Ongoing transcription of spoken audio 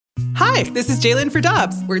Hi, this is Jalen for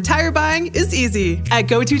Dobbs, where tire buying is easy. At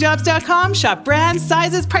GoToDobbs.com, shop brands,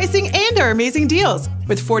 sizes, pricing, and our amazing deals.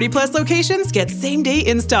 With 40-plus locations, get same-day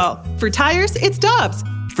install. For tires, it's Dobbs.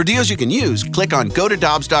 For deals you can use, click on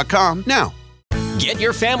GoToDobbs.com now. Get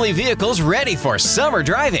your family vehicles ready for summer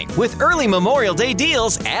driving with early Memorial Day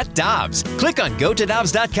deals at Dobbs. Click on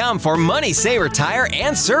GoToDobbs.com for money saver tire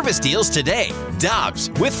and service deals today. Dobbs,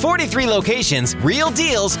 with 43 locations, real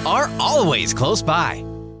deals are always close by.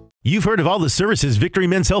 You've heard of all the services Victory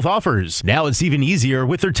Men's Health offers. Now it's even easier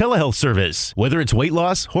with their telehealth service. Whether it's weight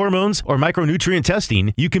loss, hormones, or micronutrient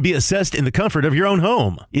testing, you can be assessed in the comfort of your own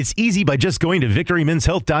home. It's easy by just going to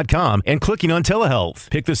victorymenshealth.com and clicking on telehealth.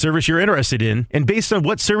 Pick the service you're interested in, and based on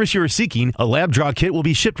what service you are seeking, a lab draw kit will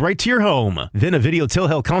be shipped right to your home. Then a video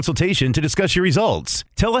telehealth consultation to discuss your results.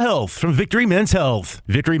 Telehealth from Victory Men's Health.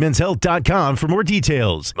 victorymenshealth.com for more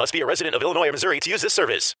details. Must be a resident of Illinois or Missouri to use this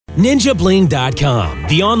service. NinjaBling.com,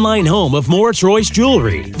 the online home of Moritz Royce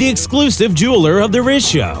Jewelry, the exclusive jeweler of the Riz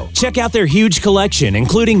Show. Check out their huge collection,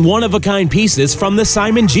 including one-of-a-kind pieces from the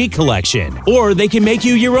Simon G collection. Or they can make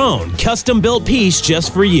you your own custom-built piece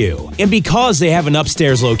just for you. And because they have an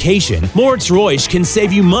upstairs location, Moritz Royce can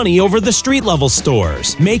save you money over the street-level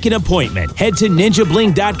stores. Make an appointment. Head to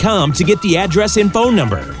NinjaBling.com to get the address and phone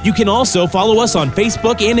number. You can also follow us on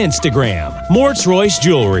Facebook and Instagram. Moritz Royce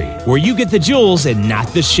Jewelry, where you get the jewels and not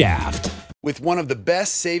the shaft. With one of the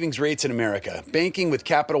best savings rates in America, banking with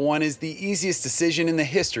Capital One is the easiest decision in the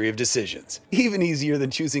history of decisions. Even easier than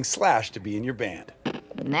choosing Slash to be in your band.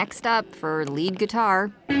 Next up for lead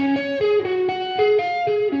guitar.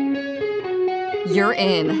 You're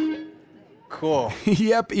in. Cool.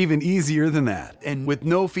 Yep, even easier than that. And with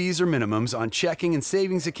no fees or minimums on checking and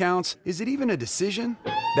savings accounts, is it even a decision?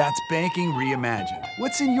 That's banking reimagined.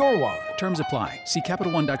 What's in your wallet? Terms apply. See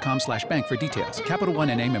CapitalOne.com/bank for details. Capital One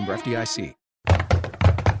N.A. member FDIC.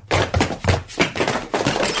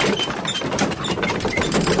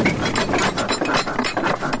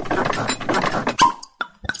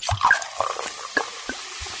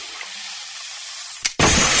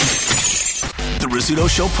 The Rizzuto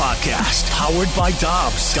Show podcast, powered by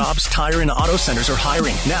Dobbs. Dobbs Tire and Auto Centers are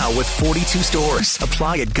hiring now with 42 stores.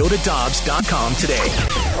 Apply at GoToDobbs.com today.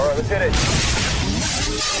 All right, let's hit it.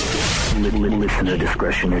 Listener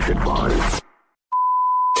discretion is advised.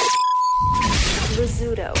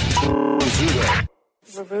 Rizzuto.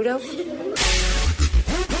 Rizzuto.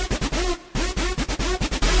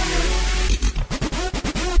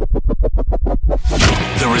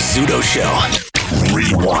 The Rizzuto Show.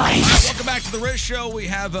 Rewind. Welcome back to the Riz Show. We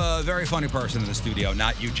have a very funny person in the studio,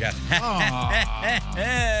 not you, Jeff. Damn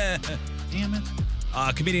it.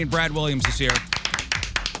 Comedian Brad Williams is here.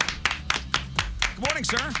 Good morning,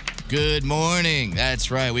 sir. Good morning.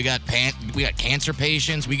 That's right. We got cancer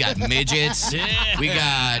patients. We got midgets. Yeah. We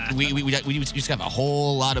just have a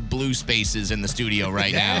whole lot of blue spaces in the studio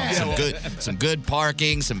right now. Some good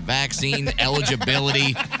parking, some vaccine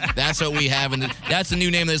eligibility. That's what we have, and that's the new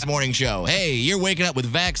name of this morning show. Hey, you're waking up with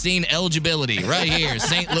vaccine eligibility right here,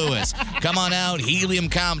 St. Louis. Come on out, Helium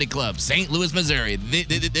Comedy Club, St. Louis, Missouri.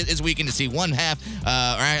 This weekend to see 1/2, or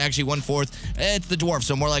actually 1/4. It's the dwarf,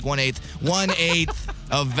 so more like 1/8. 1/8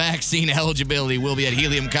 of vaccine eligibility will be at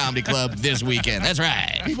Helium Comedy Club this weekend. That's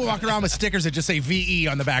right. People walk around with stickers that just say VE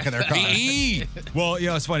on the back of their car. VE. Well,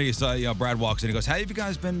 it's funny. So, Brad walks in. He goes, "How have you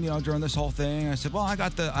guys been, during this whole thing?" I said, "Well, I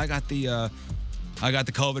got the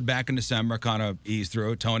COVID back in December, kind of eased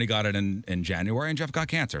through. Tony got it in January, and Jeff got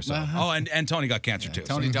cancer. So, and Tony got cancer too.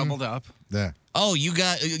 Tony doubled up. Yeah. Oh, you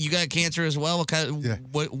got cancer as well.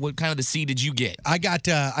 What kind of disease did you get? I got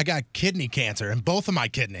kidney cancer in both of my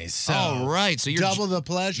kidneys. So oh, right. So you're double the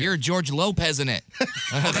pleasure. You're George Lopez in it.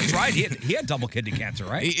 That's right. He had double kidney cancer,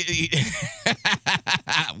 right?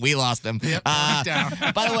 We lost him. Yep, down.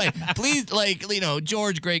 By the way, please,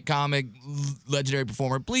 George, great comic, legendary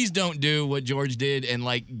performer. Please don't do what George did and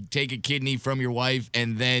take a kidney from your wife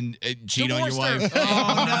and then cheat on your wife. Oh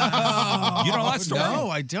no! You know that story? No,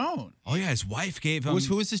 I don't. Oh yeah, his wife gave him.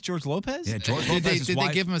 Who is this? George Lopez? Yeah, George Lopez. Did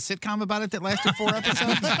they give him a sitcom about it that lasted 4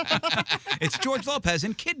 episodes? It's George Lopez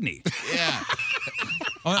and kidney. Yeah.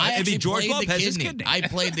 I actually George played Lopez's the kidney. I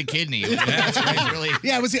played the kidney.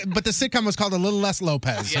 Yeah, it was. But the sitcom was called A Little Less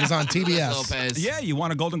Lopez. Yeah, It was on TBS. Lopez. Yeah, you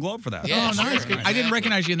won a Golden Globe for that. Yeah, oh, nice. sure. I didn't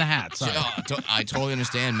recognize you in the hat. Sorry. I totally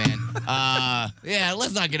understand, man. Yeah,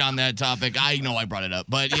 let's not get on that topic. I know I brought it up,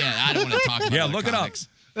 but yeah, I don't want to talk about Yeah, other look comics. it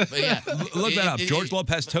up. But yeah, Look that up. George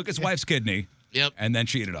Lopez took his wife's kidney Yep. And then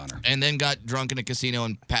cheated on her. And then got drunk in a casino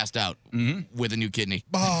and passed out with a new kidney.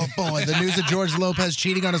 Oh, boy. The news of George Lopez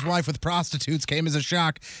cheating on his wife with prostitutes came as a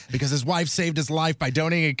shock because his wife saved his life by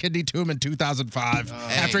donating a kidney to him in 2005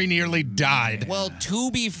 after he nearly died. Well, to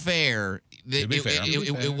be fair,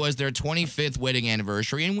 it was their 25th wedding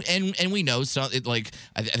anniversary, and we know so. I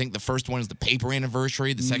think the first one is the paper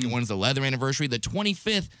anniversary, the second one is the leather anniversary, the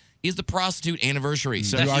 25th is the prostitute anniversary.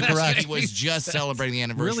 So you are correct. He was just celebrating the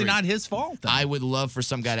anniversary. Really not his fault. Then. I would love for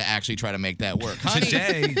some guy to actually try to make that work. Honey,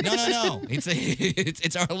 Today. No.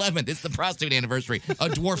 It's our 11th. It's the prostitute anniversary. A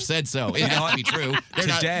dwarf said so. It has to be true.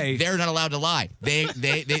 They're not allowed to lie. They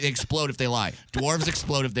explode if they lie. Dwarves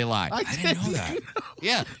explode if they lie. I didn't know that.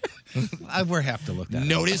 Yeah. We have to look that.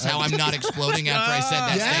 Notice how I'm not exploding after I said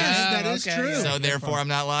that statement. That is true. So therefore, I'm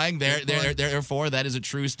not lying. Therefore, that is a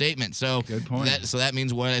true statement. So good point. That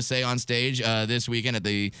means what I say on stage this weekend at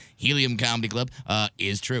the Helium Comedy Club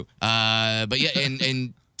is true. But yeah,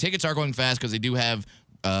 and tickets are going fast because they do have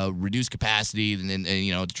reduced capacity and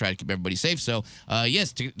to try to keep everybody safe. So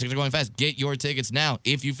yes, tickets are going fast. Get your tickets now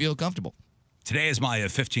if you feel comfortable. Today is my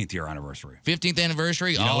 15th year anniversary. 15th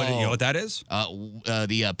anniversary? You know what that is?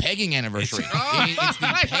 The pegging anniversary. It's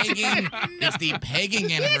the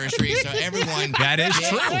pegging anniversary. So everyone, that is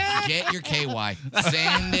true. Get your KY,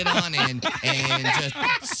 send it on in, and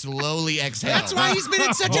just slowly exhale. That's why he's been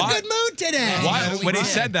in such a good mood today. When he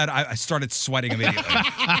said that, I started sweating immediately.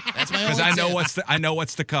 That's my because I know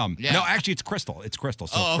what's to come. Yeah. No, actually, it's crystal. It's crystal.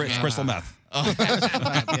 So it's crystal meth.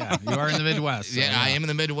 Yeah, you are in the Midwest. So I am in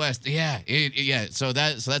the Midwest. Yeah, So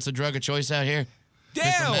that's a drug of choice out here.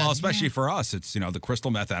 Yeah, well, especially for us, it's the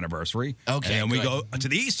crystal meth anniversary. Okay, and then we go to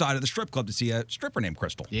the east side of the strip club to see a stripper named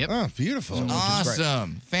Crystal. Yep. Oh, beautiful.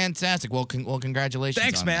 Awesome, fantastic. Well, congratulations.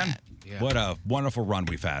 Thanks, on man. That. Yeah. What a wonderful run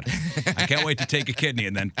we've had. I can't wait to take a kidney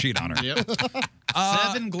and then cheat on her. Yep.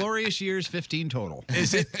 7 glorious years, 15 total.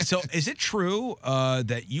 Is it true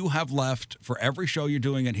that you have left for every show you're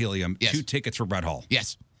doing at Helium 2 tickets for Brett Hall?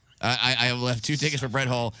 Yes. I have left 2 tickets for Brett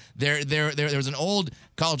Hall. There was an old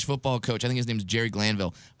college football coach. I think his name is Jerry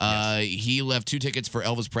Glanville. He left 2 tickets for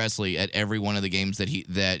Elvis Presley at every one of the games that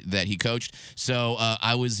he coached. So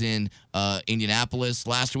I was in Indianapolis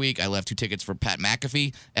last week. I left 2 tickets for Pat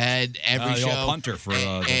McAfee at every show. The old punter for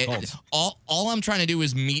the Colts. All I'm trying to do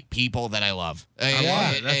is meet people that I love.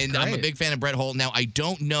 And I'm a big fan of Brett Hall. Now, I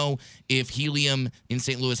don't know if Helium in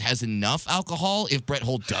St. Louis has enough alcohol if Brett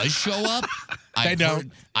Hall does show up.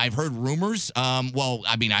 I've heard rumors. Well,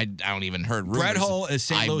 I mean, I don't even heard rumors. Brett Hall is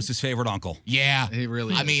St. Louis's favorite uncle. Yeah. He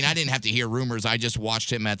really is. I mean, I didn't have to hear rumors. I just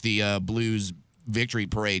watched him at the Blues victory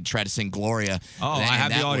parade try to sing Gloria. Oh, I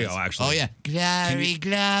have the audio, actually. Oh, yeah.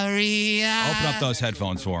 Gloria. Open up those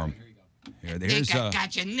headphones for him. Here's I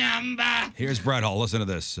got your number. Here's Brett Hall. Listen to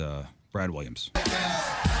this, Brad Williams.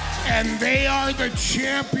 And they are the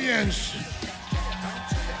champions.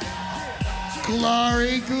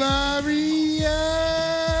 Glory, Gloria,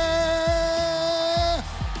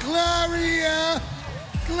 Gloria,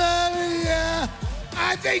 Gloria.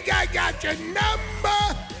 I think I got your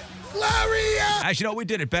number, Gloria. Actually, no, we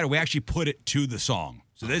did it better. We actually put it to the song.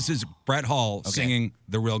 So this is Brett Hall singing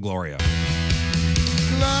the real Gloria.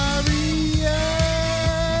 Gloria,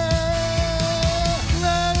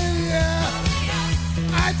 Gloria.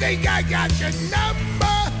 I think I got your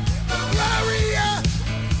number, Gloria.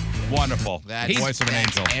 Wonderful. That's Voice of an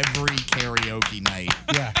angel. Every karaoke night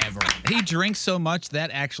ever. He drinks so much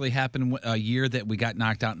that actually happened a year that we got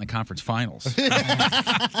knocked out in the conference finals. He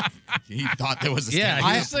thought there was a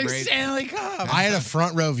Stanley Cup. I had a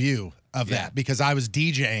front row view of that because I was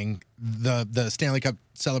DJing the Stanley Cup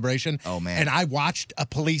celebration. Oh, man. And I watched a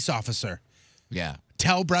police officer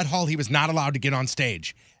tell Brett Hall he was not allowed to get on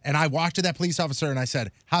stage. And I walked to that police officer and I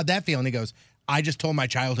said, "How'd that feel?" And he goes, "I just told my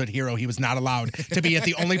childhood hero he was not allowed to be at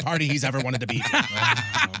the only party he's ever wanted to be to."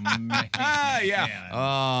 Oh, man.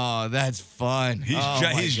 Oh, that's fun.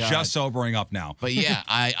 He's just sobering up now. But yeah,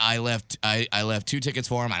 I left 2 tickets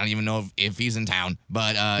for him. I don't even know if he's in town,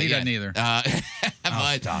 but he doesn't either. Stop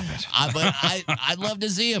it. But I'd love to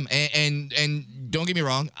see him. And don't get me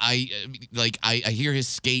wrong, I hear his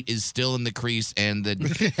skate is still in the crease, and the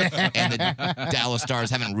Dallas Stars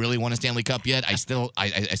haven't really won a Stanley Cup yet. I still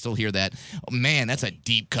hear that. Oh, man, that's a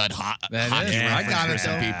deep cut hockey reference for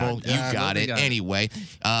some people. You got it. Anyway,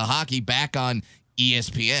 hockey back on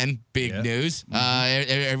ESPN. Big news.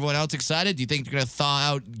 Everyone else excited? Do you think they're going to thaw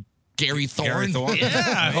out Gary Thorne.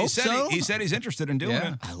 Yeah, I he said he's interested in doing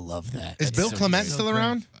it. I love that. Is Bill Clement still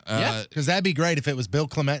around? Yeah. Because that'd be great if it was Bill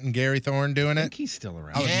Clement and Gary Thorne doing it. I think he's still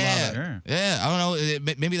around. I would love it. Yeah, I don't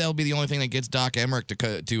know. Maybe that will be the only thing that gets Doc Emmerich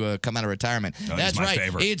to come out of retirement. Oh, That's he's my right.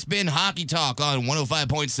 favorite. It's been Hockey Talk on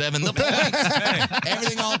 105.7 The Point.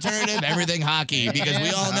 Everything alternative, everything hockey. Because we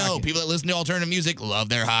all know people that listen to alternative music love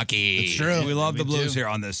their hockey. It's true. We love the blues here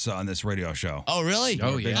on this radio show. Oh, really?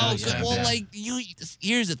 Oh, yeah. Oh, Yeah, well, yeah. like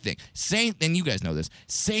here's the thing. And you guys know this.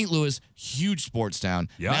 St. Louis, huge sports town,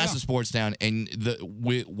 massive sports town, and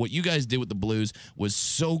what you guys did with the Blues was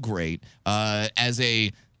so great. As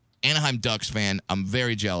a Anaheim Ducks fan, I'm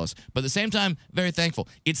very jealous, but at the same time, very thankful.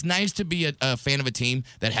 It's nice to be a fan of a team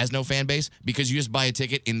that has no fan base because you just buy a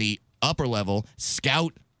ticket in the upper level,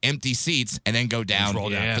 scout empty seats, and then go down for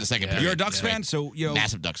the second period. You're a Ducks fan, so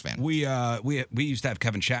massive Ducks fan. We used to have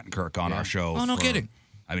Kevin Shattenkirk on our show. Oh, no for, kidding.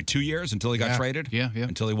 I mean, 2 years until he got traded. Yeah.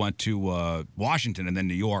 Until he went to Washington and then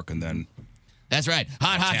New York and then. That's right.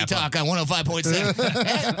 Hot Hockey Talk on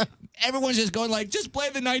 105.7. Everyone's just going like, just play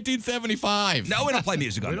the 1975. No, we don't play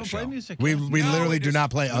music on the show. We literally do not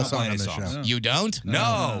play a song on this show. You don't?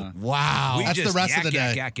 No. Wow. We That's just the rest of the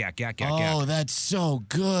day. Yak. Oh, that's so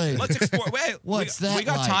good. Let's explore. Wait, What's that We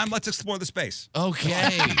got like? time. Let's explore the space.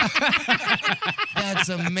 Okay. That's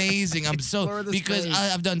amazing. I'm so because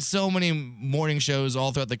I've done so many morning shows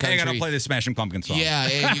all throughout the Hey, country. I gotta play this Smashing Pumpkin song. Yeah,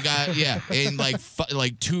 and you got and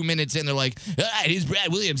like 2 minutes in, they're like, all right, here's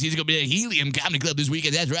Brad Williams. He's gonna be at Helium Comedy Club this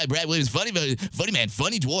weekend. That's right, Brad Williams, funny man,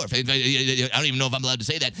 funny dwarf. I don't even know if I'm allowed to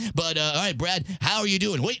say that, but all right, Brad, how are you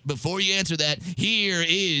doing? Wait, before you answer that, here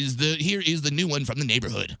is the new one from the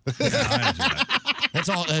neighborhood. That's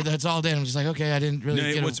all. That's all. Then I'm just like, okay, I didn't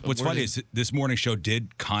really. No, what's funny is this morning show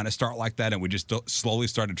did kind of start like that, and we just slowly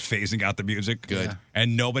started phasing out the music. Good.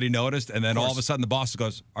 And nobody noticed, and then all of a sudden the boss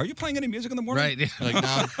goes, "Are you playing any music in the morning?" Right. Like,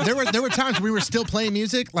 no. There were times we were still playing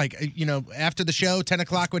music, like after the show, 10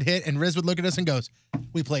 o'clock would hit, and Riz would look at us and goes,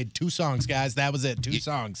 "We played 2 songs, guys. That was it. 2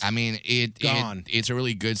 songs." I mean, it's a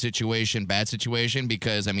really good situation, bad situation,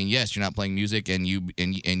 because I mean, yes, you're not playing music, and you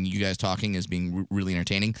guys talking is being really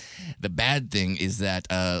entertaining. The bad thing is that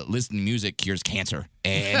listening to music cures cancer.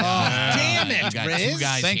 And damn it, you got Riz. 2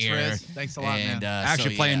 guys Thanks, here. Riz. Thanks a lot, man.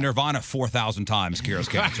 Actually, playing Nirvana 4,000 times cures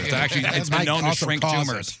cancer. So actually, it's been known to shrink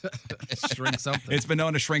tumors. Shrink something. It's been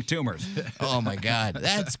known to shrink tumors. Oh my God,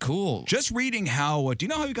 that's cool. Just reading how. Do you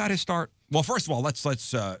know how he got his start? Well, first of all, let's.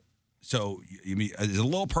 So you mean is it a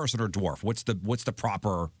little person or dwarf? What's the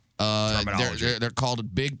proper terminology? They're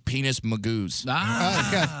called big penis magoos.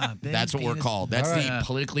 That's what we're called. That's the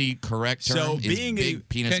politically correct term. So is being big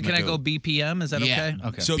penis Can I magoo. go BPM? Is that Yeah. okay?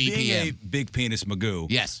 Okay. So being BPM. a big penis magoo.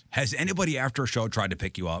 Yes. Has anybody after a show tried to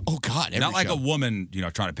pick you up? Oh God, every Not like show. a woman,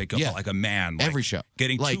 trying to pick you up, Yeah. but like a man. Like Every show.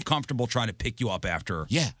 Getting too Like- comfortable trying to pick you up after.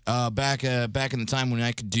 Yeah, back in the time when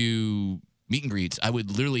I could do meet and greets, I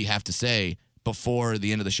would literally have to say before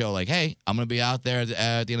the end of the show, like, "Hey, I'm gonna be out there at the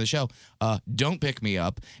end of the show. Don't pick me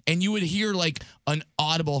up." And you would hear like an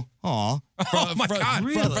audible "aw" Oh my God,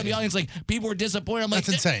 from the audience. Like people were disappointed. I'm like,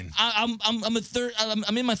 That's insane. I'm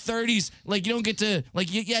in my 30s. Like you don't get to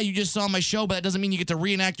yeah, you just saw my show, but that doesn't mean you get to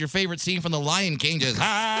reenact your favorite scene from The Lion King. Just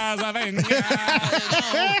I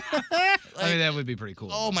mean, that would be pretty cool.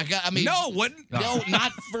 oh my God! I mean, No, it wouldn't. no,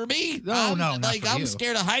 not for me. No, not Like for I'm you.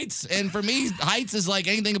 scared of heights, and for me, heights is like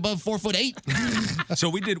anything above 4'8". So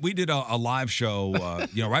we did a live show.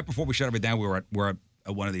 Right before we shut everything down, we're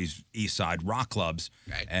at one of these East Side rock clubs,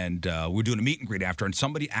 Right. and we were doing a meet and greet after, and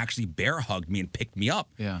somebody actually bear hugged me and picked me up.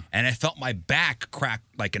 Yeah. And I felt my back crack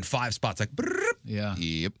like in 5 spots, like brrrr, Yeah.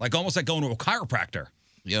 Yep. like almost like going to a chiropractor.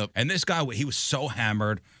 Yep. And this guy, he was so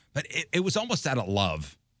hammered, but it was almost out of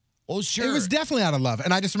love. Oh, sure. It was definitely out of love.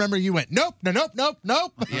 And I just remember you went, nope, no, nope, nope,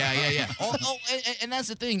 nope. Yeah. And that's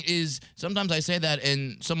the thing is sometimes I say that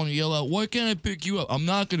and someone will yell out, "Why can't I pick you up? I'm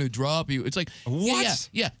not going to drop you." It's like, What?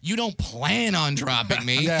 Yeah. You don't plan on dropping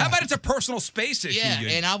me. Yeah. How about it's a personal space issue? Yeah,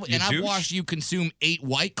 you I've douche? watched you consume 8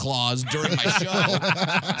 White Claws during my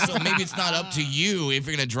show, so maybe it's not up to you if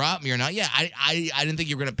you're gonna drop me or not. Yeah, I didn't think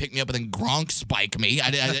you were gonna pick me up and then Gronk spike me.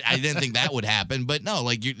 I didn't think that would happen, but no,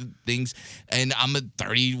 like things. And I'm a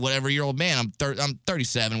 30-whatever-year-old man. I'm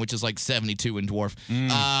 37, which is like 72 in dwarf.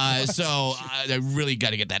 So I really got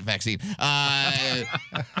to get that vaccine. I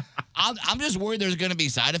I'm just worried there's going to be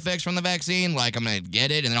side effects from the vaccine. Like I'm going to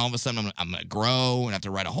get it, and then all of a sudden I'm going to grow and have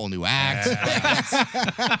to write a whole new act.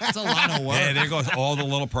 That's a lot of work. Yeah, there goes all the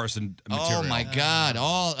little person material. Oh my God!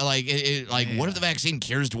 What if the vaccine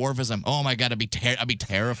cures dwarfism? Oh my God! I'd be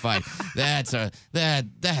terrified. That's a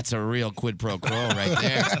real quid pro quo right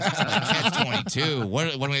there. Catch-22. What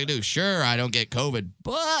am I gonna do? Sure, I don't get COVID,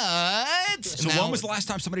 but so when was the last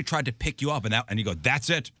time somebody tried to pick you up and you go, that's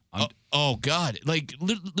it? Oh God! Like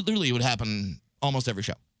literally, it would happen almost every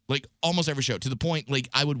show. Like almost every show, to the point like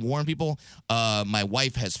I would warn people. My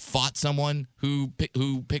wife has fought someone who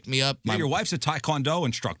picked me up. Your wife's a Taekwondo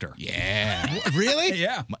instructor. Yeah. Really?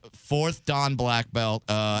 Yeah. 4th Dan black belt.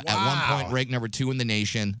 At one point, ranked number 2 in the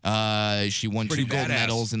nation. She won Pretty 2 gold badass.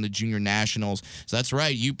 medals in the junior nationals. So that's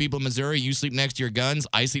right. You people in Missouri, you sleep next to your guns.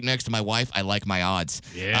 I sleep next to my wife. I like my odds.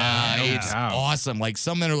 Yeah. It's awesome. Like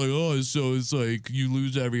some men are like, oh, so it's like you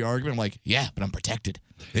lose every argument. I'm like, yeah, but I'm protected.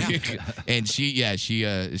 Yeah. And she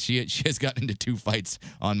has gotten into 2 fights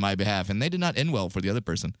on my behalf, and they did not end well for the other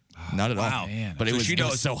person. Not at all. Man. But So it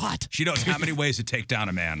was so hot. She knows how many ways to take down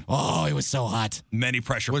a man. Oh, it was so hot. Many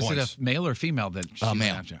pressure Was points. it a male or female that she went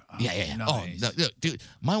male. after? Oh, Yeah. Nice. Oh, no, dude,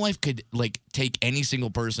 my wife could like take any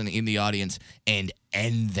single person in the audience and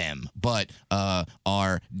end them. But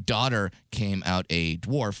our daughter came out a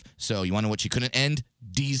dwarf, so you want to know what she couldn't end?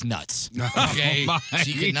 D's nuts. Okay,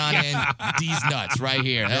 she could not end D's nuts right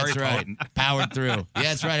here. That's Very right. potent. Powered through. Yeah,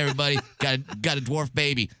 that's right, everybody. Got a dwarf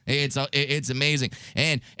baby. It's amazing.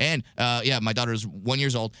 And my daughter's 1 year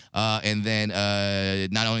old. And then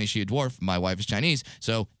not only is she a dwarf, my wife is Chinese,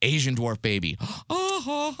 so Asian dwarf baby.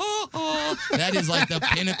 That is like the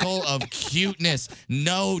pinnacle of cuteness.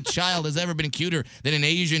 No child has ever been cuter than an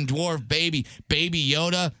Asian dwarf baby. Baby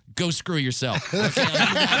Yoda. Go screw yourself. Okay? You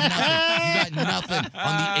got nothing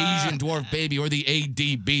on the Asian dwarf baby, or the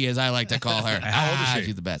ADB, as I like to call her. How old is she?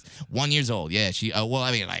 She's the best. 1 year old. Yeah, she.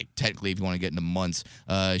 Technically, if you want to get into months,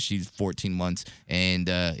 she's 14 months, and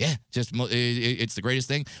it's the greatest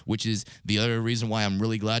thing. Which is the other reason why I'm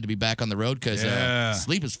really glad to be back on the road, because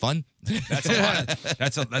sleep is fun. That's a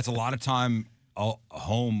lot. That's a lot of time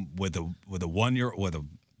home with a 1 year with a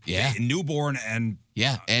newborn and.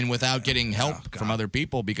 Yeah, and without getting help from other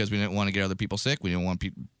people, because we didn't want to get other people sick. We didn't want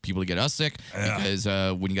people to get us sick, because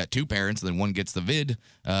when you got 2 parents, then one gets the vid,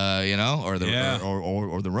 or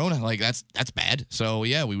the Rona. Like that's bad. So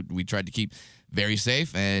yeah, we tried to keep very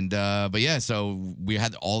safe, and so we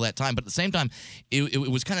had all that time. But at the same time, it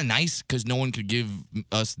was kind of nice because no one could give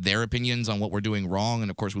us their opinions on what we're doing wrong. And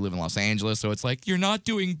of course, we live in Los Angeles, so it's like, you're not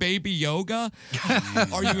doing baby yoga?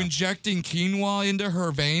 Are you injecting quinoa into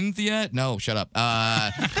her veins yet? No, shut up.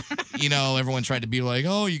 Everyone tried to be like,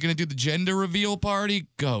 oh, you're going to do the gender reveal party?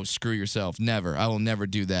 Go screw yourself. Never. I will never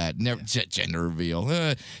do that. Never. Gender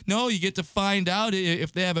reveal. No, you get to find out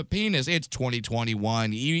if they have a penis. It's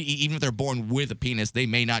 2021. Even if they're born with a penis, they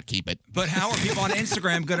may not keep it. But how are people on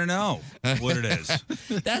Instagram going to know what it is?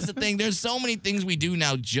 That's the thing. There's so many things we do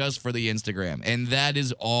now just for the Instagram, and that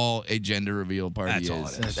is all a gender reveal party That's is. all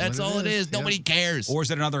it is. That's all it is. Nobody cares. Or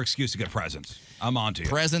is it another excuse to get presents? I'm on to you.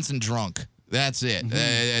 Presents and drunk. That's it.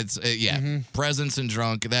 Presents and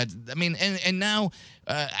drunk. And now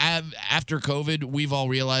after COVID, we've all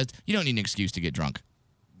realized you don't need an excuse to get drunk.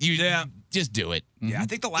 Just do it. Yeah, I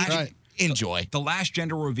think the last enjoy the last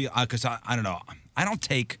gender reveal, because I don't know. I don't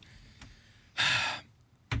take.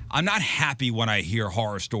 I'm not happy when I hear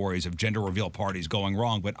horror stories of gender reveal parties going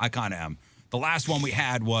wrong, but I kind of am. The last one we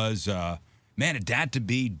had was a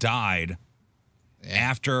dad-to-be died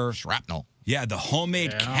after shrapnel. Yeah, the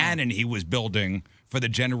homemade cannon he was building for the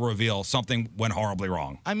gender reveal, something went horribly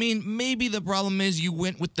wrong. I mean, maybe the problem is you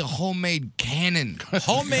went with the homemade cannon.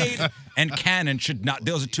 Homemade and cannon should not,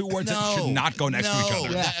 those are 2 words that should not go next to each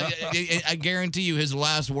other. I guarantee you his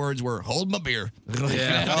last words were, hold my beer. Watch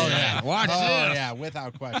this. Oh, yeah,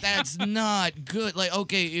 without question. That's not good. Like,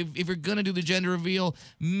 okay, if you're going to do the gender reveal,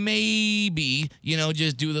 maybe,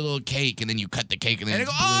 just do the little cake, and then you cut the cake, and then it's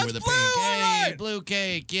blue with the pink. Hey, blue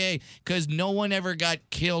cake, yay. Because no one ever got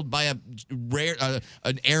killed by a rare,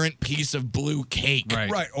 an errant piece of blue cake.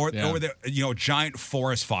 Right. Or the giant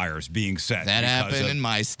forest fires being set. That happened in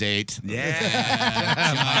my state. Yeah.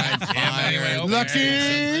 Giant fire.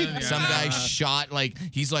 Lucky. Some guy shot,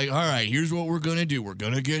 he's like, all right, here's what we're going to do. We're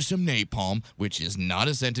going to get some napalm, which is not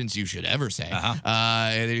a sentence you should ever say.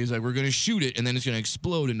 And then he's like, we're going to shoot it, and then it's going to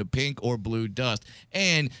explode into pink or blue dust,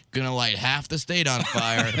 and going to light half the state on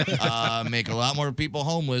fire, make a lot more people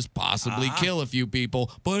homeless, possibly kill a few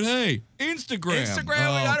people. But hey, Instagram.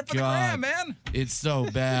 Instagram, we got it for the gram, man. It's so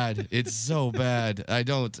bad. It's so bad. I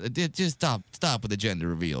don't. Just stop with the gender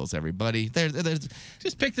reveals, everybody. There's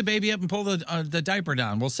Just pick the baby up and pull the diaper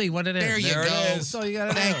down. We'll see what it is. There you go. That's all you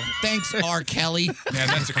gotta do. Thanks, R. Kelly. Man,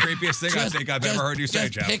 that's the creepiest thing I think I've ever heard you say,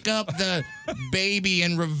 just Jeff. pick up the baby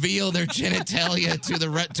and reveal their genitalia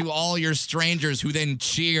to all your strangers, who then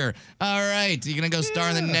cheer. All right, you gonna go star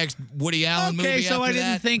in the next Woody Allen movie? Okay, so after I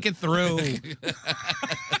didn't that? think it through.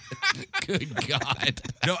 Good God.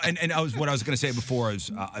 No, and what I was going to say before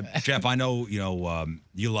is, Jeff, I know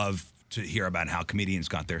you love to hear about how comedians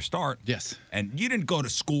got their start. Yes. And you didn't go to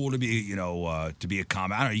school to be a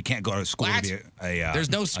comic. I don't know. You can't go to school to be a There's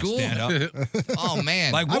no school? stand-up. Oh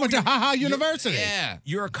man, Like, I went to Ha Ha University. Yeah.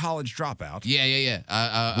 You're a college dropout.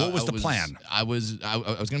 Yeah. What was the plan? I was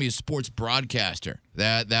going to be a sports broadcaster.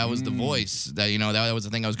 That was the voice. That was the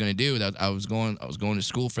thing I was going to do. That I was going to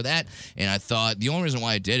school for that, and I thought the only reason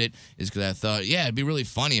why I did it is because I thought, it'd be really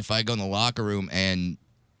funny if I go in the locker room and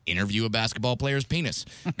interview a basketball player's penis,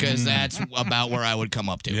 because that's about where I would come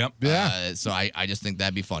up to. Yep. Yeah. So I just think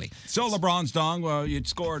that'd be funny. So LeBron's dong, you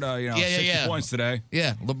scored 60 points today.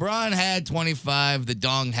 Yeah, LeBron had 25. The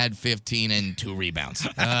dong had 15 and 2 rebounds.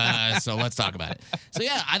 So let's talk about it. So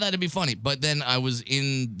yeah, I thought it'd be funny. But then I was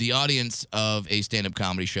in the audience of a stand-up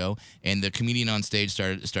comedy show, and the comedian on stage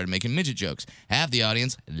started making midget jokes. Half the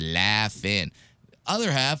audience laughing.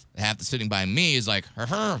 Other half that's sitting by me is like,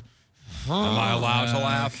 her. Am I allowed to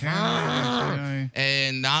laugh?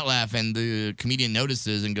 And not laugh. And the comedian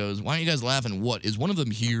notices and goes, "Why aren't you guys laughing? What? Is one of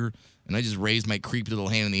them here?" And I just raised my creepy little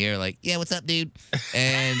hand in the air like, "Yeah, what's up, dude?"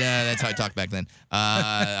 And that's how I talked back then.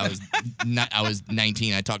 I was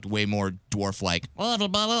 19. I talked way more dwarf-like. Well,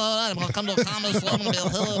 everybody, welcome to Comedy Slam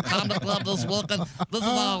Hill Comedy Club this weekend. This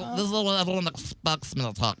is what everyone expects me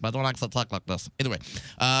to talk, but I don't actually talk like this. Anyway,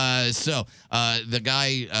 so the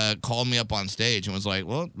guy called me up on stage and was like,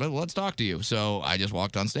 "Well, let's talk to you." So I just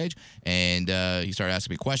walked on stage, and he started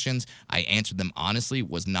asking me questions. I answered them honestly,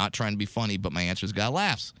 was not trying to be funny, but my answers got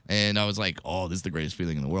laughs. And I was like, "Oh, this is the greatest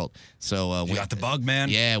feeling in the world." So you got the bug, man.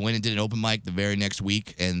 Yeah, went and did an open mic the very next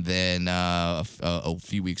week, and then a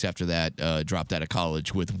few weeks after that, dropped out of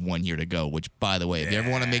college with 1 year to go. Which, by the way, if you ever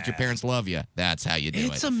want to make your parents love you, that's how you do it.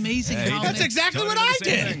 It's amazing. How That's exactly what I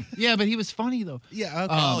did. Yeah, but he was funny though. Yeah.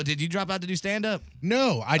 Okay. Did you drop out to do stand up?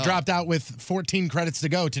 No, I dropped out with 14 credits to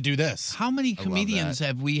go to do this. How many love comedians that.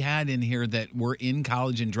 have we had in here that were in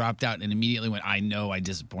college and dropped out and immediately went, "I know I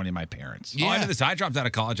disappointed my parents." Oh, I did this. I dropped out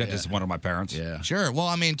of college. I disappointed my parents. Yeah. Sure. Well,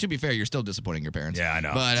 I mean, to be fair, you're still disappointing your parents. Yeah, I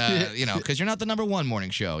know. But because you're not the number 1 morning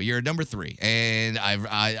show, you're number 3, and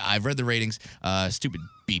I've read the ratings. Stupid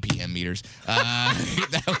BPM meters.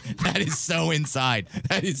 That is so inside.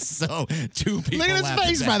 That is so 2 people. Look at his laughed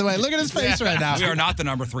face, that. by the way. Look at his face right now. We are not the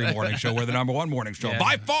number 3 morning show. We're the number 1 morning show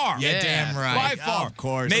by far. Yeah, damn right. By far. Of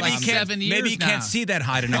course. Maybe Like you can't. 7 years Maybe you now. can't see that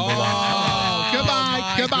high to number 1. Oh,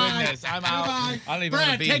 goodbye. Goodbye. Goodness, I'm out. Goodbye. I don't even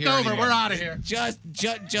want to Brad, be take here over. anymore. We're out of here.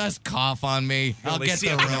 Just cough on me. I'll they get see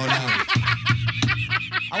the it. Rona.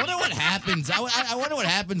 I wonder what happens. I wonder what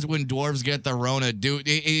happens when dwarves get the Rona.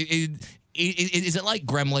 Is it like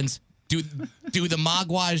Gremlins? Do the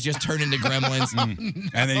Mogwais just turn into gremlins?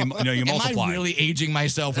 And then you multiply. Am I really aging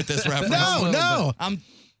myself with this reference? No. I'm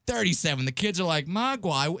 37. The kids are like,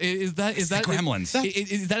 Mogwai, is that Gremlins.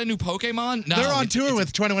 Is that a new Pokemon? No, They're on tour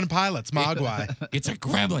with 21 Pilots, Mogwai. It's a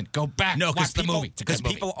gremlin. Go back. No, watch the movie. It's a good because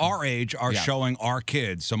movie. people our age are Yeah. showing our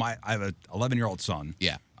kids. So I have an 11-year-old son.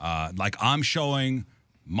 Yeah. Like I'm showing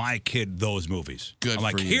my kid those movies. Good I'm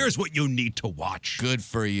like, for you. here's what you need to watch. Good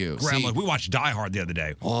for you. Gremlins. See- We watched Die Hard the other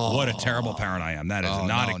day. What a terrible parent I am. That is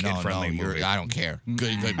not a kid-friendly movie. I don't care.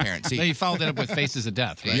 Good parent. See, No, you followed it up with Faces of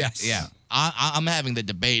Death, right? Yes. Yeah. I'm having the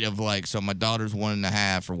debate of like, so my daughter's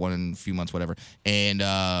 1.5 or 1 and a few months, whatever. And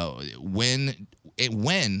when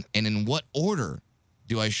and in what order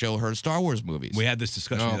do I show her Star Wars movies? We had this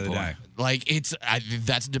discussion the other day. Like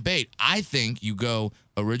that's a debate. I think you go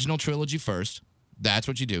original trilogy first. That's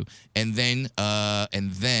what you do, and then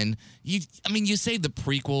you save the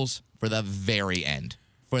prequels for the very end.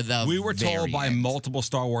 We were told very by end. multiple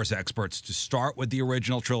Star Wars experts to start with the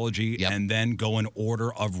original trilogy and then go in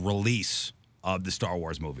order of release of the Star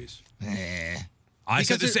Wars movies. I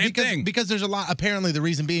said the same thing. Because there's a lot, apparently the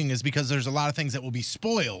reason being is because there's a lot of things that will be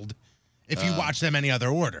spoiled if you watch them any other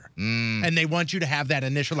order. And they want you to have that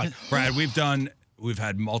initial, like, Brad, we've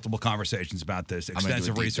had multiple conversations about this, I'm gonna do a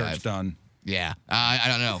extensive deep research dive. done. Yeah, I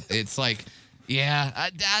don't know. It's like, yeah,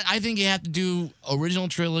 I think you have to do original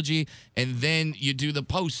trilogy, and then you do the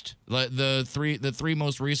post The three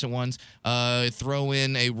most recent ones. Throw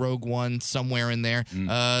in a Rogue One somewhere in there.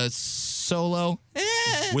 Solo.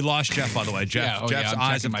 We lost Jeff, by the way. Jeff's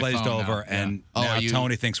eyes have glazed over, and now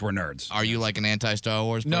Tony thinks we're nerds. Are you like an anti-Star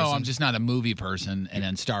Wars person? No, I'm just not a movie person, and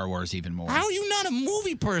then Star Wars even more. How are you not a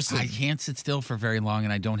movie person? I can't sit still for very long,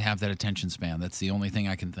 and I don't have that attention span. That's the only thing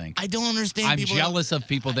I can think. I don't understand. I'm jealous of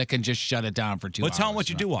people that can just shut it down for 2 hours. Well, tell them what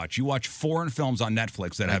you do watch. You watch foreign films on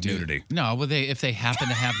Netflix that have nudity. No, well, if they happen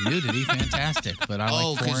to have nudity, fantastic. But I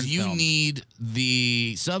like foreign because you films. need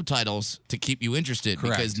the subtitles to keep you interested.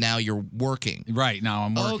 Correct. Because now you're working. Right now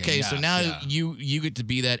I'm working. Okay, so now you get to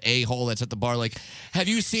be that a-hole that's at the bar. Like, have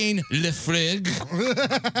you seen Le Frig?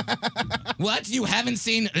 What? You haven't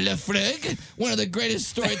seen Le Frig? One of the greatest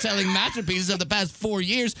storytelling masterpieces of the past 4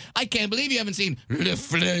 years. I can't believe you haven't seen Le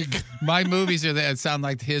Frig. My movies are that sound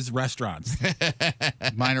like his restaurants.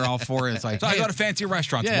 Mine are all four. It's like So I go to fancy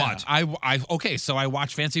restaurants. Yeah, What? Okay, so I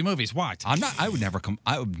watch fancy movies. What? I'm not. I would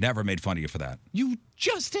never made fun of you for that. You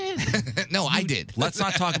just did. No, I did. Let's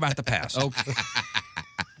not talk about the past. Okay.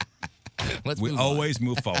 We always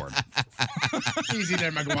move forward. Easy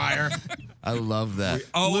there, McGuire. I love that.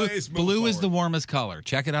 Always Blue is the warmest color.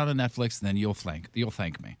 Check it out on Netflix, and then you'll thank me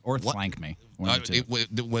or flank me.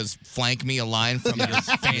 It was flank me a line from your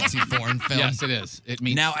fancy foreign film. Yes, it is. It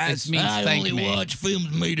means now it means I thank only me. watch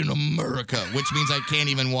films made in America, which means I can't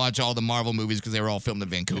even watch all the Marvel movies because they were all filmed in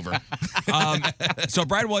Vancouver. So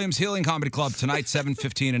Brad Williams Healing Comedy Club tonight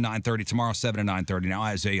 7:15 and 9:30. Tomorrow 7 and 9:30. Now,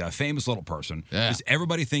 as a famous little person, does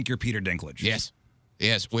everybody think you're Peter Dinklage?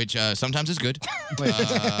 Yes, which sometimes is good.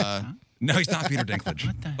 No, he's not Peter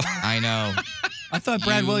Dinklage. I know. I thought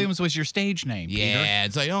Brad Williams was your stage name, Peter. Yeah,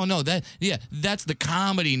 it's like, oh no, that's the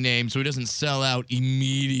comedy name, so he doesn't sell out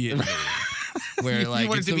immediately. Where like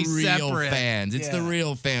want it's it to the be real separate. fans. It's the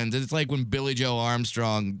real fans. It's like when Billy Joe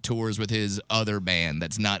Armstrong tours with his other band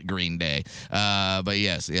that's not Green Day. But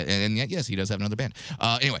yes, and yes, he does have another band.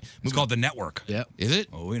 Anyway, it's called The Network. Yep. Is it?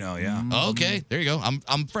 Oh, we know, yeah. Okay, there you go.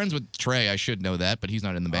 I'm friends with Trey. I should know that, but he's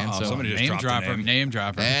not in the band. So somebody just dropped the name. Name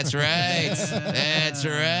dropper. That's right. That's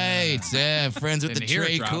right. Yeah, friends with Didn't the hear it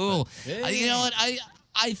Trey. drop Cool. it. You know what?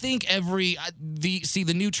 I think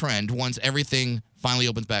the new trend once everything finally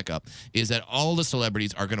opens back up is that all the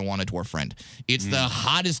celebrities are going to want a dwarf friend. It's the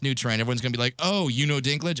hottest new trend. Everyone's going to be like, oh, you know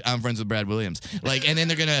Dinklage? I'm friends with Brad Williams. Like, and then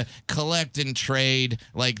they're going to collect and trade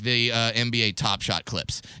like the NBA Top Shot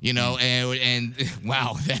clips, you know? And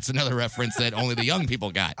wow, that's another reference that only the young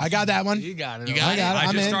people got. I got that one. You got it. You got it?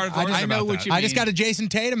 I'm in. I know what you mean. I just got a Jason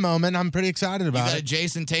Tatum moment. I'm pretty excited You about got a it.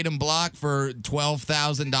 Jason Tatum block for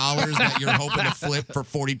 $12,000 that you're hoping to flip for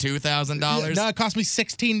 $42,000? No, it cost me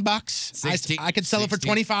 $16. I could sell it for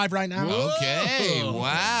 $25 right now. Okay,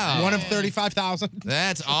 wow. One of 35,000.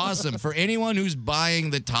 That's awesome. For anyone who's buying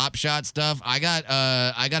the Top Shot stuff, I got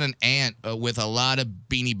an aunt with a lot of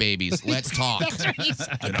Beanie Babies. Let's talk.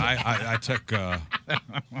 And I took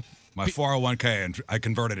my 401k and I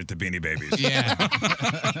converted it to Beanie Babies. Yeah.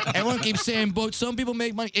 Everyone keeps saying, but some people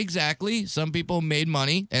make money. Exactly. Some people made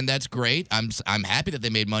money, and that's great. I'm happy that they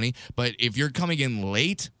made money. But if you're coming in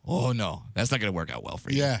late, oh no, that's not going to work out well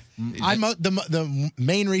for you. Yeah. The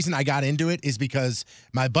main reason I got into it is because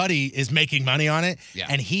my buddy is making money on it,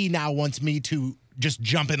 and he now wants me to just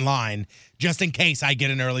jump in line just in case I get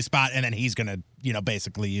an early spot, and then he's going to,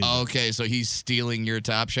 basically use it. Okay, so he's stealing your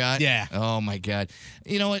Top Shot? Yeah. Oh, my God.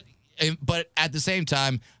 You know what? But at the same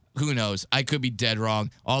time, who knows? I could be dead wrong.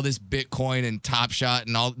 All this Bitcoin and Top Shot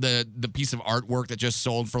and all the piece of artwork that just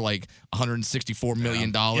sold for like $164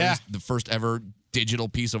 million, the first ever digital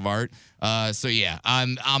piece of art. So yeah,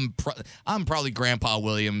 I'm probably Grandpa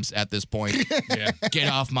Williams at this point. Get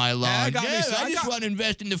off my lawn. I just want to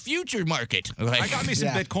invest in the future market. I got me some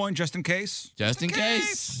Bitcoin just in case. Just in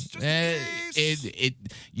case.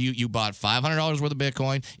 You bought $500 worth of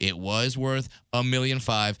Bitcoin. It was worth $1.5 million.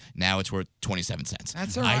 Now it's worth 27 cents.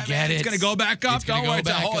 That's all right. I get it. It's gonna go back up. It's gonna go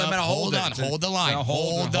back up. Hold on. Hold the line.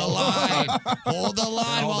 Hold the line. Hold the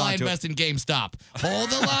line while I invest in GameStop. Hold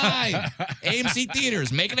the line. AMC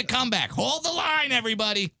Theaters making a comeback. Hold the line,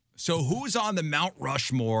 everybody. So who's on the Mount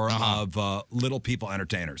Rushmore of little people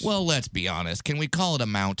entertainers? Well, let's be honest. Can we call it a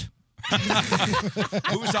mount?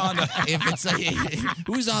 Who's on the? If it's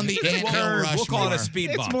who's on the anthill Rushmore? We'll call it a speed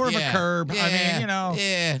bump. It's more of a curb. Yeah, I mean,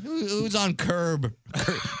 Yeah. Who's on curb?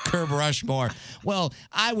 Curb Rushmore. Well,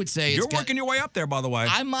 I would say You're working your way up there, by the way.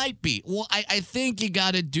 I might be. Well, I think you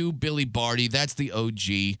got to do Billy Barty. That's the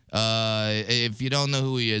OG. If you don't know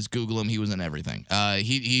who he is, Google him. He was in everything.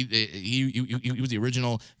 He was the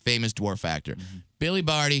original famous dwarf actor. Mm-hmm. Billy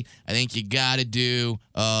Barty. I think you got to do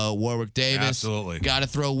Warwick Davis. Absolutely. Got to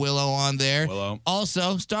throw Willow on there. Willow.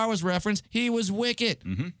 Also, Star Wars reference. He was Wicket.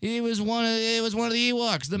 Mm-hmm. He was one of the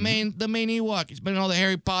Ewoks. The main Ewok. He's been in all the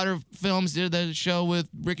Harry Potter films. Did the show with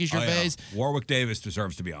Ricky Gervais. Warwick Davis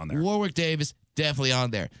deserves to be on there. Warwick Davis definitely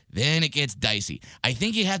on there. Then it gets dicey. I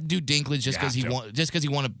think you have to do Dinklage just because he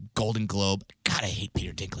won a Golden Globe. God, I hate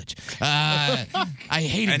Peter Dinklage. I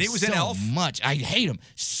hate him And he was in so Elf. much. I hate him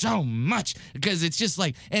so much because it's just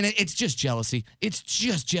like, and it's just jealousy. It's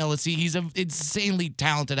just jealousy. He's an insanely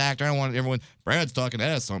talented actor. I don't want everyone, Brad's talking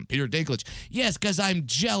ass on Peter Dinklage. Yes, because I'm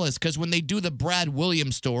jealous because when they do the Brad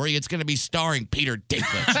Williams story, it's going to be starring Peter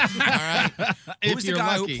Dinklage. All right? Who's the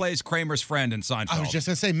guy who plays Kramer's friend in Seinfeld? I was just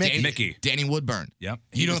going to say Mickey. Mickey. Danny Woodburn. Yep.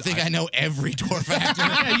 You don't think I know every dwarf actor?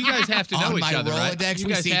 Yeah, you guys have to know on each my other, right? Rolodex, You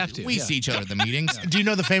we guys see, have to. We see each other at the meetings. Do you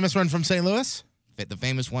know the famous one from St. Louis? The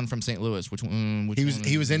famous one from St. Louis. Which one?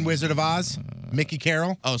 He was in Wizard of Oz. Mickey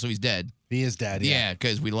Carroll. Oh, so he's dead. He is dead. Yeah,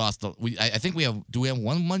 because we lost the. I think we have. Do we have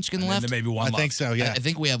one Munchkin left? There may be one I left. think so. Yeah. I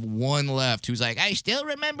think we have one left who's like, I still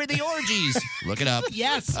remember the orgies. Look it up.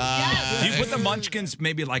 Yes. Do you put the Munchkins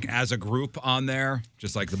maybe like as a group on there?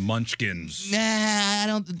 Just like the Munchkins. Nah, I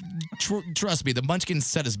don't. Trust me, the Munchkins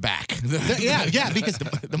set us back. Yeah, because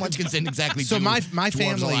the Munchkins didn't exactly. So do my dwarves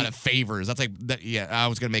family- a lot of favors. That's like, yeah. I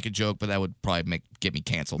was gonna make a joke, but that would probably get me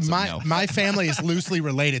canceled. So no. My family is loosely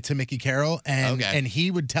related to Mickey Carroll, and he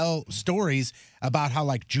would tell stories about how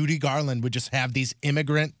like Judy Garland would just have these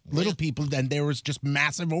immigrant little people, and there was just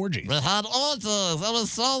massive orgies. We had orgies. That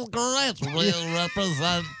was so great. We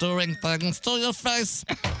represent doing things to your face.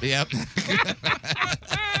 Yep.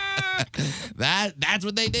 That's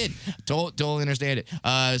what they did. Totally understand it.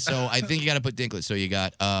 So I think you got to put Dinklage. So you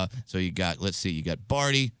got let's see, you got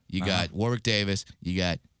Barty, you got Warwick Davis, you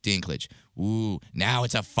got Dinklage. Ooh, now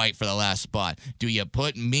it's a fight for the last spot. Do you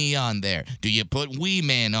put me on there? Do you put Wee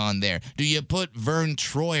Man on there? Do you put Vern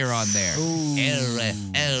Troyer on there?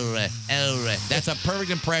 Elre. That's a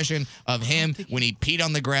perfect impression of him when he peed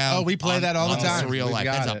on the ground. Oh, we play that all the time. Surreal We've Life.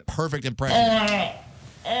 got That's it. a perfect impression.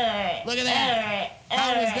 Look at that.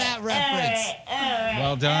 How was that reference?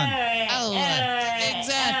 Well done.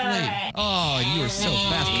 Exactly. Oh, and you were so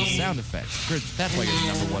fast with the sound effects. That's why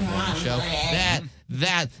you're the #1 morning show.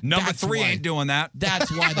 Number that's 3 why- ain't doing that. That's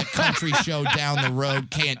why the country show down the road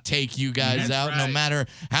can't take you guys out, no matter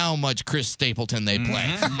how much Chris Stapleton they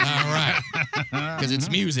play. All right. Because it's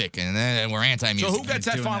music, and then we're anti-music. So who gets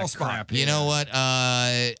that final spot? You know what?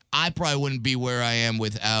 I probably wouldn't be where I am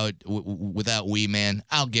without Wee Man.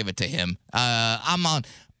 I'll give it to him. I'm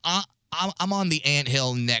on the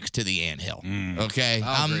anthill next to the anthill. Okay,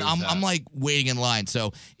 I'm like waiting in line.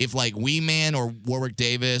 So if like Wee Man or Warwick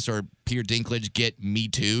Davis or Peter Dinklage get Me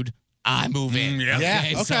Too'd, I move in.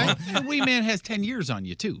 Okay. So, The Wee Man has 10 years on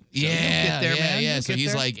you, too. So yeah, you'll get there, man. yeah. You'll So get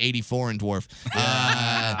he's there. like 84 in dwarf.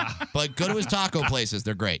 But go to his taco places;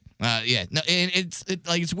 they're great. Yeah, no, and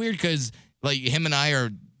it's weird because like him and I are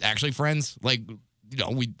actually friends. Like, you know,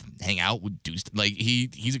 we hang out, we do like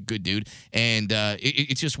he's a good dude, and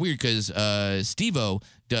it's just weird because Steve-O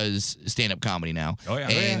does stand-up comedy now. Oh yeah,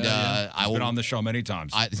 and I will been on the show many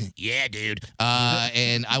times. Yeah, dude.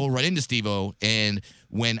 And I will run into Steve-O, and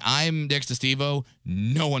when I'm next to Steve-O,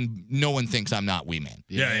 no one thinks I'm not Wee Man.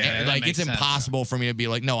 Yeah. Like it's impossible for me to be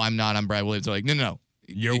like, no, I'm not. I'm Brad Williams. They're like, no,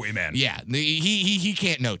 you're Wee Man. Yeah, he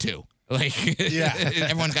can't know too. Like,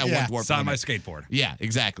 everyone's got one dwarf. It's on my skateboard. Yeah,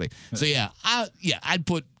 exactly. So I'd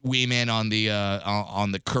put Wee Man on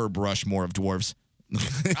the Curb Rushmore of dwarves.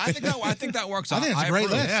 I think that works. I think it's a great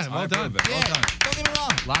list. Yeah, well done. Yeah, don't get me wrong.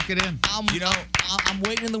 Lock it in. I'm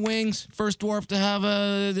waiting in the wings. First dwarf to have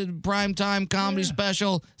a primetime comedy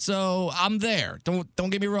special, so I'm there. Don't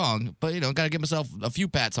get me wrong, but gotta give myself a few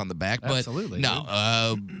pats on the back. Absolutely, But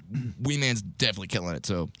no, Wee Man's definitely killing it,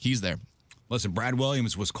 so he's there. Listen, Brad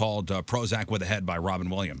Williams was called Prozac with a Head by Robin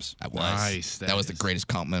Williams. That was Nice, that was the greatest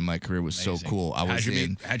compliment in my career. It was so cool. How'd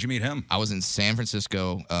you meet him? I was in San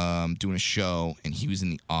Francisco doing a show, and he was in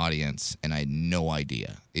the audience, and I had no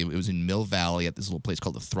idea. It was in Mill Valley at this little place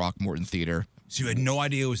called the Throckmorton Theater. So you had no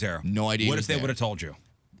idea he was there? No idea. What if they would have told you?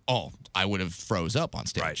 Oh, I would have froze up on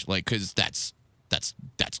stage. Right. Like, because that's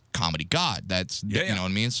comedy god. That's Yeah. you know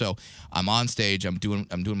what I mean. So I'm on stage. I'm doing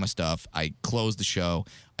my stuff. I close the show.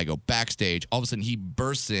 I go backstage. All of a sudden, he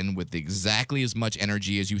bursts in with exactly as much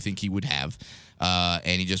energy as you think he would have.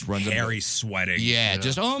 And he just runs up. Harry's sweating. Yeah,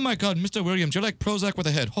 just, oh my God, Mr. Williams, you're like Prozac with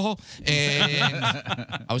a head. Oh. And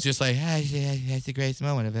I was just like, that's the greatest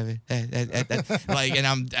moment I've ever. Like,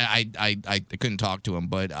 and I couldn't talk to him,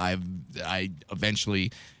 but I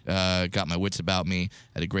eventually got my wits about me,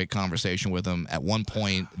 had a great conversation with him. At one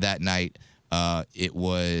point that night, it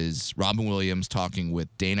was Robin Williams talking with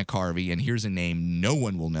Dana Carvey, and here's a name no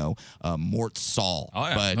one will know, Mort Saul. Oh,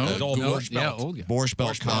 yeah. But Old Borscht Belt. Borscht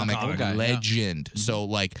Belt comic guy, legend. Yeah. So,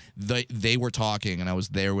 like, they were talking, and I was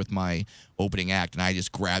there with my opening act, and I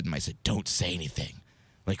just grabbed him. I said, don't say anything.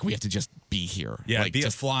 Like, we have to just be here. Yeah, like, be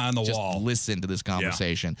just a fly on the wall. Just listen to this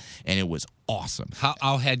conversation, and it was awesome.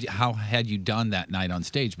 How had you done that night on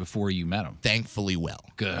stage before you met him? Thankfully well.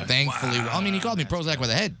 Good. Thankfully well. I mean, he called me Prozac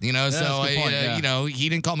with a head, you know, so, you know, he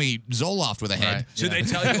didn't call me Zoloft with a head. Right. So they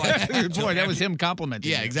tell you, like... Boy, that was him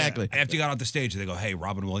complimenting Yeah, you. exactly. After you got off the stage, they go, hey,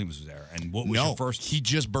 Robin Williams was there. And what was your first... he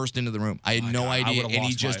just burst into the room. I had no idea, and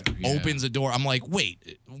he just opens the door. I'm like,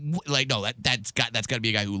 wait, like, no, that's got to be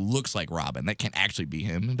a guy who looks like Robin. That can't actually be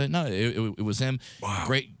him. But no, it was him. Wow.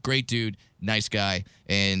 Great dude, nice guy,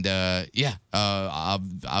 and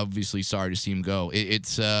obviously sorry to see him go. It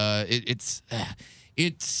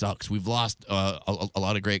sucks. We've lost a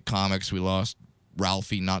lot of great comics. We lost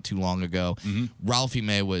Ralphie not too long ago. Mm-hmm. Ralphie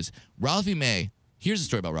May. Here's the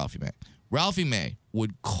story about Ralphie May. Ralphie May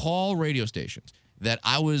would call radio stations that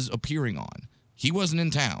I was appearing on. He wasn't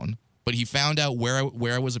in town, but he found out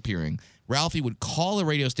where I was appearing. Ralphie would call a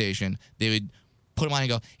radio station. They would put him on and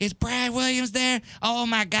go, is Brad Williams there? Oh,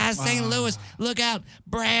 my God, St. Louis. Look out.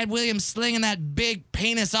 Brad Williams slinging that big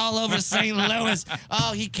penis all over St. Louis.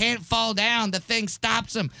 Oh, he can't fall down. The thing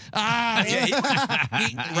stops him. Ralphie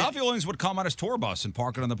Williams would come on his tour bus and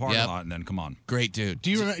park it in the parking lot and then come on. Great dude.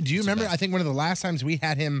 Do you remember, I think one of the last times we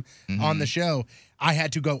had him on the show, I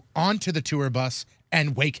had to go onto the tour bus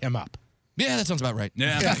and wake him up. Yeah, that sounds about right.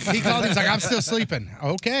 Yeah. He called. He's like, I'm still sleeping.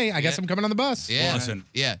 Okay, I guess I'm coming on the bus. Yeah. Well, listen.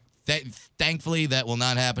 Yeah. Thankfully, that will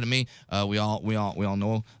not happen to me. We all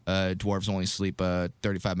know dwarves only sleep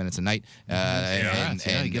 35 minutes a night,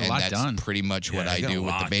 and you get a lot that's done. pretty much what I do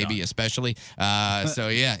with the baby, especially. So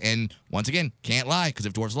yeah, and once again, can't lie, because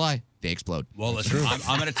if dwarves lie, they explode. Well, listen,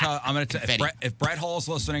 I'm going to tell. If Brett Hall's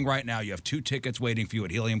listening right now, you have 2 tickets waiting for you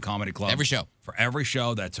at Helium Comedy Club. Every show. For every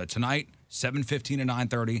show. That's tonight, 7:15 to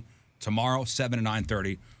 9:30. Tomorrow, 7 to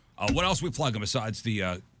 9:30. What else are we plugging besides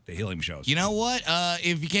the Helium shows? You know what?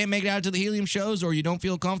 If you can't make it out to the Helium shows or you don't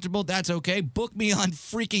feel comfortable, that's okay. Book me on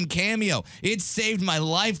freaking Cameo. It saved my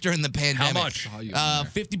life during the pandemic. How much?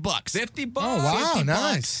 $50. $50? Oh, wow, $50.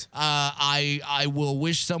 nice. I will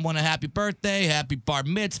wish someone a happy birthday, happy bar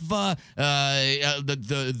mitzvah.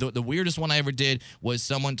 The weirdest one I ever did was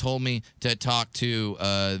someone told me to talk to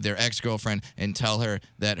their ex-girlfriend and tell her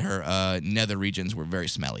that her nether regions were very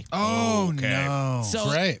smelly. Oh, no. So,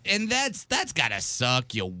 great. And that's gotta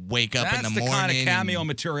suck. You'll wake up in the morning. That's the kind of Cameo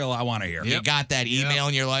material I want to hear. You got that email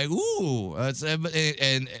and you're like, ooh.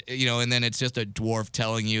 And then it's just a dwarf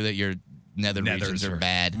telling you that your nether regions are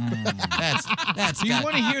bad. That's Do you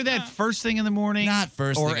want to hear that first thing in the morning? Not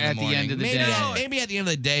first or thing in the morning. Or at the end of the day? Maybe at the end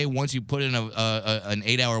of the day, once you put in an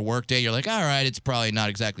 8-hour workday, you're like, all right, it's probably not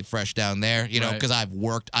exactly fresh down there, because I've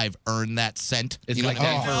earned that scent. It's like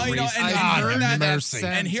that for a reason.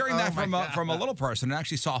 And hearing that from a little person, it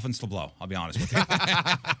actually softens the blow. I'll be honest with you. All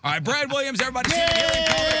right, Brad Williams, everybody.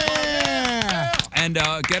 Yeah! And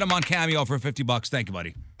get him on Cameo for $50. Thank you,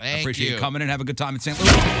 buddy. I appreciate you coming in. Have a good time in St. Louis.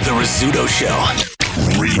 The Rizzuto Show.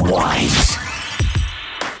 Rewind.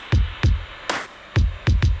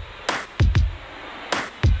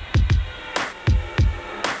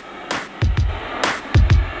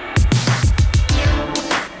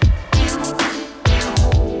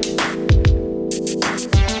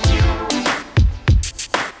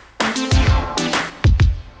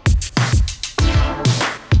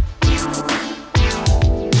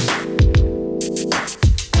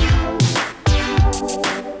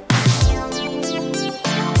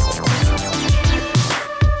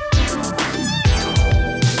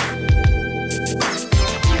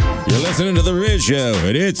 Listening to The Riz Show,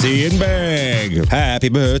 and it's Ian Bagg. Happy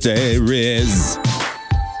birthday, Riz.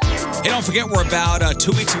 Hey, don't forget, we're about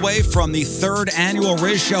 2 weeks away from the 3rd annual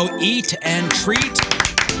Riz Show Eat and Treat.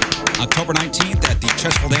 October 19th at the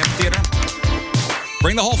Chesterfield Amphitheater.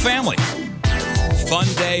 Bring the whole family. Fun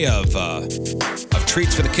day of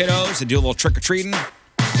treats for the kiddos and do a little trick-or-treating.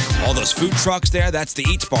 All those food trucks there, that's the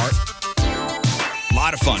eats part. A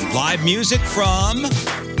lot of fun. Live music from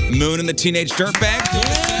Moon and the Teenage Dirtbags.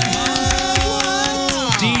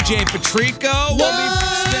 DJ Patrico will be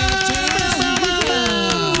staying tuned.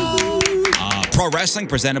 Wrestling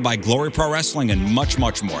presented by Glory Pro Wrestling and much,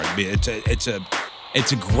 much more. It's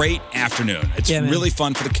a great afternoon. It's really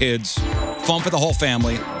fun for the kids, fun for the whole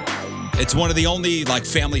family. It's one of the only like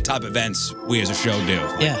family type events we as a show do.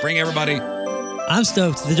 Like, bring everybody. I'm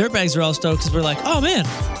stoked. The Dirtbags are all stoked because we're like, oh man,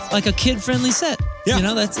 like a kid-friendly set. Yeah. You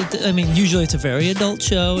know, I mean, usually it's a very adult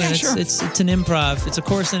show, and it's an improv. It's a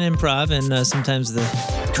course in improv, and sometimes the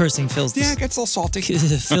cursing fills. It gets a little salty.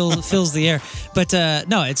 fills the air. But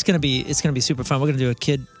no, it's gonna be super fun. We're gonna do a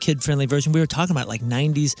kid-friendly version. We were talking about like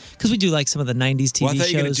 '90s because we do like some of the '90s TV well, I thought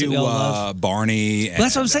shows. You were gonna do that we all love. Barney. Well,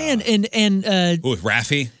 that's what I'm saying. And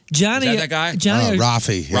Raffy. Johnny, is that guy? Johnny,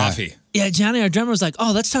 Raffy. Yeah. Raffy. Yeah, Johnny, our drummer, was like,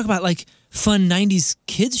 "Oh, let's talk about like fun '90s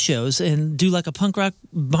kids shows and do like a punk rock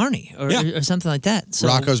Barney or something like that." So,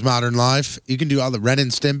 Rocco's Modern Life. You can do all the Ren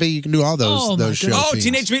and Stimpy. You can do all those shows. Oh,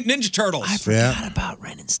 Teenage Mutant Ninja Turtles. I forgot about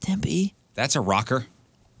Ren and Stimpy. That's a rocker.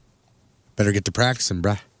 Better get to practicing,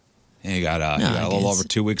 bruh. Yeah, you got a little over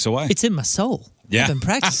 2 weeks away. It's in my soul. Yeah. I've been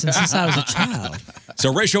practicing since I was a child.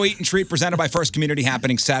 So Ratio Eat and Treat presented by First Community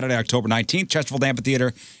happening Saturday, October 19th, Chesterfield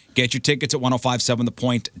Amphitheater. Get your tickets at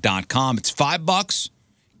 1057thepoint.com. It's $5.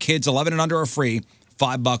 Kids 11 and under are free.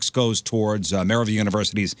 $5 goes towards Maryview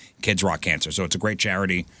University's Kids Rock Cancer. So it's a great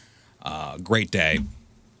charity. Great day.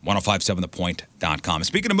 1057thepoint.com. And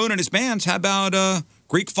speaking of Moon and his bands, how about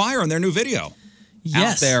Greek Fire and their new video?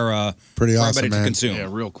 Yes. Out there pretty for awesome, everybody man. to consume. Yeah,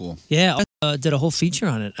 real cool. Yeah, I did a whole feature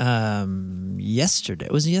on it yesterday.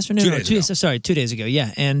 Was it yesterday? 2 days ago. Sorry, 2 days ago.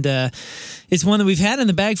 Yeah, and it's one that we've had in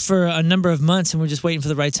the bag for a number of months, and we're just waiting for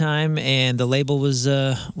the right time. And the label was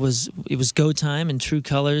Go Time in True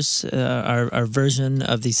Colors, our version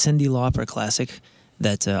of the Cyndi Lauper classic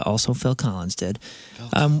that also Phil Collins did.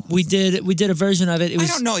 We did a version of it. I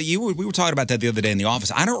don't know. We were talking about that the other day in the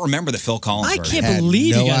office. I don't remember the Phil Collins version. I can't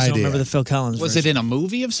believe you guys don't remember the Phil Collins Was version. it in a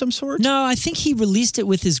movie of some sort? No, I think he released it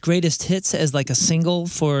with his greatest hits as like a single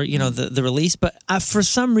for the release. But for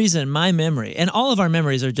some reason, my memory and all of our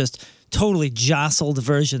memories are just totally jostled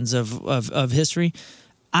versions of history.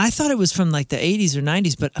 I thought it was from like the 80s or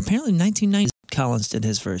 90s, but apparently 1990s Collins did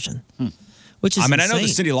his version. Which is I know the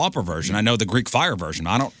insane. Cyndi Lauper version. I know the Greek Fire version.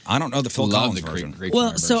 I don't know the Phil Collins version.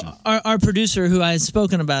 Well, so our producer, who I had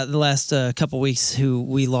spoken about the last couple weeks, who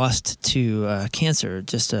we lost to cancer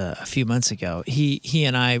just a few months ago, he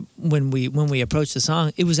and I, when we approached the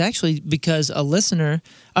song, it was actually because a listener,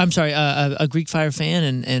 a Greek Fire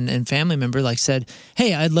fan and family member said,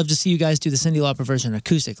 "Hey, I'd love to see you guys do the Cyndi Lauper version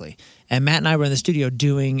acoustically." And Matt and I were in the studio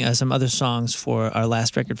doing some other songs for our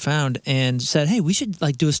last record, Found, and said, "Hey, we should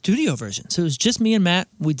do a studio version." So it was just me and Matt.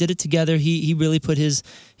 We did it together. He really put his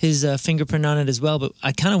fingerprint on it as well. But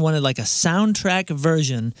I kind of wanted like a soundtrack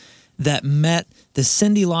version that met the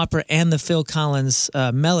Cyndi Lauper and the Phil Collins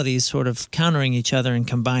melodies, sort of countering each other and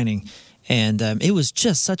combining. And it was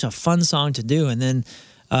just such a fun song to do. And then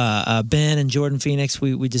Ben and Jordan Phoenix,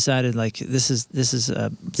 we decided this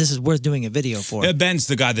is worth doing a video for. Yeah, Ben's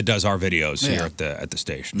the guy that does our videos here at the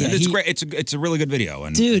station. Yeah, and it's great. It's a really good video.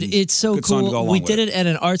 And, dude, and it's so good song to go cool. along We with did it at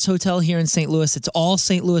an arts hotel here in St. Louis. It's all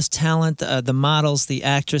St. Louis talent, the models, the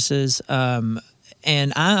actresses, and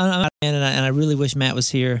I really wish Matt was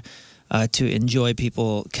here to enjoy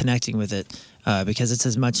people connecting with it because it's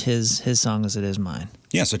as much his song as it is mine.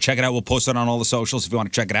 Yeah, so check it out. We'll post it on all the socials if you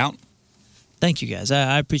want to check it out. Thank you, guys.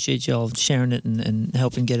 I appreciate y'all sharing it and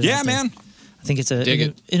helping get it out there. Man. I think it's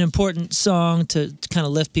an important song to kind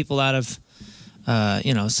of lift people out of,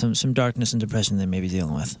 some darkness and depression they may be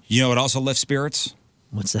dealing with. You know what also lifts spirits?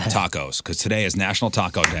 What's that? Tacos, because today is National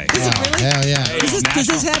Taco Day. Is it really? Hell yeah. Does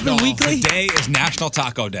this happen weekly? Today is National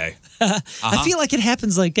Taco Day. I feel like it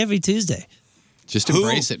happens like every Tuesday. Just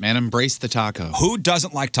embrace it, man. Embrace the taco. Who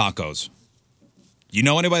doesn't like tacos? You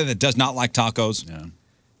know anybody that does not like tacos? Yeah.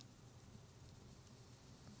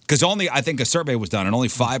 Because I think a survey was done, and only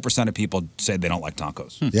 5% of people say they don't like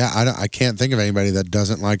tacos. Yeah, I can't think of anybody that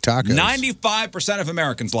doesn't like tacos. 95% of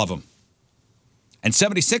Americans love them. And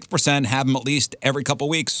 76% have them at least every couple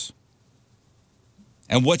weeks.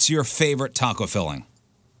 And what's your favorite taco filling?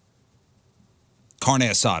 Carne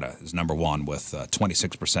asada is number one with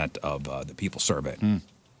 26% of the people surveyed.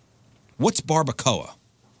 What's barbacoa?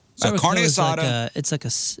 So carne asada. It's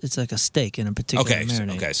like a steak in a particular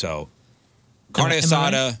marinade. Okay, so carne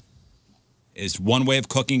asada is one way of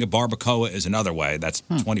cooking. A barbacoa is another way. That's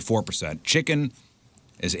 24%. Chicken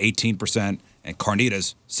is 18%, and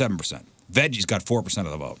carnitas 7%. Veggies got 4%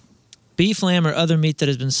 of the vote. Beef, lamb, or other meat that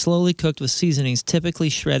has been slowly cooked with seasonings, typically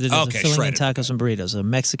shredded as a filling in tacos and burritos. A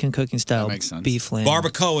Mexican cooking style beef, lamb.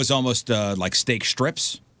 Barbacoa is almost like steak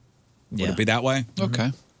strips. Would it be that way?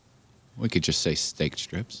 Okay. We could just say steak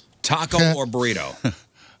strips. Taco or burrito?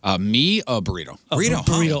 Me, a burrito.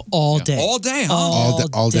 Burrito all day. All day, huh?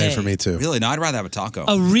 All day for me too. Really? No, I'd rather have a taco.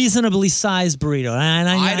 A reasonably sized burrito, and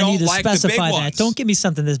I don't need to like the big specify that. ones. Don't give me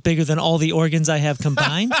something that's bigger than all the organs I have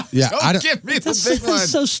combined. Don't give me the That's big one.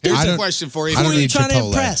 so stupid. Here's a question for you. I don't Who are you need trying to Chipotle.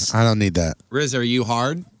 impress? I don't need that. Riz, are you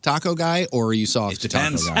hard taco guy or are you soft It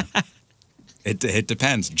depends. taco guy? It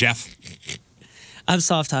depends, Jeff. I'm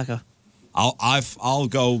soft taco. I'll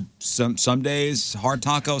go some days hard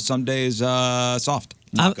taco, some days soft.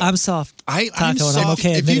 I'm soft I'm taco, and soft. I'm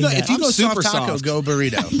okay If you admitting go, that. if you go I'm soft super taco, soft. go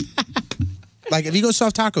burrito. Like if you go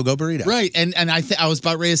soft taco, go burrito. Right, and I was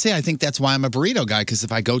about ready to say I think that's why I'm a burrito guy because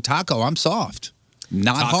if I go taco, I'm soft,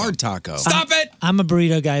 not Taco. hard taco. Stop it! I'm a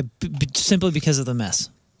burrito guy simply because of the mess.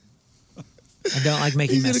 I don't like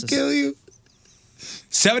making He's messes. gonna kill you.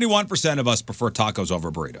 71% of us prefer tacos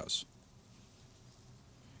over burritos.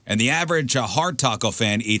 And the average hard taco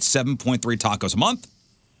fan eats 7.3 tacos a month.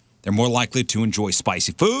 They're more likely to enjoy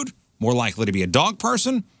spicy food, more likely to be a dog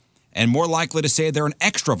person, and more likely to say they're an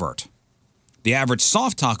extrovert. The average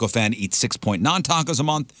soft taco fan eats 6.9 tacos a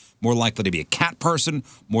month, more likely to be a cat person,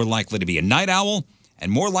 more likely to be a night owl,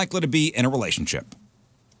 and more likely to be in a relationship.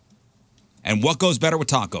 And what goes better with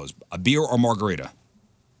tacos, a beer or margarita?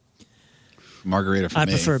 Margarita for I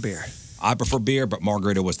me. prefer beer. I prefer beer, but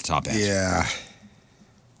margarita was the top answer. Yeah.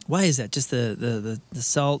 Why is that? Just the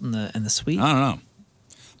salt and the sweet? I don't know.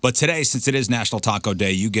 But today, since it is National Taco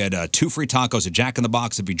Day, you get 2 free tacos at Jack in the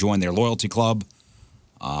Box if you join their loyalty club.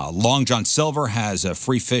 Long John Silver has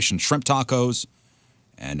free fish and shrimp tacos.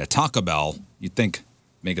 And Taco Bell, you'd think,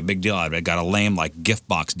 make a big deal out of it, got a lame like gift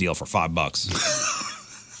box deal for $5.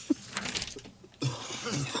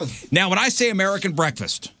 Now, when I say American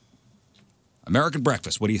breakfast,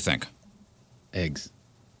 what do you think? Eggs.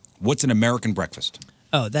 What's an American breakfast?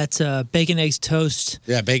 Oh, that's bacon, eggs, toast.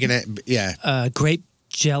 Yeah, bacon. Yeah. Grape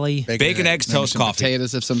jelly. Bacon, eggs, Maybe toast, some coffee.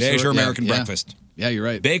 potatoes of some There's sort. your Yeah, American yeah. breakfast. Yeah, you're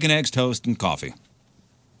right. Bacon, eggs, toast, and coffee.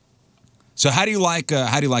 So how do you like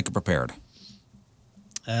it prepared?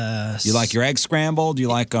 You like your eggs scrambled? You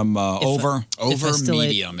like them over? Over still ate-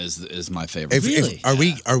 medium is my favorite.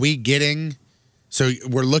 Are we getting? So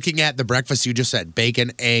we're looking at the breakfast you just said: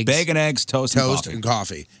 bacon, eggs, toast, and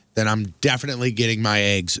coffee. Then I'm definitely getting my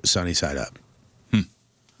eggs sunny side up.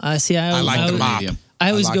 See, I like the mop. I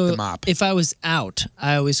always like go the mop. if I was out.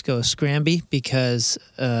 I always go scramby because.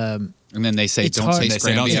 And then they say, It's don't hard- say They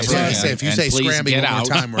say, scramby. don't say ever scramby. again. If you And say please scramby get one more out.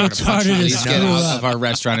 time, we're gonna It's harder to Please get screw out up. of our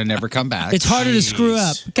restaurant and never come back. It's harder to screw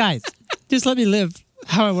up, guys. Just let me live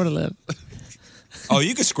how I want to live. Oh,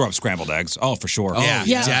 you can screw up scrambled eggs. Oh, for sure. Yeah,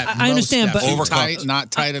 I understand, but Too tight,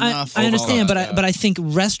 not tight enough. I understand, Overcooked. but I think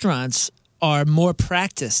restaurants are more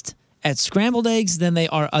practiced at scrambled eggs than they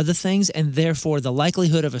are other things, and therefore the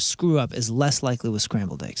likelihood of a screw up is less likely with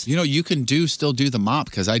scrambled eggs. You know, you can still do the mop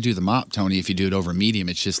because I do the mop, Tony. If you do it over medium,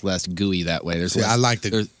 it's just less gooey that way. There's See, less, I like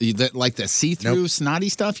the- like the see-through snotty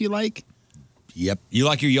stuff. You like? Yep. You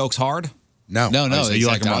like your yolks hard? No. No. Oh, so you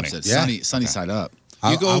like exact them opposite. runny. Sunny side up.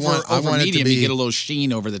 I- You go I over want it to medium, be- you get a little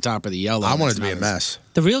sheen over the top of the yellow. I and want it it's to be a not as- mess.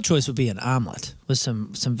 The real choice would be an omelet with some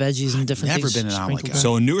veggies and different never things. been an omelet sprinkled guy. on.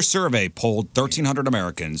 So a newer survey polled 1,300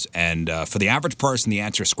 Americans, and for the average person, the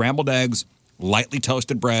answer is scrambled eggs, lightly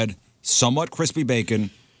toasted bread, somewhat crispy bacon,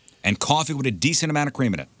 and coffee with a decent amount of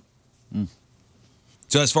cream in it.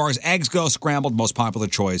 So as far as eggs go, scrambled, most popular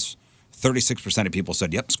choice. 36% of people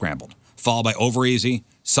said, yep, scrambled. Followed by over easy,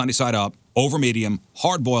 sunny side up, over medium,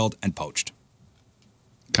 hard boiled, and poached.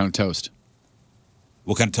 Kind of toast.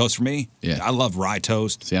 What kind of toast for me? Yeah. I love rye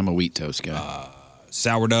toast. See, I'm a wheat toast guy.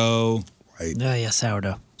 Sourdough. Right. Yeah,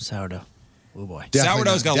 sourdough. Oh boy.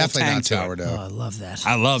 Sourdough's got a little tang to it. sourdough. Oh, I love that.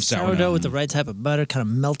 I love sourdough. with the right type of butter, kind of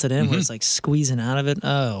melted in, where it's like squeezing out of it.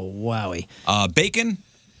 Oh, wowie. Bacon.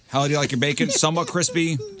 How do you like your bacon? Somewhat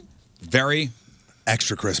crispy. Very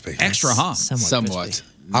Extra crispy. extra, huh? Somewhat. crispy.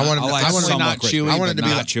 I want it. I like I want it somewhat not crispy. chewy, I want it but to be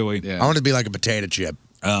not like chewy. Yeah. I want it to be like a potato chip.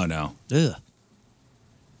 Oh no. Ugh.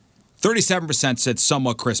 37% said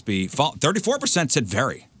somewhat crispy. 34% said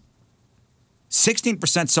very.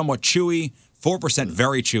 16% somewhat chewy. 4%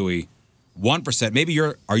 very chewy. 1%. Maybe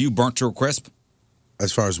are you burnt to a crisp?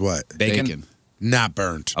 As far as what? Bacon. Not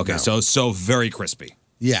burnt. Okay, no. so very crispy.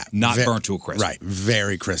 Yeah. Not burnt to a crisp. Right.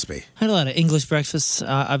 Very crispy. I had a lot of English breakfasts,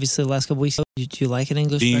 obviously, the last couple weeks. Do you like an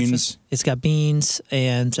English Beans. breakfast? It's got beans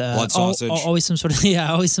and Blood sausage. always some sort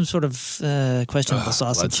of questionable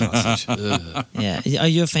sausage. Blood sausage. Ugh. Yeah, are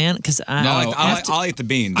you a fan? Because I'll eat the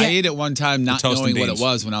beans. I ate it one time not toast and knowing what it beans.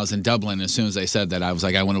 was when I was in Dublin. As soon as they said that, I was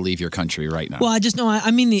like, I want to leave your country right now. Well, I just know.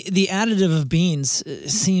 I mean, the additive of beans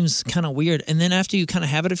seems kind of weird, and then after you kind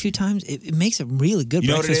of have it a few times, it makes a really good. You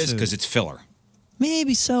know what it breakfast is? food. Because it's filler.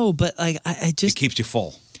 Maybe so, but like I just It keeps you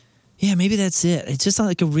full. Yeah, maybe that's it. It's just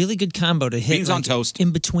like a really good combo to hit. Beans on toast. In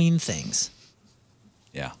between things.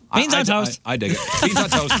 Yeah. Beans on toast. I dig it. Beans on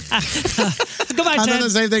toast. Come on, I Ted. did the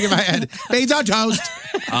same thing in my head. Beans on toast.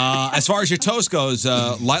 As far as your toast goes,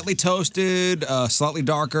 lightly toasted, slightly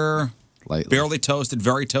darker, barely toasted,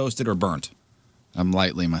 very toasted, or burnt? I'm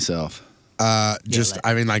lightly myself.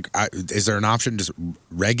 Is there an option just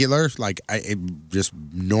regular, just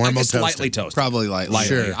normal I guess toasted? lightly toasted. Probably lightly.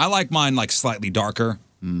 Sure. I like mine like slightly darker.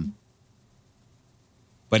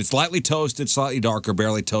 But it's lightly toasted, slightly darker,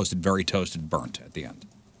 barely toasted, very toasted, burnt at the end.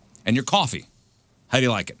 And your coffee, how do you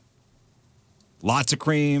like it? Lots of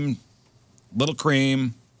cream, little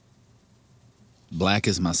cream. Black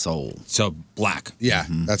is my soul. So black. Yeah,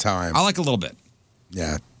 that's how I am. I like a little bit.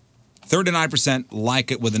 Yeah. 39% like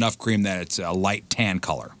it with enough cream that it's a light tan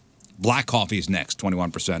color. Black coffee is next,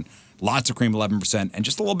 21%. Lots of cream, 11%, and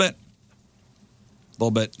just a little bit.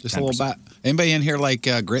 Just a little bit. Anybody in here like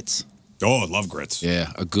grits? Oh, I love grits.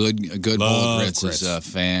 Yeah, a good bowl of grits is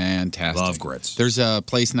fantastic. Love grits. There's a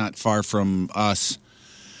place not far from us,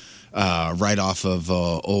 right off of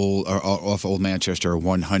Old Manchester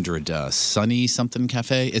 100, Sunny something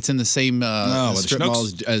Cafe. It's in the same strip mall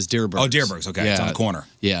as Deerbergs. Oh, Deerbergs. Okay, it's on the corner.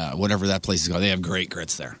 Yeah, whatever that place is called. They have great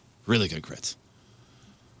grits there. Really good grits.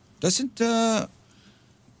 What's the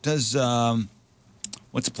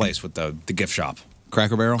place with the gift shop?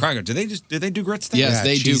 Cracker Barrel. Do they do grits there? Yes,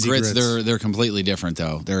 they do grits. They're completely different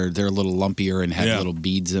though. They're a little lumpier and have little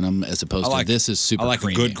beads in them as opposed to this is super. I like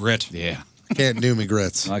creamy. a good grit. Yeah, Can't do me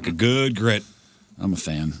grits. I like a good grit. I'm a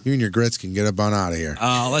fan. You and your grits can get up on out of here.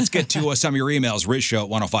 Let's get to some of your emails. RizShow at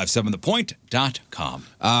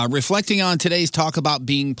 1057thepoint.com. Reflecting on today's talk about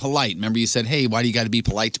being polite. Remember you said, hey, why do you got to be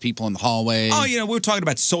polite to people in the hallway? Oh, we were talking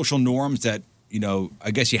about social norms that,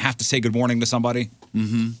 I guess you have to say good morning to somebody.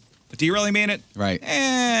 Mm-hmm. But do you really mean it? Right.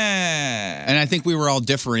 And I think we were all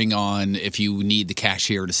differing on if you need the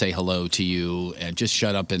cashier to say hello to you and just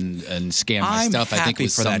shut up and scan my stuff. I think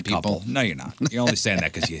with for some that people. couple. No, you're not. You're only saying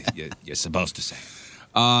that because you're supposed to say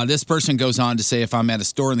it. This person goes on to say, if I'm at a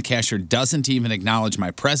store and the cashier doesn't even acknowledge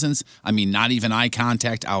my presence, not even eye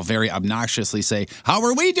contact, I'll very obnoxiously say, how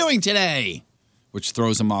are we doing today? Which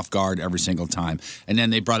throws them off guard every single time. And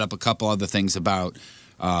then they brought up a couple other things about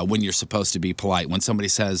when you're supposed to be polite. When somebody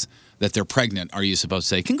says that they're pregnant, are you supposed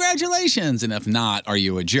to say, congratulations? And if not, are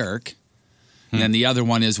you a jerk? And then the other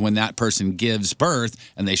one is when that person gives birth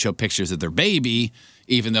and they show pictures of their baby,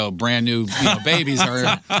 even though brand new babies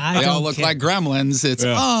they all look like gremlins. It's,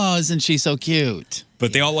 oh, isn't she so cute?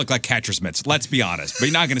 But they all look like catcher's mitts. Let's be honest. But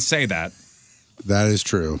you're not going to say that. That is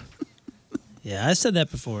true. Yeah, I said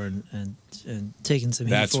that before and taken some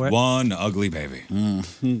heat That's for it. one ugly baby.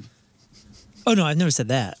 Mm-hmm. Oh, no, I've never said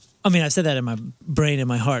that. I've said that in my brain and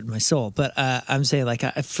my heart and my soul. But I'm saying,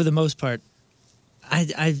 for the most part,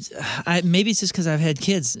 I maybe it's just because I've had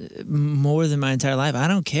kids more than my entire life. I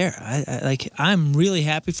don't care. I'm really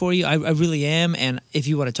happy for you. I really am. And if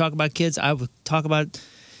you want to talk about kids, I would talk about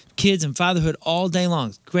kids and fatherhood all day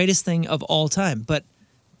long. Greatest thing of all time. But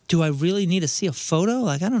do I really need to see a photo?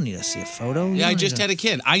 I don't need to see a photo. Yeah, I just had a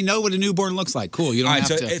kid. I know what a newborn looks like. Cool. You don't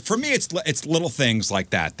have to. For me, it's little things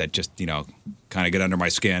like that just, kind of get under my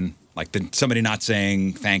skin. Like somebody not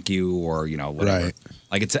saying thank you or, whatever. Right.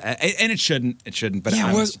 Like and it shouldn't. But yeah,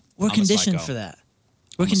 I'm we're a conditioned psycho. for that.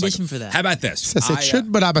 We're conditioned for that. How about this? Yes, it should,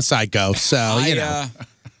 but I'm a psycho, so, I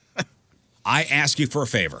ask you for a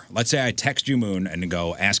favor. Let's say I text you, Moon, and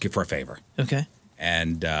go ask you for a favor. Okay.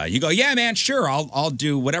 And you go, yeah, man, sure, I'll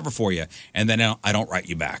do whatever for you. And then I don't write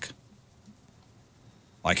you back.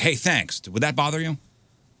 Like, hey, thanks. Would that bother you?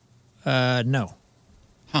 No.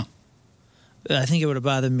 Huh. I think it would have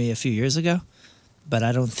bothered me a few years ago, but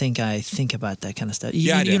I don't think I think about that kind of stuff.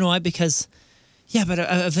 Yeah, I do. You know why? Because, but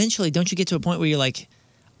eventually, don't you get to a point where you're like,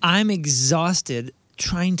 I'm exhausted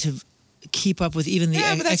trying to keep up with even the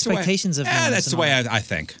expectations of Yeah, that's the way I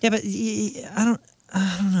think. Yeah, but I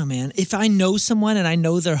don't know, man. If I know someone and I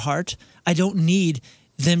know their heart, I don't need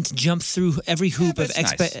them to jump through every hoop of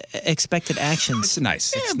expected actions. It's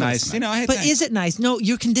nice. It's nice. But is it nice? No,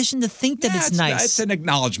 you're conditioned to think that it's nice. It's an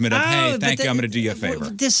acknowledgement of, hey, thank you, I'm going to do you a favor.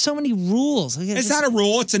 There's so many rules. It's not a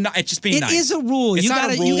rule. It's just being nice. It is a rule. You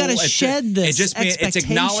gotta shed this expectation. It's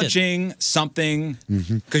acknowledging something,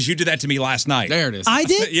 because you did that to me last night. There it is. I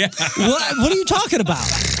did? Yeah. What are you talking about?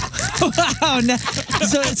 Wow.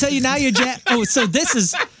 So now you're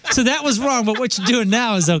so that was wrong, but what you're doing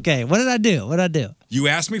now is okay. What did I do? You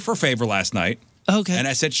asked me for a favor last night. Okay. And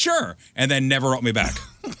I said, sure. And then never wrote me back.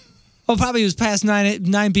 Well, probably it was past 9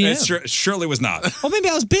 p.m. It surely was not. Well, maybe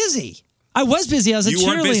I was busy. I was busy. I was at cheerleading. You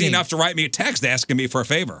weren't busy enough to write me a text asking me for a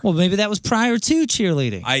favor. Well, maybe that was prior to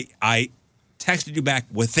cheerleading. I texted you back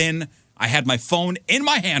within. I had my phone in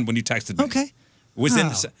my hand when you texted me. Okay.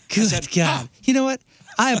 Within. Good God. You know what?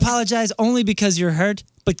 I apologize only because you're hurt,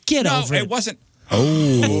 but get over it. No, it wasn't.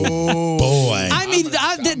 Oh, boy. I mean,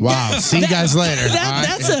 wow. See you guys later.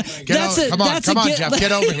 Come on, Jeff.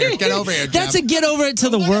 Get over here. Get over here, Jeff. That's a get over it to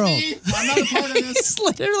the world. I'm not a part of this. It's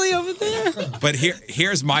literally over there. But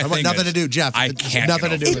here's my thing. Nothing to do, Jeff. I can't. Nothing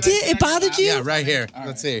to do with it. It bothered you? Yeah, right here.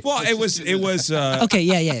 Let's see. Well, it was. Okay,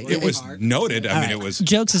 yeah. It was noted. I mean, it was.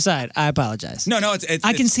 Jokes aside, I apologize. No, it's.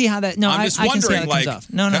 I can see how that. No, I'm just I can see wondering, how that comes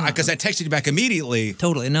off. No, because I texted you back immediately.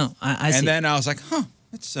 Totally, no. I see. And then I was like, huh.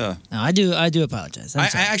 It's No, I do apologize. I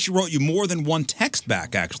actually wrote you more than one text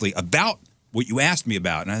back, actually, about what you asked me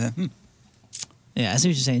about. And I thought, Yeah, I see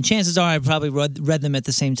what you're saying. Chances are I probably read them at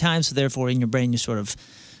the same time, so therefore in your brain you sort of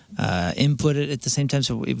input it at the same time.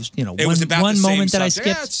 So it was, one moment that I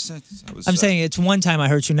skipped. I'm saying it's one time I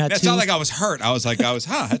hurt you, not two. It's not like I was hurt. I was like, that's.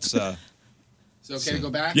 Is it okay to go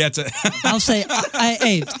back? Yeah, I'll say,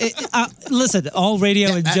 listen, all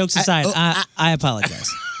radio and jokes aside, I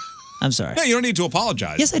apologize. I'm sorry. No, you don't need to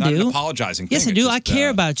apologize. Yes, I It's not do. an apologizing Yes, thing. I do. It's I just, care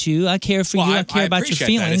about you. I care for you. I care about your appreciate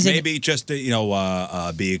feelings. That. And- Maybe just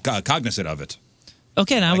be cognizant of it.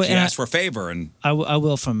 Okay, and I Like will. you asked for a favor, and I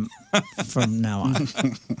will from now on.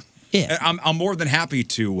 Yeah, I'm more than happy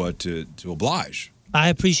to oblige. I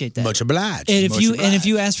appreciate that. Much obliged. And if Much you obliged.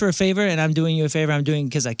 ask for a favor and I'm doing you a favor, I'm doing it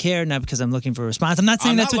because I care, not because I'm looking for a response. I'm not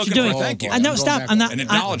saying I'm that's not what you're looking doing. for a thank you. I know. I'm Stop. going I'm back not. an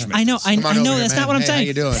acknowledgement. I know. I Come on know. over That's here, not what man. I'm saying. How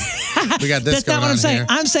you doing? We got this That's not going what I'm on saying. here.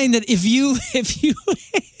 I'm saying that if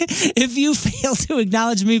you fail to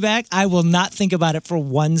acknowledge me back, I will not think about it for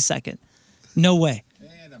 1 second. No way.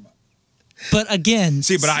 But again,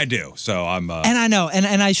 See, but I do. So I'm. and I know,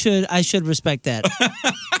 and I should respect that.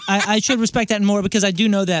 I should respect that more because I do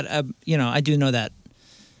know that. I do know that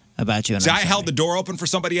about you. And See, I held the door open for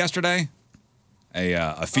somebody yesterday.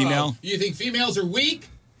 A female. You think females are weak?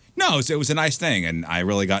 No, it was a nice thing, and I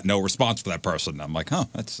really got no response for that person. I'm like,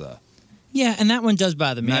 that's. Yeah, and that one does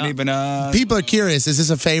bother me. Not even. People are curious. Is this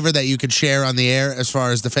a favor that you could share on the air as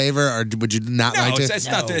far as the favor, or would you not No, like to? it's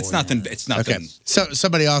nothing. It's nothing. It's nothing. Okay. So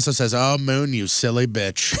somebody also says, "Oh, Moon, you silly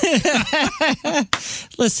bitch."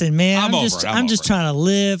 Listen, man, I'm over just it. I'm just trying to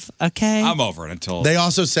live. Okay. I'm over it until. They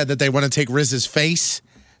also said that they want to take Riz's face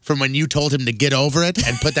from when you told him to get over it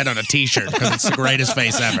and put that on a T-shirt because it's the greatest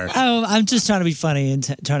face ever. Oh, I'm just trying to be funny and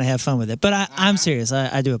trying to have fun with it. But I'm serious.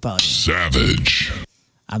 I do apologize. Savage.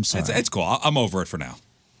 I'm sorry. It's cool. I'm over it for now.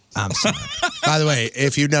 I'm sorry. By the way,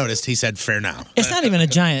 if you noticed, he said fair now. It's not even a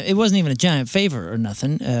giant. It wasn't even a giant favor or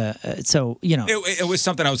nothing. So It was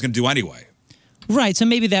something I was going to do anyway. Right. So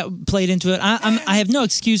maybe that played into it. I have no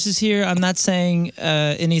excuses here. I'm not saying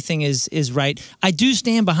anything is right. I do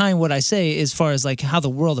stand behind what I say as far as like how the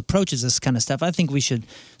world approaches this kind of stuff. I think we should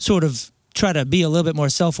sort of try to be a little bit more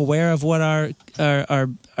self-aware of what our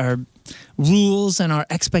rules and our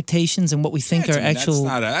expectations and what we think are actual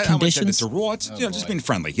I wouldn't say conditions. it's a rule. It's just being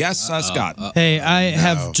friendly. Yes, Scott. Hey, I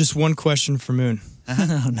have just one question for Moon.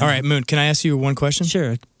 No. All right, Moon, can I ask you one question?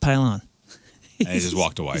 Sure, pile on. And he just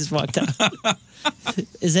walked away. He just walked out.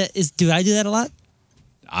 Do I do that a lot?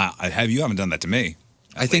 You haven't done that to me.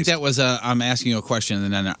 I think that was I'm asking you a question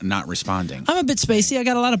and then not responding. I'm a bit spacey. I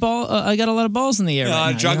got a lot of balls in the air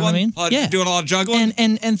right now. Juggling? You know what I mean? Yeah. Doing a lot of juggling?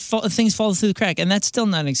 And things fall through the crack. And that's still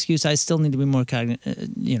not an excuse. I still need to be more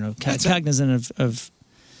cognizant of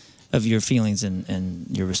your feelings and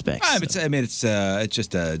your respect.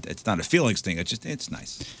 It's not a feelings thing. It's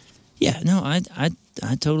nice. Yeah, no, I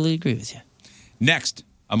totally agree with you. Next,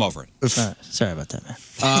 I'm over it. Sorry about that, man.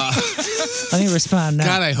 Let me respond now.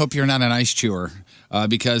 God, I hope you're not an ice chewer.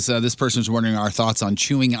 Because this person's wondering our thoughts on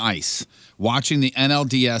chewing ice. Watching the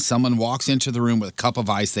NLDS, someone walks into the room with a cup of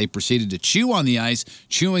ice. They proceeded to chew on the ice,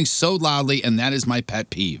 chewing so loudly, and that is my pet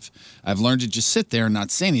peeve. I've learned to just sit there and not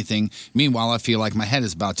say anything. Meanwhile, I feel like my head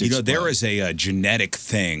is about to explode. There is a genetic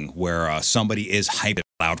thing where somebody is hyped at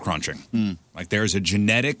loud crunching. Like there's a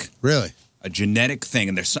genetic thing,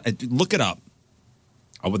 and look it up.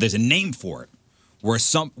 There's a name for it, where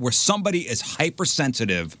somebody is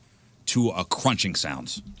hypersensitive to crunching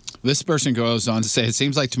sounds. This person goes on to say, it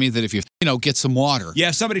seems like to me that if you get some water. Yeah,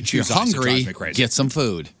 if somebody chews you're ice, it hungry, drives me crazy. get some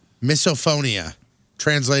food. Misophonia,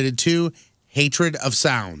 translated to hatred of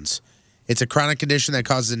sounds. It's a chronic condition that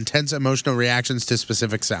causes intense emotional reactions to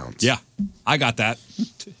specific sounds. Yeah, I got that.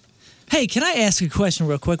 Hey, can I ask a question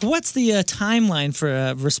real quick? What's the timeline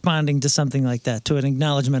for responding to something like that, to an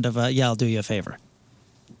acknowledgement of, I'll do you a favor?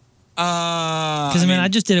 Because I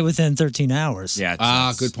just did it within 13 hours.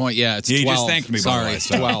 Yeah. Good point. Yeah, it's 12. You just thanked me, Sorry, by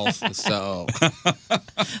the way. it's 12.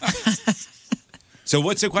 So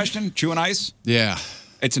what's the question? Chewing ice? Yeah.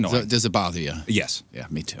 It's annoying. Does it bother you? Yes. Yeah,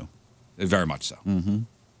 me too. very much so. Mm-hmm.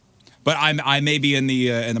 But I may be in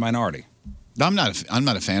the minority. I'm not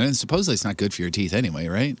a fan of it. Supposedly it's not good for your teeth anyway,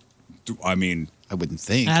 right? I mean, I wouldn't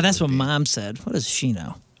think. That's what Mom said. What does she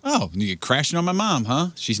know? Oh, you're crashing on my mom, huh?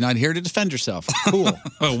 She's not here to defend herself. Cool.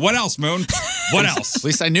 What else, Moon? What else? At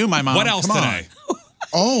least I knew my mom. What else Come on. today?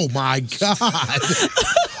 Oh my God!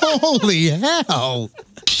 Holy hell!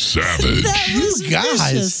 Savage. You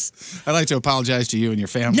guys. I'd like to apologize to you and your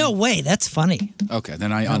family. No way. That's funny. Okay,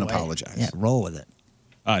 then I unapologize. Yeah, roll with it.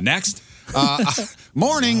 Next.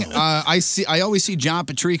 Morning. I always see John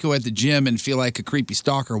Patrico at the gym and feel like a creepy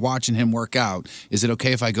stalker watching him work out. Is it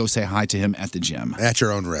okay if I go say hi to him at the gym? At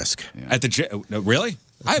your own risk. At the gym? Really?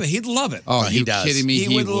 He'd love it. Oh, he you does. kidding me?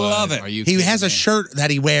 He would love it. Are you He kidding has a me? shirt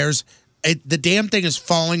that he wears. The damn thing is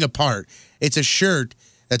falling apart. It's a shirt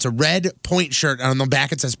that's a red point shirt, and on the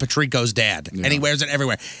back it says Patrico's dad, and he wears it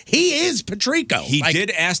everywhere. He is Patrico. He did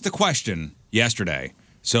ask the question yesterday.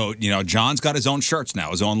 So, John's got his own shirts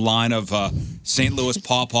now, his own line of St. Louis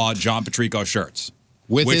Pawpaw John Patrico shirts.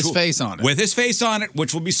 With his face on it. With his face on it,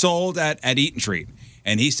 which will be sold at Eat and Treat.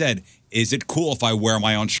 And he said, is it cool if I wear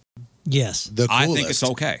my own shirt? Yes. The I coolest. think it's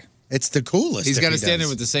okay. It's the coolest. He's if got to he stand there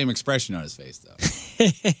does. with the same expression on his face, though.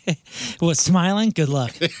 What, smiling? Good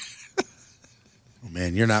luck. Oh,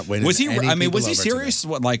 man, you're not winning. Was he? any I mean, people was he over serious?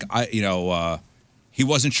 What, like, he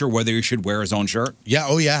wasn't sure whether he should wear his own shirt. Yeah.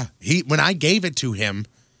 Oh, yeah. When I gave it to him,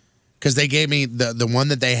 because they gave me the one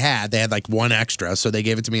that they had like one extra, so they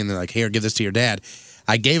gave it to me and they're like, "Here, give this to your dad."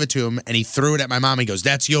 I gave it to him and he threw it at my mom. He goes,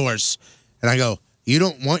 "That's yours," and I go, "You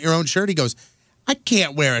don't want your own shirt?" He goes, "I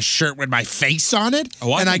can't wear a shirt with my face on it."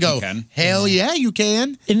 Oh, I and I think go, you can. "Hell yeah, you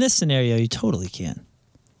can." In this scenario, you totally can.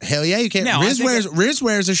 Hell yeah, you can. No, I Riz think Riz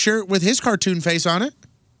wears a shirt with his cartoon face on it.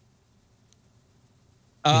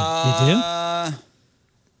 You do?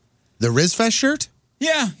 The Riz Fest shirt?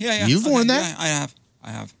 Yeah. You've worn that? Yeah, I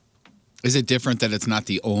have. Is it different that it's not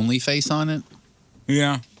the only face on it?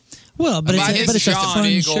 Yeah. Well, but it's a John fun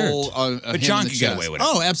Eagle, shirt. But John could get away with it.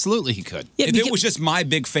 Oh, absolutely, he could. Yeah, If it was just my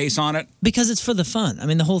big face on it. Because it's for the fun. I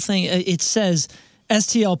mean, the whole thing, it says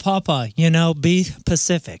STL Pawpaw, be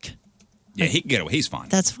Pacific. Yeah, he can get away. He's fine.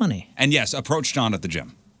 That's funny. And yes, approach John at the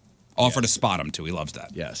gym. Offer to spot him, too. He loves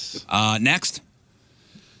that. Yes. Next.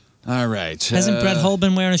 All right. Hasn't Brett Hull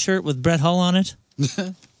been wearing a shirt with Brett Hull on it?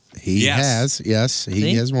 He has. Yes, he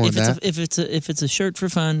See? has worn if that. If it's a shirt for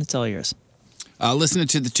fun, it's all yours. Listening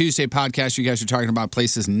to the Tuesday podcast, you guys are talking about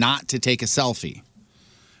places not to take a selfie.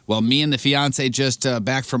 Well, me and the fiance just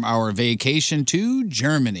back from our vacation to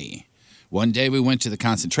Germany. One day we went to the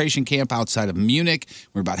concentration camp outside of Munich.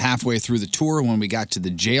 We're about halfway through the tour when we got to the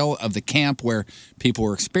jail of the camp where people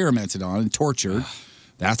were experimented on and tortured.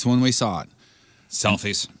 That's when we saw it.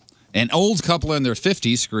 Selfies. An old couple in their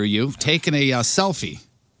 50s, screw you, taking a selfie.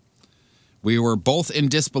 We were both in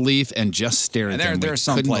disbelief and just stared at them. There are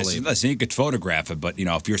some Couldn't places. believe it. Listen, you could photograph it, but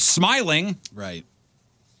if you're smiling, right,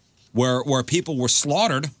 where people were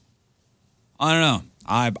slaughtered, I don't know.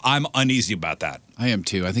 I'm uneasy about that. I am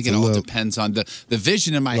too. I think it all depends on the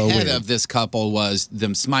vision in my head of this couple was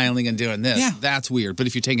them smiling and doing this. Yeah. That's weird. But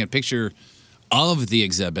if you're taking a picture of the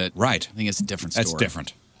exhibit, right, I think it's a different story. That's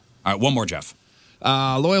different. All right, one more, Jeff.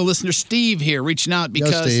 Loyal listener Steve here reaching out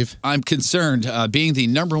because Steve. I'm concerned. Being the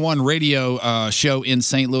 #1 radio show in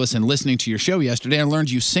St. Louis and listening to your show yesterday, I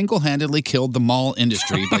learned you single-handedly killed the mall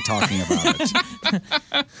industry by talking about it.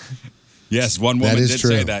 Yes, one woman did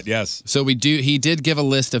say that, yes. So he did give a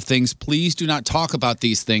list of things. Please do not talk about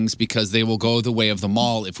these things because they will go the way of the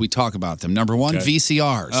mall if we talk about them. Number one, Okay.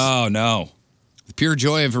 VCRs. Oh, no. The pure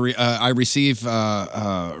joy of I receive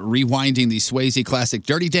rewinding the Swayze classic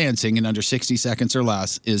Dirty Dancing in under 60 seconds or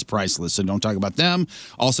less is priceless. So don't talk about them.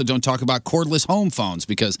 Also, don't talk about cordless home phones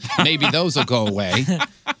because maybe those will go away.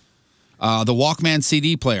 The Walkman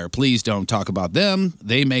CD player, please don't talk about them.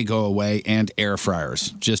 They may go away. And air fryers.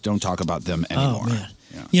 Just don't talk about them anymore. Oh, man.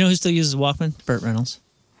 Yeah. You know who still uses Walkman? Burt Reynolds.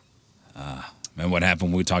 And what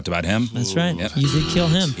happened when we talked about him? That's right. Yep. You did kill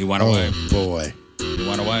him. He went away. Oh, boy. He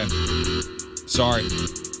went away. Sorry.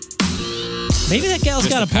 Maybe that gal's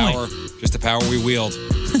got a point. Just the power we wield. Oh,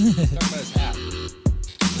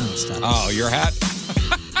 stop it. Oh, your hat?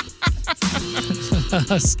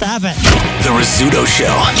 Stop it. The Rizzuto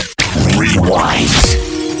Show. Rewind.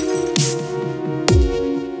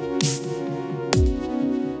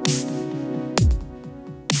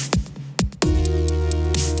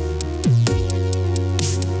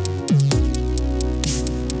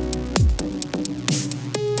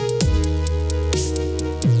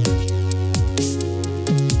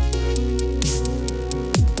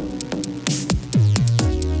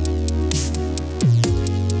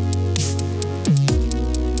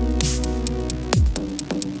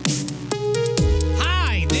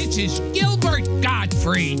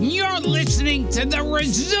 Winfrey. You're listening to The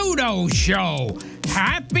Rizzuto Show.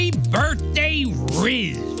 Happy birthday,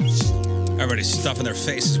 Riz. Everybody's stuffing their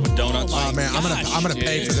faces with donuts. Oh man, I'm gonna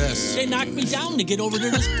pay for this. They knocked me down to get over to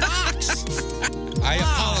this box. I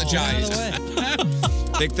apologize.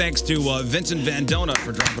 Big thanks to Vincent Van Dona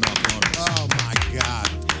for dropping off donuts. Oh my God.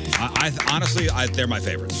 Honestly, they're my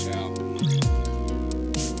favorites.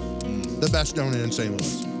 The best donut in St.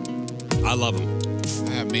 Louis. I love them.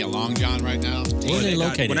 I have me a Long John right now. Where are they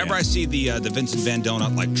located? Whenever I see the Vincent Van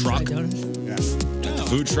Donut like truck, the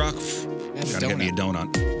food truck, gotta get me a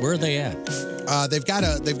donut. Where are they at?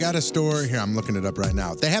 They've got a store here. I'm looking it up right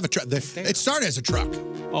now. They have a truck. It started as a truck.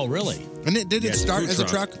 Oh, really? And did it start as a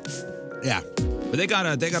truck? Yeah. But they got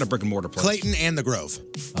a brick and mortar place. Clayton and the Grove.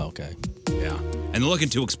 Oh, okay. Yeah, and they're looking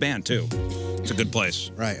to expand too. It's a good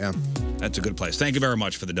place. Right. Yeah. That's a good place. Thank you very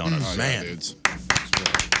much for the donuts. Oh, man.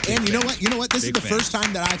 And you know what? This is the first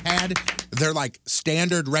time that I've had their like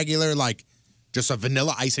standard, regular, like just a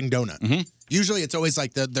vanilla icing donut. Mm-hmm. Usually it's always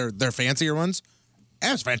like their fancier ones.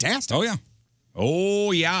 That was fantastic. Oh, yeah.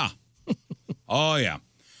 Oh, yeah. Oh, yeah.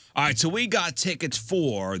 All right, so we got tickets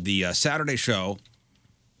for the Saturday show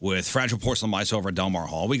with Fragile Porcelain Mice over at Del Mar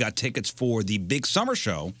Hall. We got tickets for the big summer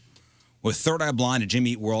show with Third Eye Blind and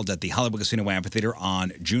Jimmy Eat World at the Hollywood Casino Amphitheater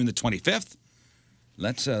on June the 25th.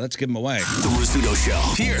 Let's give them away. The Rizzuto Show.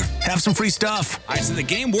 Here, have some free stuff. All right, so the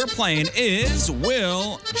game we're playing is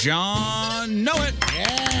Will John Know It?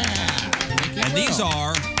 Yeah. And these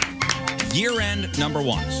are year-end number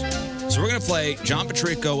ones. So we're going to play John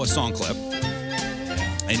Patrico a song clip,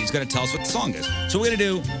 and he's going to tell us what the song is. So we're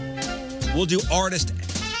going to we'll do artist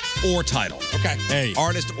or title. Okay. Hey.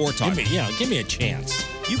 Artist or title. Give me a chance.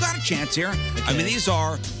 You got a chance here. Okay. I mean, these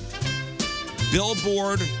are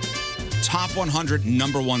Billboard Top 100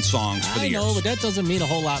 number one songs for the year. I know, but that doesn't mean a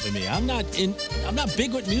whole lot to me. I'm not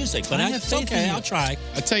big with music, but it's okay. I'll try.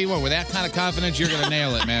 I'll tell you what, with that kind of confidence, you're going to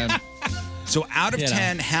nail it, man. So out of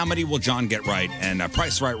 10, how many will John get right? And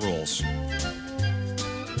Price Right rules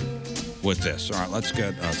with this. All right, let's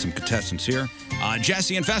get some contestants here.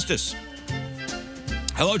 Jesse and Festus.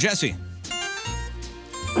 Hello, Jesse.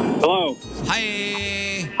 Hello.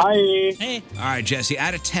 Hi. Hi. Hey. All right, Jesse,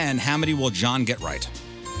 out of 10, how many will John get right?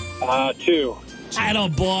 2.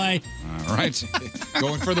 Attaboy. All right.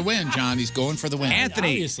 Going for the win, John. He's going for the win. Anthony.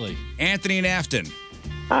 Obviously. Anthony and Afton.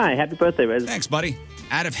 Hi, happy birthday, Riz. Thanks, buddy.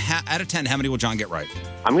 Out of 10, how many will John get right?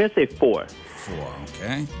 I'm going to say 4. 4,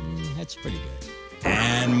 okay. That's pretty good.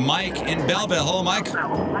 And Mike in Belleville. Hello, Mike.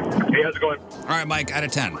 Hey, how's it going? All right, Mike, out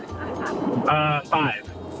of 10. 5.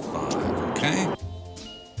 Okay.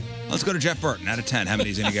 Let's go to Jeff Burton. Out of 10, how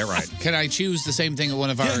many is he going to get right? Can I choose the same thing at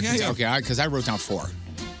one of our... Yeah. Okay, because I wrote down 4.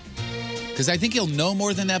 Because I think he'll know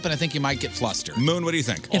more than that, but I think he might get flustered. Moon, what do you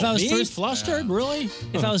think? If I was first flustered, really?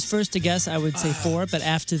 If I was first to guess, I would say 4. But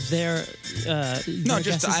after their no,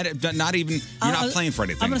 just not even. You're not playing for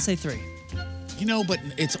anything. I'm going to say 3. You know, but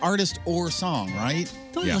it's artist or song, right?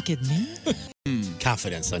 Don't look at me.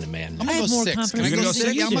 Confidence on the man. I'm going to go 6. Can I go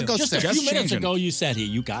 6? Yeah, I'm going to go 6. Just a few minutes ago, you said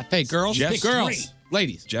you got this. Hey, girls. Girls.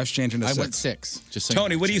 Ladies. Jeff's changing to 6. I went 6. Just so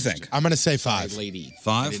Tony, what do you think? I'm going to say 5. Lady.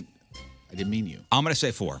 5? I didn't mean you. I'm going to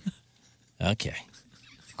say 4. Okay.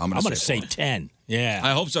 I'm going to say 10. Yeah.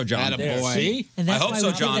 I hope so, John. Attaboy. See? And I hope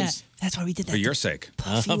so, John. That's why we did that. For your sake.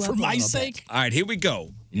 For my sake. All right, here we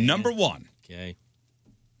go. Number 1. Okay.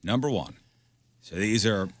 Number 1. So these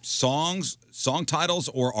are songs, song titles,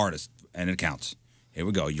 or artists, and it counts. Here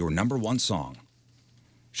we go. Your number 1 song.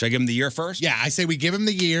 Should I give him the year first? Yeah, I say we give him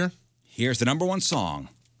the year. Here's the number 1 song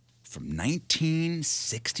from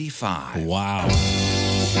 1965. Wow.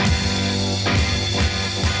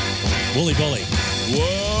 Wooly Bully. Wooly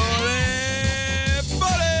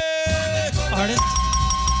Bully! Artist?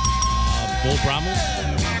 Bull Brummel?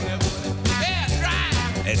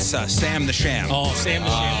 It's Sam the Sham. Oh, Sam the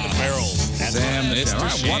Sham of the Barrels. That's Sam the Sham. All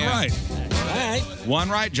right, Sham. one right. All right. One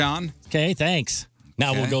right, John. Okay, thanks.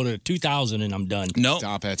 Now we'll go to 2000 and I'm done. No.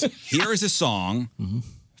 Stop it. Here is a song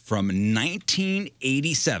from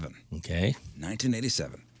 1987. Okay.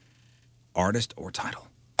 1987. Artist or title?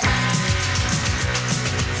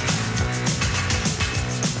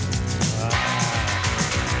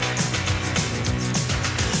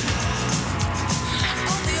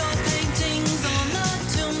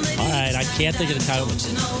 All right, I can't think of the title.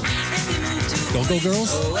 Go-Go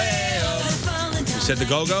Girls? You said the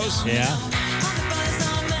Go-Go's? Yeah.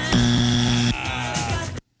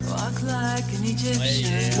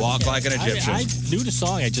 Walk Like an Egyptian. I knew the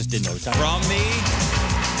song, I just didn't know the title. From the...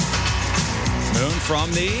 Moon,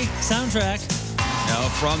 from the... Soundtrack. No,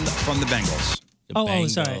 from the Bengals. Oh,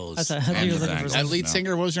 sorry. I thought you were looking for That lead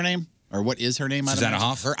singer, what was her name? Or what is her name? Susanna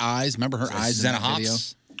Hoff? Her eyes. Remember her eyes Susanna in that video?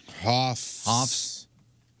 Hoffs.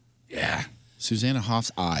 Yeah. Susanna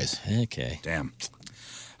Hoff's eyes. Okay. Damn.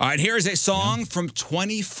 All right, here's a song from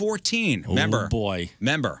 2014. Oh, Member. boy.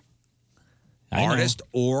 Member. I know. Artist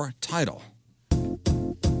or title.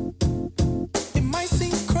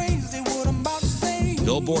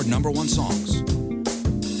 Billboard #1 songs.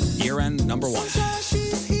 Year-end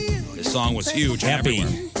 #1. This song was huge. Happy.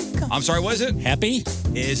 Everywhere. I'm sorry, was it? Happy?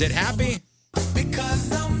 Is it Happy?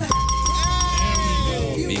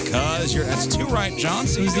 Because you're. That's 2 right, John.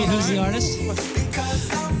 Who's the artist?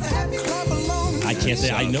 I can't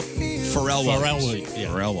say. I know. Pharrell Williams. Yeah.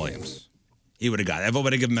 Pharrell Williams. He would have got it. If I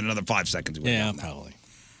would have given him another 5 seconds. he would have gotten that. Probably.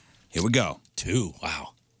 Here we go. 2. Wow.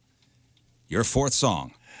 Your 4th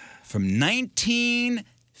song from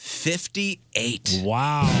 1958.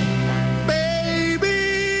 Wow.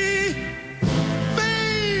 Baby,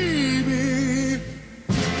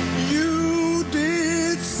 you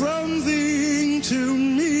did something to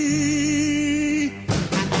me.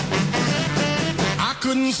 I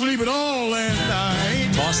couldn't sleep at all last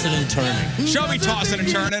night. Tossing and turning. Show me tossing and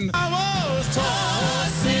turning. I was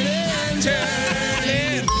tossing and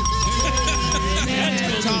turning.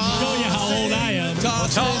 Show you how old I am.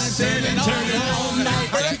 Tossing and turning all night.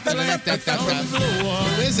 Who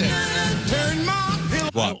is it? Turn my pillow.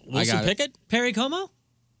 What? Wilson Pickett? Perry Como?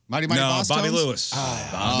 Mighty No, Boss Bobby Tones? Lewis.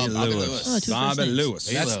 Bobby Bobby Lewis. Lewis. Oh, 2 first Bobby names. Lewis.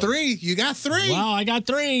 That's 3. You got 3. Wow, I got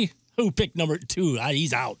 3. Who picked number 2?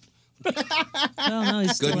 He's out. No,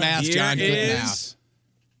 he's still Good math, Here John. Good is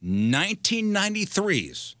math.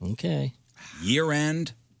 1993's Okay.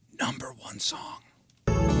 year-end #1 song.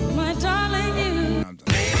 My darling, you.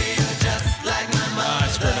 I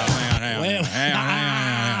screwed up. Hang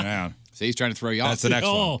on. Hang on. See, he's trying to throw you off. That's the next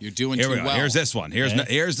one. You're doing Here too we go. well. Here's this one.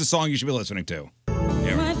 Here's the song you should be listening to.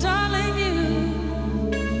 Here. My darling, you.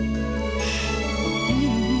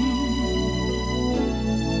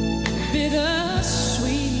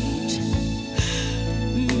 Bittersweet.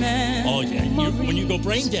 Oh, yeah. When you go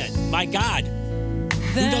brain dead. My God.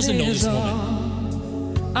 Who doesn't know this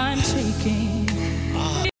woman? I'm taking.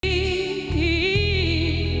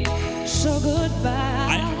 So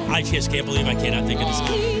goodbye. I just can't believe I cannot think of this song.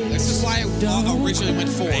 This is why I originally went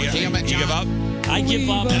 4. Damn it, You give up? I give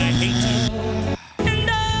up and I hate to.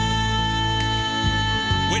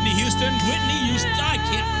 Whitney Houston? Whitney Houston. I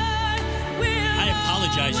can't. I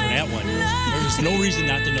apologize for that one. There's no reason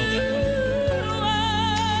not to know that one.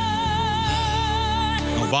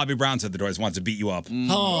 Oh, Bobby Brown said the Doors wants to beat you up.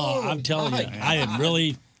 Oh, I'm telling you. I am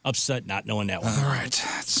really upset not knowing that one. All right,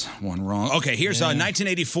 that's one wrong. Okay, here's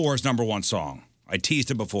 1984's #1 song. I teased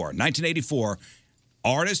it before. 1984,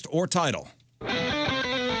 artist or title.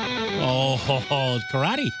 Oh,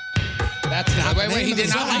 karate. That's not. Wait, he did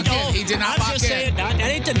not lock in. He did not lock in. I'm just saying, that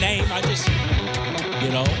ain't the name. I just,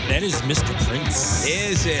 that is Mr. Prince.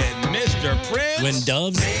 Is it Mr. Prince? When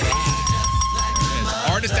Doves Cry.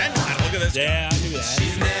 Artist and title. Look at this. Yeah, I knew that.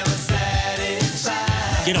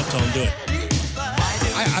 Get up, Tone. Do it.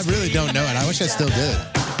 I really don't know it. I wish I still did.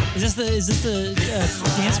 Is this the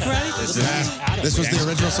dance karate? This was the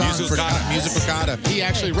original song for Music Picada. He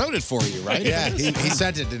actually wrote it for you, right? Yeah, he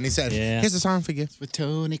sent it and he said, "Here's a song for you." With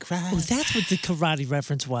Tony Crowd. Oh, that's what the karate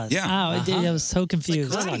reference was. Yeah. Oh, I was so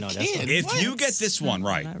confused. If you get this one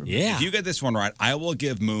right, if you get this one right, I will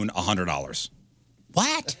give Moon $100.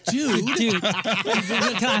 What, dude? Can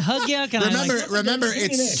I hug you? Can Remember,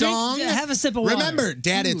 it's song. Have a sip of water. Remember,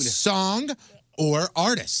 Dad, it's song or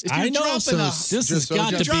artist. I know. So this has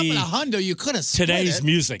got to be a hundo. You could have today's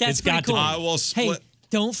music. That's It's got pretty cool. to be. I will split. Hey,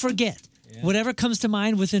 don't forget. Whatever comes to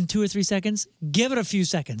mind within 2 or 3 seconds, give it a few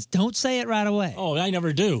seconds. Don't say it right away. Oh, I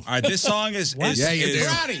never do. All right, this song is this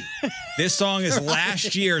song is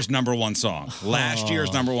last year's #1 song. Last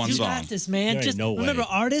year's #1 You song. got this, man. There Just ain't no remember way.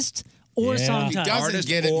 artist or song If he title. doesn't Artist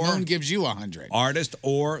get it, or- Moon gives you 100. Artist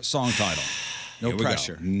or song title. No Here we go.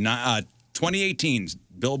 pressure. 2018's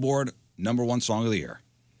Billboard #1 song of the year.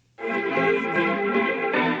 Just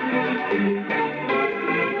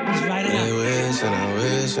write it out. They wish and I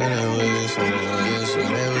wish and I wish and I wish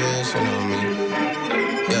and they wishing on me.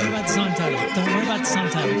 Don't worry about the song title. Don't worry about the song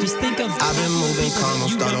title. Just think of. I've been moving people calm, that don't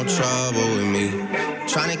you start no don't know. trouble with me.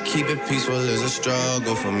 Trying to keep it peaceful is a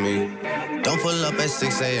struggle for me. Don't pull up at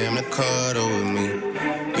 6 a.m. to cuddle with me.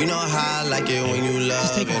 You know how I like it when you love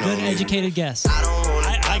Just take a good, educated guess.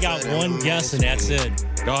 I got one guess and that's it.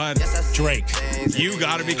 Go ahead. Drake. You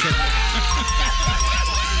got to be kidding.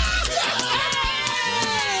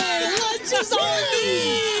 Just on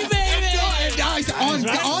me, baby.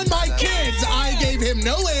 On my kids, I gave him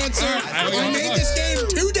no answer. I made this game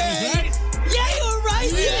today. Yeah, you were right.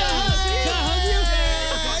 Yeah.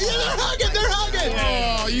 Can I hug you?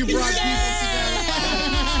 brought people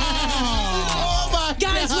Oh my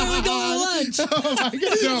Guys, where we going to lunch? Oh my God.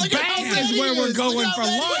 The bank is where we're going for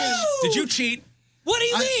lunch. Did you cheat? What do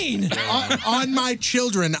you mean? On my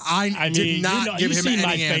children, I did not give him any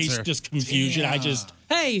my answer. face, just confusion. I just.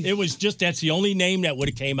 Hey. It was just, that's the only name that would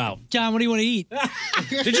have came out. John, what do you want to eat?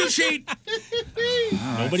 Did you cheat?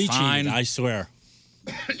 Nobody fine. cheated, I swear.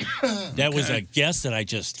 That was a guess that I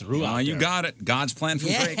just threw out You there. got it. God's plan from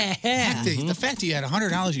Drake. The fact that you had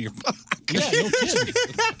 $100 in your pocket. Yeah, no kidding.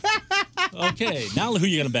 Okay, now who are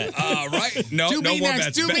you going to bet? Right. No, Do no me more next,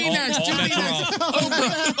 bets. do me All- next, all do me bets are next.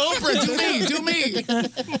 off. Oprah, do me.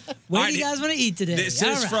 What do you guys want to eat today? This All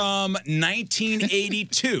is right. from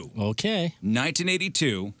 1982. Okay.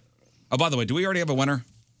 1982. Oh, by the way, do we already have a winner?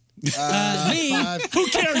 Me? Who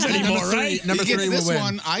cares anymore, right? Number He gets 3 will this win.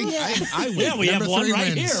 one. I win. Yeah, we have Number one 3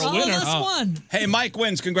 right wins. here, a All winner. of us won. Hey, Mike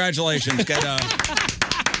wins. Congratulations.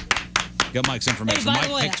 Get Mike's information. Hey, by the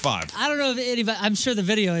Mike way, picked 5. I don't know if anybody. I'm sure the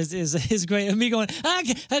video is great. Of me going, can I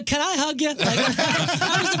hug you? Like,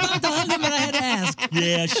 I was about to hug him, but I had to ask.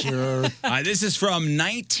 Yeah, sure. This is from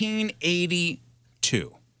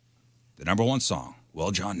 1982. The number 1 song.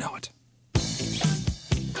 Will John know it?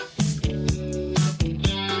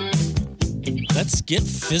 Let's get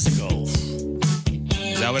physical.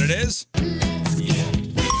 Is that what it is?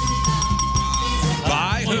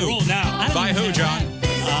 By On the who? roll now. By who, John?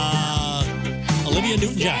 Olivia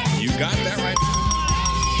Newton-John. You got that right.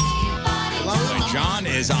 Boy, John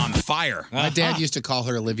is on fire. My dad used to call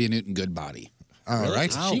her Olivia Newton Goodbody. All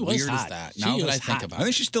right. How She was weird hot. is that? She Now that was I think hot. about I it.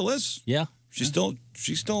 think she still is. Yeah. She's still.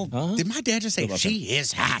 Did my dad just say she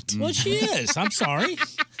is hot? Well, she is. I'm sorry.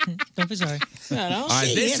 Don't be sorry. I know.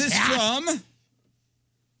 This is from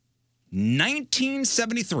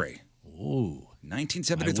 1973. Ooh.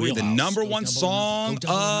 1973, the wheelhouse. number Go 1 double song or nothing.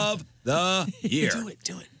 of the year. Do it.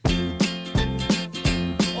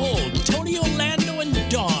 Oh, Tony Orlando and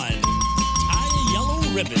Dawn. Tie a yellow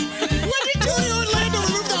ribbon. When did Tony Orlando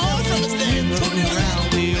remove the R from his name? Tony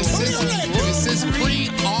Orlando. This is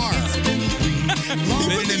pre-R. They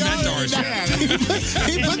didn't invent ours yet. He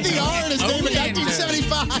put the R in his name in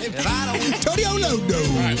 1975. Tony Orlando.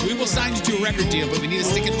 All right, we will sign you to a record deal, but we need to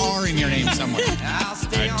stick an R in your name somewhere. All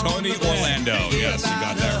right, Tony Orlando. Yes, you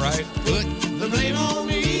got that right. Put the blame on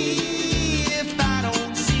me if I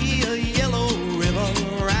don't see a yellow ribbon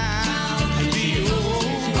around the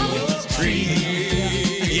old tree.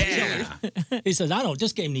 Yeah. He says, I don't.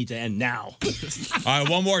 This game needs to end now. All right,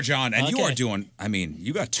 one more, John. And you Okay. are doing,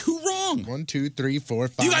 you got 2 wrong. 1, 2, 3, 4,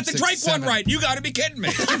 5. You got the 6, Drake 7. one right. You got to be kidding me.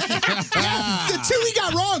 The 2 he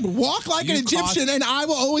got wrong. Walk like an You Egyptian, and I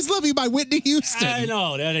Will Always Love You by Whitney Houston. I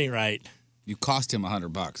know. That ain't right. You cost him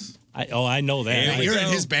 $100. I know that. Here we You're go. in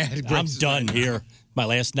his bad. I'm done here. My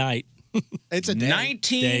last night. It's a day.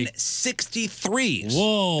 1963.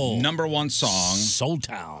 Whoa. Number 1 song Soul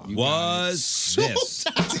Town. was this.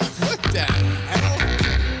 What the hell?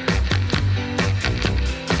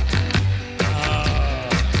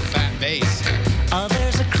 Fat bass. Oh,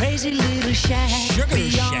 there's a crazy little shack. Sugar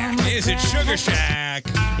Shack. Is it Sugar Shack?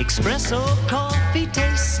 Espresso coffee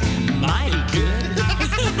tastes mighty good.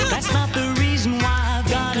 That's not the reason why I've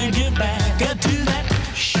got to get back up to that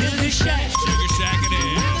Sugar Shack. Sugar Shack it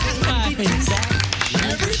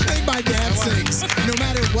Everything my dad sings, no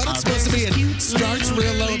matter what it's supposed to be, it starts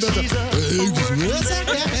real low and builds up. is.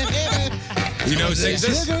 You know who sings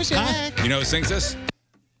this? Sugar Shack. You know who sings this?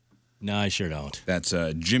 No, I sure don't. That's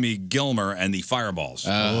Jimmy Gilmer and the Fireballs.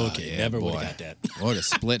 Okay, yeah, never would boy. have got that. What a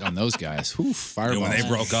split on those guys. Whew, fireball. when they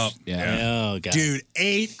broke up. Yeah. Oh, God. Dude,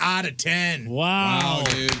 8 out of 10. Wow. Wow,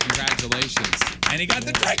 dude. Congratulations. And he got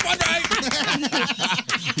the Drake one right.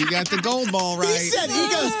 You got the gold ball right. He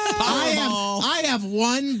goes, I have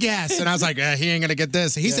one guess. And I was like, he ain't going to get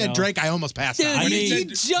this. He said Drake, I almost passed Dude, out. When he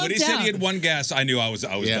he said jumped he out. had one guess, I knew I was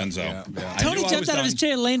done. So I Tony knew I jumped was out of his done.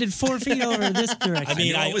 chair, landed 4 feet over this direction. I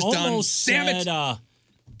mean, knew I I was done. almost Damn it. said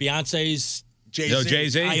Beyonce's. No,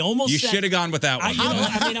 Jay-Z. I almost You said- should have gone with that one.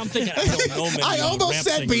 I'm thinking, I don't know many I almost rap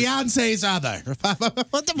said singers. Beyonce's other.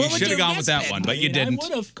 You should have gone with that one, but you didn't.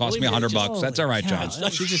 would've. Cost me $100. That's all right, John. You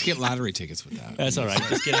should just get lottery tickets with that. That's all right.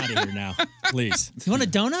 Just get out of here now, please. You want a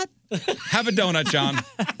donut? Have a donut, John.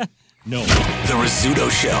 No. The Rizzuto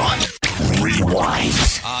Show. Rewind.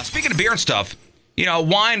 Speaking of beer and stuff,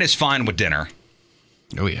 wine is fine with dinner.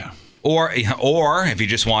 Oh, yeah. Or if you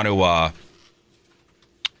just want to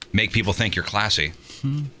make people think you're classy,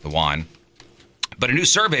 the wine. But a new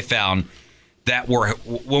survey found that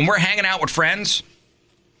when we're hanging out with friends,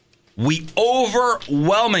 we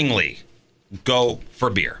overwhelmingly go for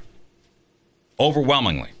beer.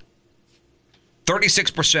 Overwhelmingly.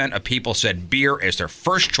 36% of people said beer is their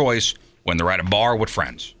first choice when they're at a bar with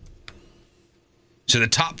friends. So the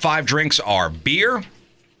top 5 drinks are beer,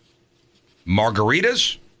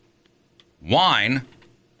 margaritas, wine,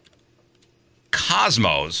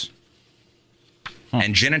 Cosmos,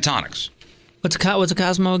 and gin and tonics. What's a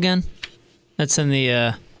Cosmo again? That's in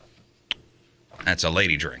the. That's a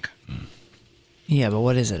lady drink. Yeah, but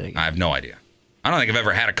what is it again? I have no idea. I don't think I've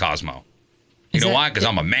ever had a Cosmo. You know why? Because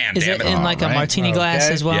I'm a man, Is damn it it. in like a martini glass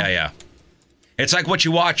as well? Yeah. It's like what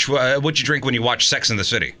you drink when you watch Sex and the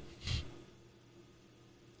City.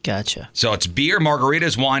 Gotcha. So it's beer,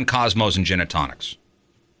 margaritas, wine, Cosmos, and gin and tonics.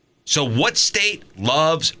 So what state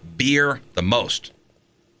loves beer the most?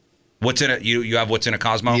 What's in it? You have what's in a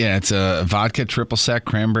Cosmo? Yeah, it's a vodka triple sec,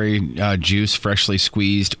 cranberry juice, freshly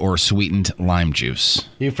squeezed or sweetened lime juice.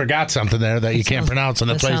 You forgot something there that you can't pronounce, and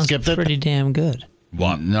that's why you skipped it. Pretty damn good.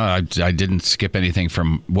 Well, no, I didn't skip anything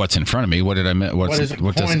from what's in front of me. What did I miss? What is it?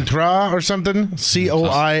 Cointreau or something? Coin.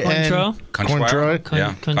 Cointreau?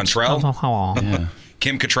 Yeah. Contrell? Yeah.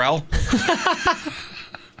 Kim Cattrall?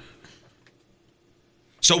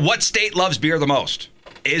 So what state loves beer the most?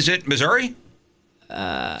 Is it Missouri?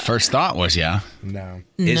 First thought was No.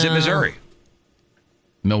 Is it Missouri?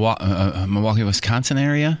 Milwaukee, Wisconsin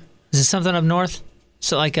area? Is it something up north?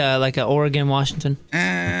 So like a Oregon, Washington?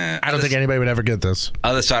 I don't think anybody would ever get this.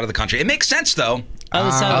 Other side of the country. It makes sense, though. Other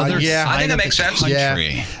side of the yeah, I think it makes sense.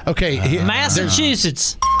 Yeah. Okay.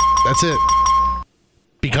 Massachusetts. That's it.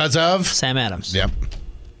 Because of? Sam Adams. Yep.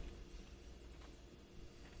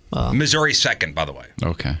 Missouri's second, by the way.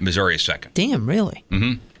 Okay. Missouri is second. Damn, really?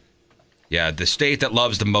 Mm-hmm. Yeah, the state that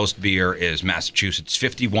loves the most beer is Massachusetts.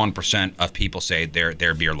 51% of people say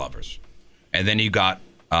they're beer lovers. And then you got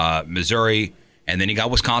Missouri, and then you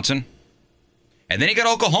got Wisconsin, and then you got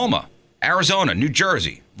Oklahoma, Arizona, New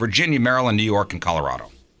Jersey, Virginia, Maryland, New York, and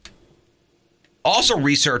Colorado. Also,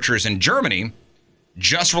 researchers in Germany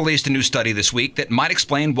just released a new study this week that might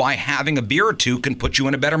explain why having a beer or two can put you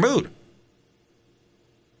in a better mood.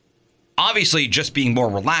 Obviously, just being more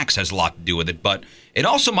relaxed has a lot to do with it, but it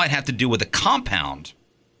also might have to do with a compound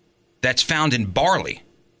that's found in barley.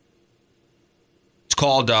 It's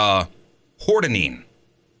called hordenine.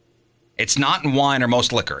 It's not in wine or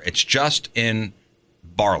most liquor. It's just in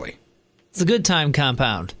barley. It's a good time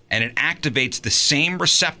compound. And it activates the same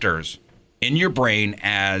receptors in your brain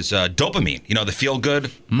as dopamine. You know, the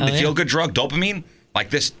feel-good drug, dopamine?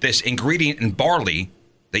 Like this ingredient in barley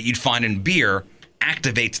that you'd find in beer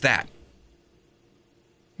activates that.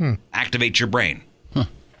 Activates your brain.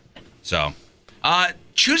 So,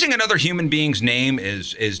 choosing another human being's name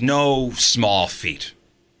is no small feat.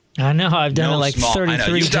 I know. I've done it like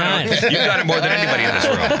 33 times. You've done it more than anybody in this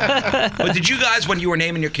room. But did you guys, when you were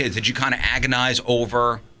naming your kids, did you kind of agonize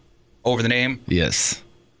over the name? Yes.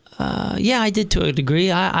 Yeah, I did to a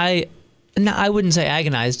degree. I wouldn't say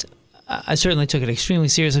agonized. I certainly took it extremely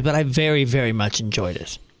seriously, but I very, very much enjoyed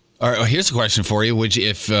it. All right, well, here's a question for you.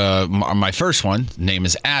 If my first one, name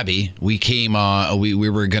is Abby, we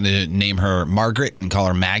were going to name her Margaret and call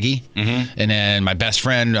her Maggie. Mm-hmm. And then my best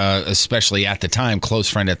friend, especially at the time, close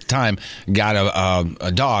friend at the time, got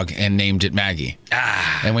a dog and named it Maggie.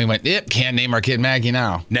 And we went, can't name our kid Maggie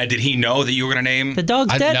now. Now, did he know that you were going to name? The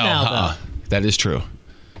dog's dead now, though. That is true.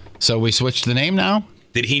 So we switched the name now?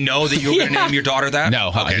 Did he know that you were going to name your daughter that? No.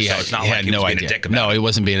 Okay, so it's not like he was being a dick about it. No, he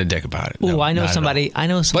wasn't being a dick about it. Oh, I know somebody.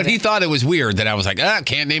 But he thought it was weird that I was like,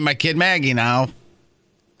 can't name my kid Maggie now.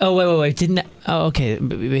 Oh, wait. Okay.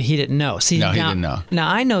 But he didn't know. See, no, he didn't know. Now,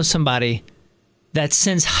 I know somebody that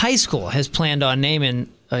since high school has planned on naming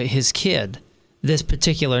his kid this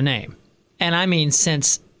particular name. And I mean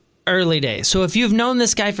since early days. So if you've known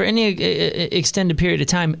this guy for any extended period of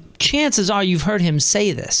time, chances are you've heard him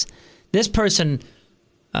say this. This person...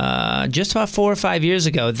 just about 4 or 5 years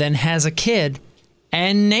ago, then has a kid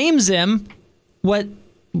and names him what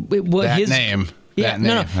that his name. Yeah, that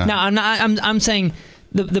no. name, huh? No, I'm not. I'm saying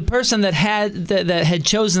the person that had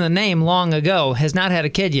chosen the name long ago has not had a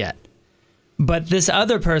kid yet. But this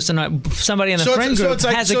other person, somebody in the friend group,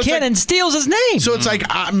 has a kid and steals his name. So it's like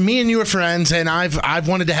me and you are friends, and I've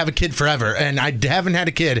wanted to have a kid forever, and I haven't had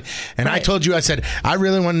a kid. And I told you, I said, I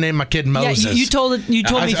really want to name my kid Moses. Yeah, you told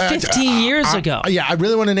me 15 years ago. Yeah, I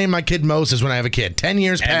really want to name my kid Moses when I have a kid. 10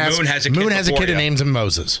 years passed. Moon has a kid and names him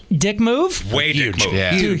Moses. Dick move? Way dick move.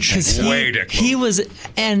 Yeah. Huge. Way dick move. He was,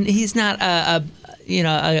 and he's not a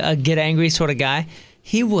get angry sort of guy.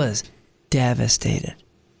 He was devastated.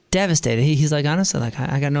 He's like, honestly, like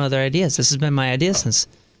I got no other ideas. This has been my idea since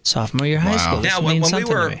sophomore year of high school. Now,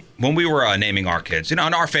 when we were naming our kids, in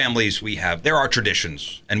our families, there are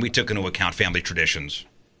traditions, and we took into account family traditions.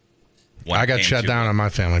 I got shut down on my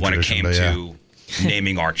family when tradition. When it came to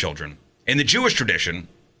naming our children. In the Jewish tradition,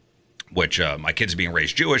 which my kid's being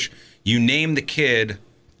raised Jewish, you name the kid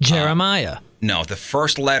Jeremiah. No, the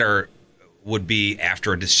first letter would be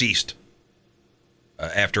after a deceased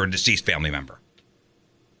family member.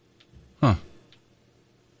 Huh.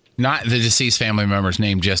 Not the deceased family member's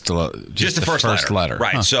name, just the first letter.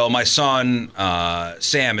 Right. Huh. So my son,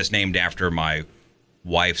 Sam, is named after my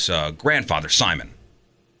wife's grandfather, Simon.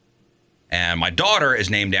 And my daughter is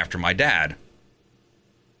named after my dad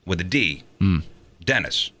with a D,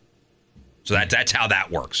 Dennis. So that's how that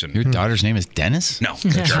works. And Your daughter's name is Dennis? No.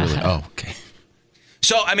 Oh, okay.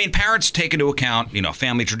 So, I mean, parents take into account,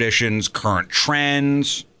 family traditions, current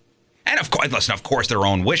trends, and of course, their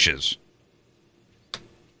own wishes.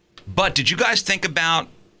 But did you guys think about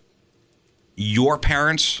your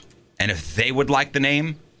parents and if they would like the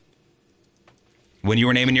name when you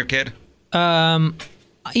were naming your kid?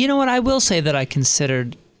 You know what? I will say that I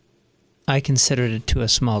considered it to a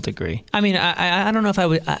small degree. I mean, I don't know if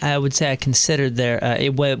I would say I considered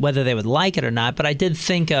whether they would like it or not, but I did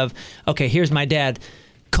think of, okay, here's my dad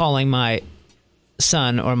calling my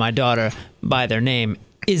son or my daughter by their name.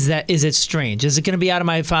 Is it strange? Is it going to be out of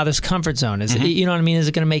my father's comfort zone? Is it, you know what I mean? Is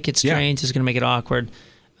it going to make it strange? Yeah. Is it going to make it awkward?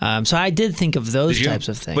 So I did think of those types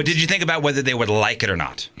of things. But did you think about whether they would like it or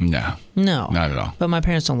not? No. No. Not at all. But my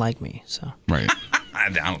parents don't like me, so. Right. I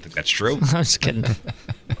don't think that's true. I'm just kidding.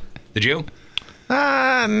 Did you?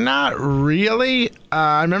 Not really.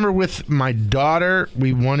 I remember with my daughter,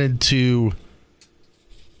 we wanted to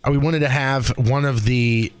have one of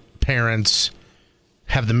the parents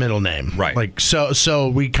have the middle name. Right. Like, so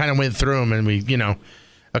we kind of went through them and we,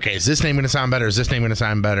 okay, is this name going to sound better? Is this name going to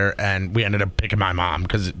sound better? And we ended up picking my mom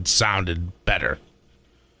because it sounded better.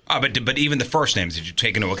 But even the first names, did you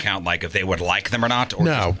take into account like if they would like them or not? Or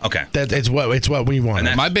No. Okay. It's what we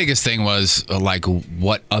wanted. My biggest thing was like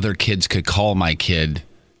what other kids could call my kid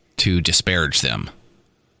to disparage them.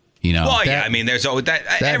 Well, yeah. I mean, there's always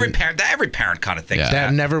that. Every parent kind of thinks that.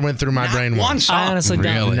 That never went through my brain once. I honestly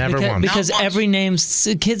don't. Never once. Because every name's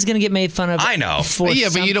kid's going to get made fun of. I know. But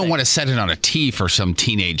you don't want to set it on a T for some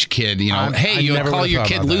teenage kid. Hey, you never call would've your thought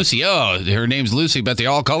kid about that. Lucy. Oh, her name's Lucy, but they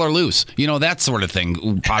all call her Luce. That sort of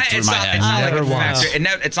thing popped through my head.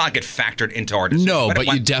 It's not like it factored into our decision. No, but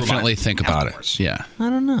you definitely think about it. Yeah.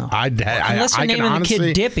 I don't know. Unless you're naming the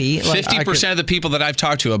kid Dippy. 50% of the people that I've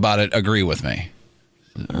talked to about it agree with me.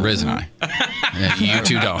 Riz and I. You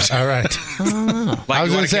two don't. All right. I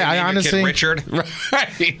was going to say, I honestly, Richard.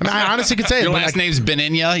 Right. I honestly could say it. Your last name's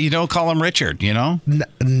Beninya. You don't call him Richard.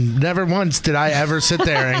 Never once did I ever sit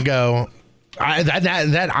there and go.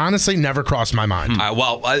 That honestly never crossed my mind.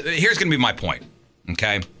 Here's going to be my point.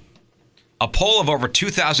 Okay, a poll of over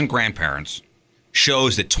 2,000 grandparents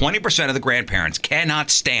shows that 20% of the grandparents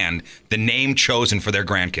cannot stand the name chosen for their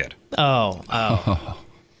grandkid. Oh.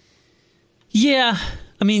 Yeah.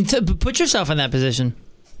 I mean, put yourself in that position.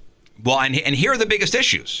 Well, and here are the biggest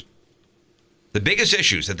issues. The biggest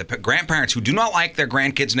issues that the grandparents who do not like their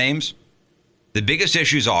grandkids' names, the biggest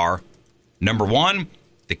issues are, number one,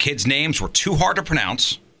 the kids' names were too hard to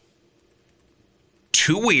pronounce,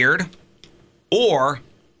 too weird, or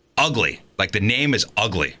ugly. Like the name is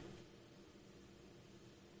ugly.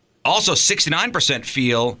 Also, 69%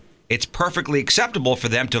 feel it's perfectly acceptable for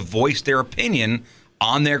them to voice their opinion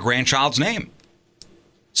on their grandchild's name.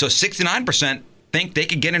 So 69% think they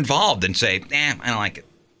could get involved and say, I don't like it.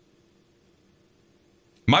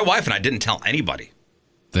 My wife and I didn't tell anybody.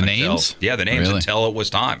 Names? Yeah, the names Really? until it was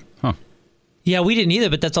time. Huh. Yeah, we didn't either,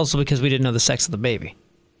 but that's also because we didn't know the sex of the baby.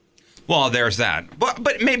 Well, there's that.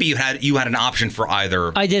 But maybe you had an option for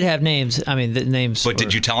either. I did have names. I mean, the names. But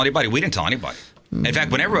did you tell anybody? We didn't tell anybody. In fact,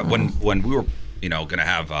 when we were, going to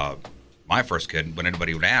have my first kid, when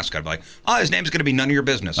anybody would ask, I'd be like, his name's going to be none of your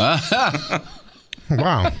business.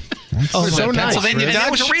 Wow. So nice. Pennsylvania. Really?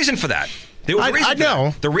 There was a reason for that. There was a reason I for that.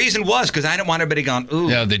 know. The reason was because I didn't want everybody going, ooh.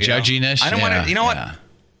 Yeah, the judginess. I don't want to, you know what? Yeah.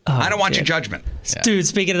 I don't want your judgment. Dude,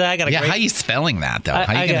 speaking of that, I got a great... how are you spelling that, though?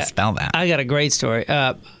 How are you going to spell that? I got a great story.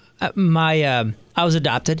 I was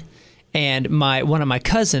adopted, and one of my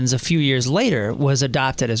cousins a few years later was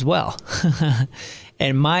adopted as well.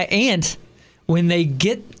 And my aunt, when they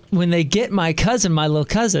get my cousin, my little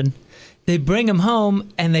cousin, they bring him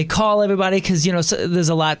home and they call everybody because, so there's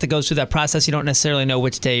a lot that goes through that process. You don't necessarily know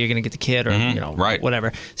which day you're going to get the kid or, right.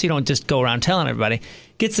 whatever. So you don't just go around telling everybody.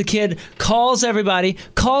 Gets the kid, calls everybody,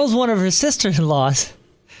 calls one of her sister-in-laws,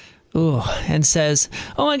 Ooh, and says,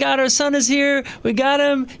 "Oh my God, our son is here. We got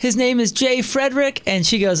him. His name is Jay Frederick." And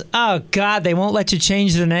she goes, "Oh God, they won't let you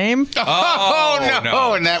change the name." Oh,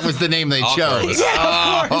 no. And that was the name they chose.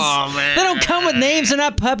 Yeah, of course. Oh, man. They don't come with names. They're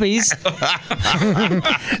not puppies.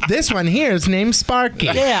 This one here is named Sparky.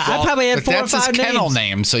 Yeah, I probably had But 4 or that's 5 his kennel names.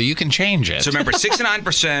 name, so you can change it. So remember,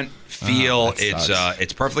 69% feel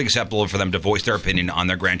it's perfectly acceptable for them to voice their opinion on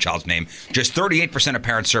their grandchild's name. Just 38% of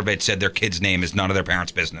parents surveyed said their kid's name is none of their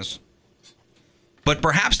parents' business. But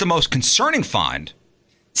perhaps the most concerning find,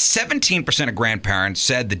 17% of grandparents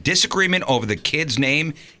said the disagreement over the kid's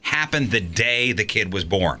name happened the day the kid was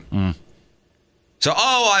born. So,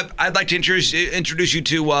 I'd like to introduce you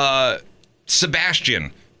to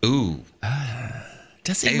Sebastian. Ooh.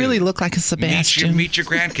 Does he really look like a Sebastian? Meet your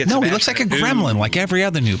grandkid. No, he looks like a gremlin, like every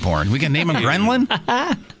other newborn. We can name him Gremlin?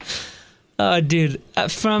 Oh, dude. No,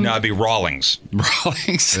 it'd be Rawlings.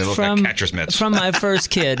 Rawlings. They look like catcher's mitts. From my first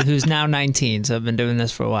kid, who's now 19, so I've been doing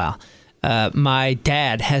this for a while. My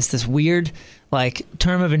dad has this weird,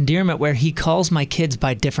 term of endearment where he calls my kids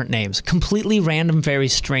by different names, completely random, very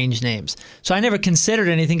strange names. So I never considered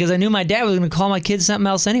anything because I knew my dad was going to call my kids something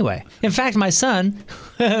else anyway. In fact, my son,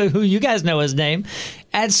 who you guys know his name,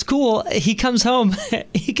 at school, he comes home and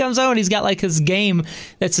he's got his game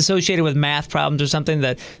that's associated with math problems or something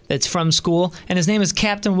that's from school, and his name is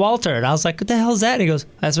Captain Walter. And I was like, "What the hell is that?" And he goes,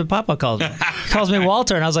 "That's what Papa calls me." He calls me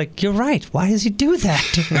Walter, and I was like, "You're right. Why does he do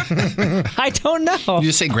that?" I don't know. You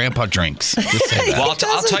just say Grandpa drinks. Just say that. Well,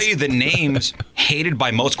 I'll tell you the names hated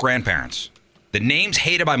by most grandparents. The names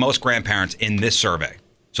hated by most grandparents in this survey.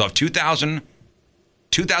 So of 2,000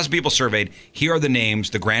 people surveyed, here are the names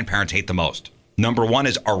the grandparents hate the most. Number 1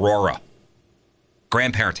 is Aurora.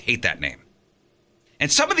 Grandparents hate that name. And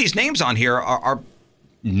some of these names on here are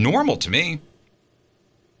normal to me.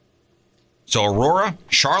 So Aurora,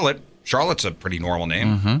 Charlotte. Charlotte's a pretty normal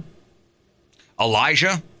name. Mm-hmm.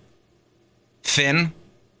 Elijah, Finn,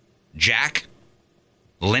 Jack,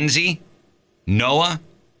 Lindsay, Noah,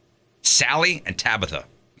 Sally, and Tabitha.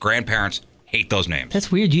 Grandparents hate those names.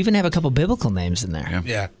 That's weird. You even have a couple biblical names in there.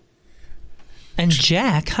 Yeah. And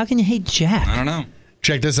Jack? How can you hate Jack? I don't know.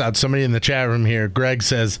 Check this out. Somebody in the chat room here, Greg,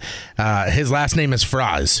 says his last name is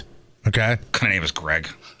Fries. Okay? What kind of name is Greg?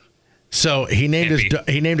 So he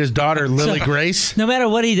named his daughter Lily Grace. No matter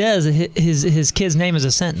what he does, his kid's name is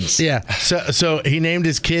a sentence. Yeah. So he named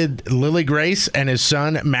his kid Lily Grace and his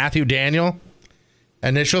son Matthew Daniel.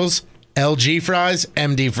 Initials LG fries,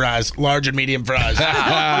 MD fries, large and medium fries.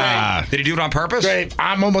 Did he do it on purpose? Great.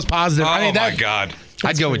 I'm almost positive. Oh, my God.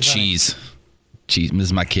 I'd go with cheese. Cheese. This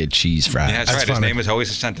is my kid, cheese fries. Yeah, that's right. His name is always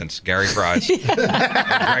a sentence. Gary Fries.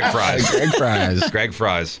 Greg Fries. Greg Fries. Greg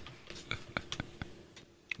Fries.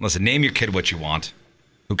 Listen, name your kid what you want.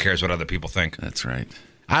 Who cares what other people think? That's right.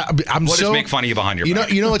 I'm we'll so just make fun of you behind your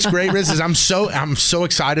back. You know what's great, Riz, is I'm so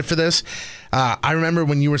excited for this. I remember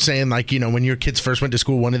when you were saying when your kids first went to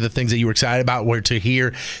school, one of the things that you were excited about were to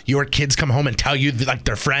hear your kids come home and tell you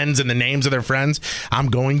their friends and the names of their friends. I'm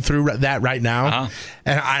going through that right now,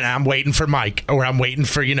 and I'm waiting for Mike, or I'm waiting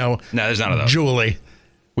for No, there's none of those. Julie.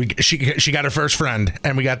 She got her first friend,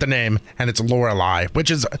 and we got the name, and it's Lorelai, which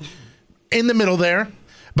is in the middle there.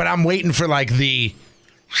 But I'm waiting for the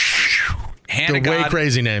way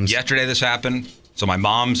crazy names. Yesterday this happened. So my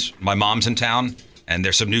mom's in town, and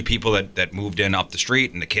there's some new people that moved in up the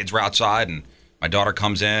street, and the kids were outside, and my daughter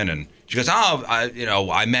comes in, and she goes,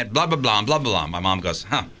 I met blah, blah, blah, blah, blah. My mom goes,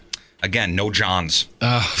 again, no Johns.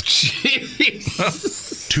 Oh,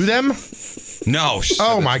 jeez. To them? No.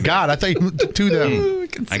 Oh, my God. I thought to them.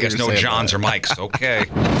 I guess no Johns or Mikes. Okay.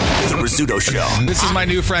 The Rizzuto Show. This is my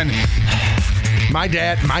new friend. My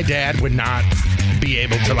dad would not be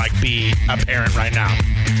able to be a parent right now,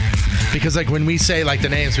 because when we say the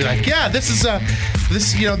names, we're like, yeah, this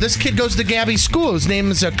kid goes to Gabby's school. His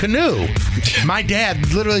name is Canoe. My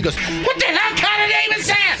dad literally goes, what the hell kind of name is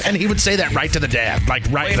that? And he would say that right to the dad, right.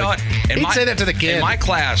 Well, you know what? He'd say that to the kid. In my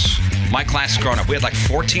class growing up, we had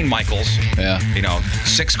 14 Michaels. Yeah.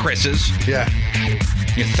 6 Chris's. Yeah.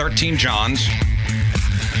 13 Johns.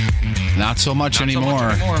 Not so much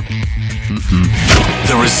anymore.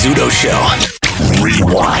 The Rizzuto Show.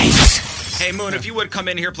 Rewind. Hey, Moon, if you would come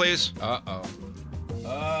in here, please. Uh-oh.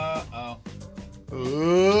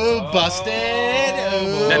 Ooh, busted.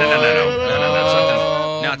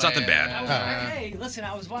 No, it's nothing bad. Hey, listen,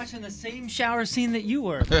 I was watching the same shower scene that you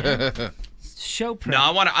were. Show prep. No,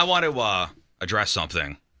 I want to address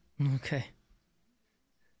something. Okay.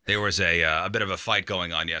 There was a bit of a fight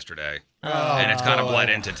going on yesterday, and it's kind of bled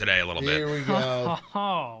into today a little bit. Here we go.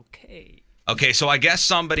 Okay. Okay, so I guess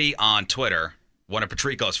somebody on Twitter, one of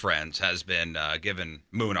Patrico's friends, has been giving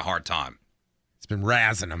Moon a hard time. It's been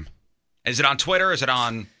razzing him. Is it on Twitter? Is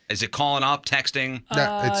it calling up, texting?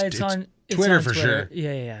 It's on Twitter it's on for sure.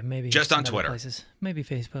 Yeah. Maybe Just some on other Twitter. places. Maybe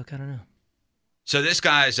Facebook. I don't know. So this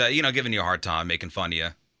guy's, giving you a hard time, making fun of you.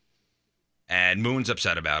 And Moon's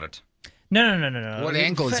upset about it. No. What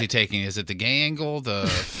angle is he taking? Is it the gay angle?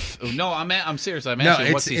 No, I'm serious. I'm No,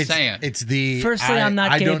 asking what's he saying. It's the. Firstly, I'm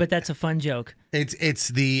not gay, don't- but that's a fun joke. It's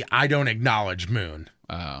the I don't acknowledge Moon.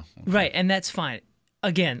 Oh. Right, and that's fine.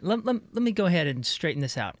 Again, let me go ahead and straighten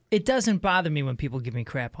this out. It doesn't bother me when people give me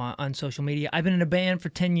crap on social media. I've been in a band for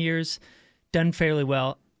 10 years, done fairly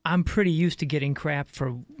well. I'm pretty used to getting crap for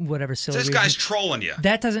whatever silly So this reason. guy's trolling you.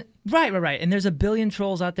 That doesn't... Right. And there's a billion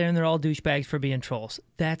trolls out there, and they're all douchebags for being trolls.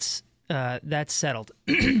 That's settled.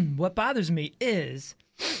 What bothers me is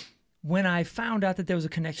when I found out that there was a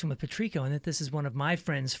connection with Patrico and that this is one of my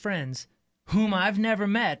friend's friends, whom I've never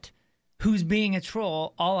met, who's being a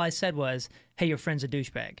troll, all I said was, hey, your friend's a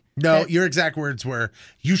douchebag. No, your exact words were,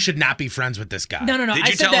 you should not be friends with this guy. No. Did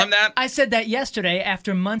you tell him that? I said that yesterday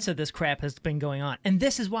after months of this crap has been going on. And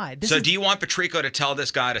this is why. Do you want Patrico to tell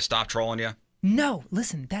this guy to stop trolling you? No,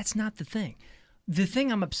 listen, that's not the thing. The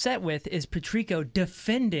thing I'm upset with is Patrico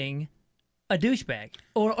defending a douchebag,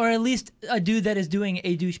 or at least a dude that is doing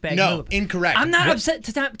a douchebag No, move. incorrect. I'm not What- upset.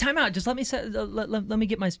 Time out. Just let me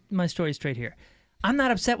get my story straight here. I'm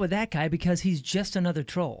not upset with that guy because he's just another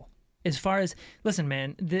troll. As far as, listen,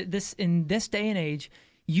 man, in this day and age,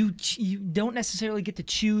 you don't necessarily get to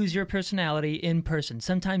choose your personality in person.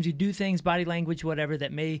 Sometimes you do things, body language, whatever,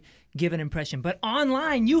 that may give an impression. But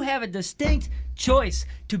online, you have a distinct choice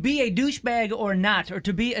to be a douchebag or not, or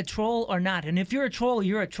to be a troll or not. And if you're a troll,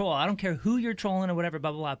 you're a troll. I don't care who you're trolling or whatever,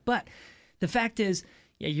 blah, blah, blah. But the fact is,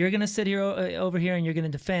 yeah, you're going to sit here over here and you're going to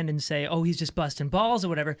defend and say, oh, he's just busting balls or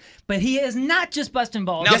whatever. But he is not just busting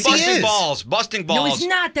balls. No, busting balls. No, he's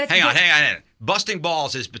not. Hang on. Busting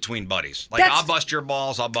balls is between buddies. Like, I'll bust your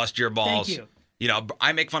balls, I'll bust your balls. Thank you. You know,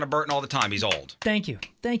 I make fun of Burton all the time. He's old. Thank you.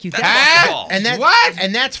 That's busting balls.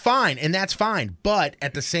 And that's fine. But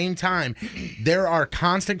at the same time, there are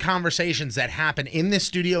constant conversations that happen in this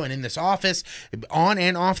studio and in this office, on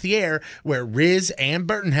and off the air, where Riz and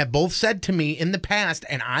Burton have both said to me in the past,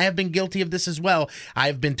 and I have been guilty of this as well. I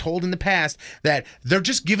have been told in the past that they're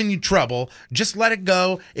just giving you trouble. Just let it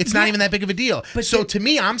go. It's not even that big of a deal. So to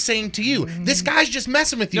me, I'm saying to you, this guy's just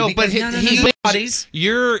messing with you. No, but because buddies.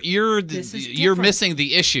 You're missing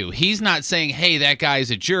the issue. He's not saying, "Hey, that guy's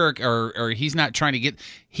a jerk," or he's not trying to get.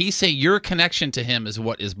 He's saying your connection to him is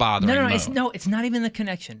what is bothering. It's not even the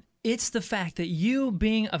connection. It's the fact that you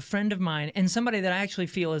being a friend of mine and somebody that I actually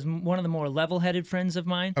feel is one of the more level-headed friends of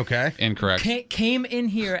mine. Okay, incorrect. Came in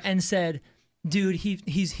here and said, dude,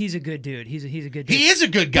 he's a good dude. He's a good dude. He is a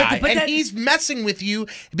good guy, but and he's messing with you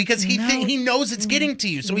because he knows it's getting to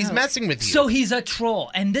you, so he's messing with you. So he's a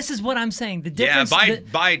troll, and this is what I'm saying. The difference.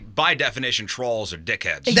 Yeah, by definition, trolls are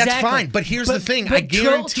dickheads. Exactly. That's fine, but here's the thing. I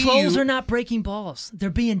guarantee trolls are not breaking balls.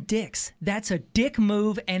 They're being dicks. That's a dick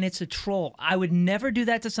move, and it's a troll. I would never do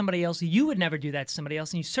that to somebody else. You would never do that to somebody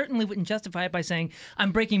else, and you certainly wouldn't justify it by saying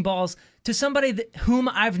I'm breaking balls to somebody whom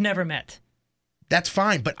I've never met. That's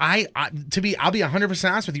fine, but I'll be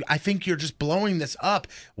 100% honest with you. I think you're just blowing this up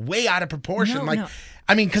way out of proportion. No.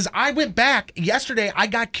 I mean, because I went back yesterday. I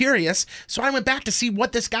got curious, so I went back to see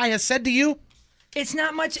what this guy has said to you. It's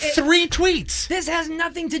not much. 3 tweets. This has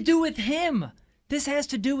nothing to do with him. This has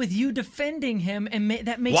to do with you defending him, and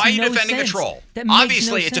that makes Why are you no defending sense. a troll? That makes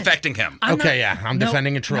Obviously, no it's sense. affecting him. I'm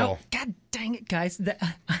defending a troll. No, God dang it, guys!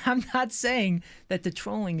 I'm not saying that the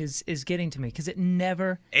trolling is getting to me because it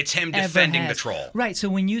never. It's him ever defending has. the troll. Right. So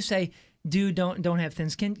when you say, "Dude, don't have thin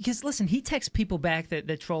skin," because listen, he texts people back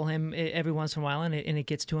that troll him every once in a while, and it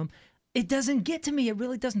gets to him. It doesn't get to me. It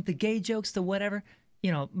really doesn't. The gay jokes, the whatever.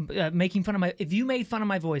 You know, making fun of my. If you made fun of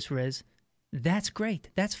my voice, Riz. That's great.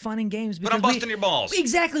 That's fun and games. But I'm busting your balls.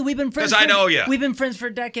 Exactly. We've been friends. Because I know you. We've been friends for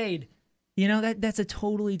a decade. You know, that's a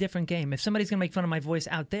totally different game. If somebody's going to make fun of my voice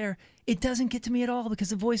out there, it doesn't get to me at all because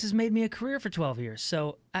the voice has made me a career for 12 years.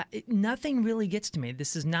 So nothing really gets to me.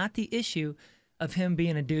 This is not the issue of him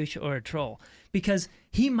being a douche or a troll because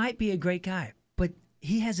he might be a great guy, but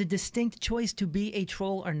he has a distinct choice to be a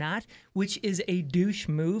troll or not, which is a douche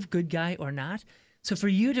move, good guy or not. So for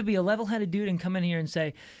you to be a level-headed dude and come in here and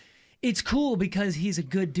say, it's cool because he's a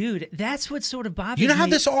good dude. That's what sort of bothers me. You know how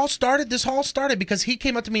this all started? This all started because he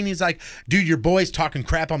came up to me and he's like, dude, your boy's talking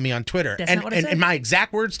crap on me on Twitter. That's not what I said. And my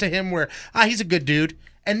exact words to him were, he's a good dude.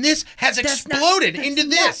 And this has exploded into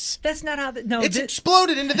this. That's not how. It's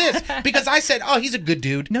exploded into this because I said, "Oh, he's a good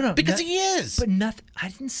dude." No, because he is. But nothing. I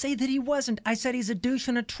didn't say that he wasn't. I said he's a douche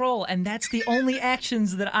and a troll, and that's the only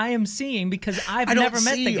actions that I am seeing because I've never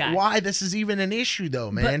met the guy. Why this is even an issue,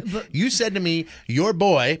 though, man? But you said to me, "Your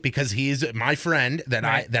boy," because he's my friend that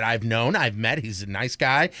I've known, I've met. He's a nice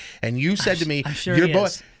guy, and you said to me, I'm sure "Your he boy,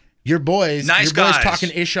 is. your boys guys.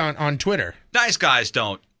 talking ish on Twitter." Nice guys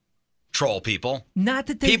don't troll people. Not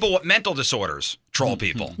that they people with mental disorders troll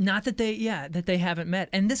people. Not that they haven't met.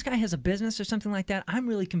 And this guy has a business or something like that. I'm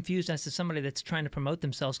really confused as to somebody that's trying to promote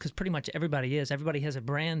themselves because pretty much everybody is. Everybody has a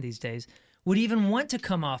brand these days. Would even want to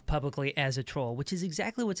come off publicly as a troll, which is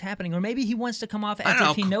exactly what's happening. Or maybe he wants to come off as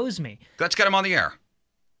if he knows me. Let's get him on the air.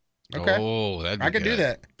 Okay. Oh, that'd be I could do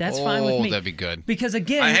that. That's fine with me. that'd be good. Because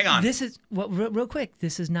again, hang on. This is real quick.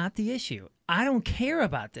 This is not the issue. I don't care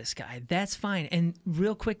about this guy. That's fine. And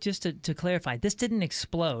real quick, just to clarify, this didn't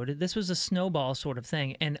explode. This was a snowball sort of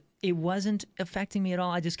thing, and it wasn't affecting me at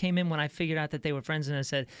all. I just came in when I figured out that they were friends, and I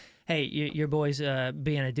said, "Hey, your boy's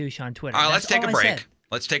being a douche on Twitter." All right, let's take a break.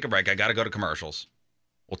 Let's take a break. I got to go to commercials.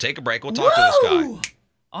 We'll take a break. We'll talk to this guy.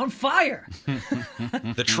 On fire.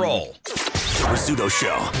 The troll. The Rizzuto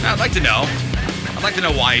Show. I'd like to know. I'd like to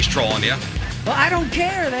know why he's trolling you. Well, I don't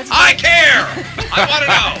care. I care. I want to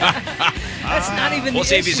know. That's not even. We'll the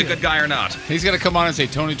see if he's a issue. good guy or not. He's gonna come on and say,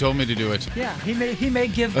 "Tony told me to do it." Yeah, he may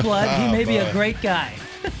give blood. He may be a great guy.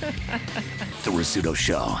 The Rizzuto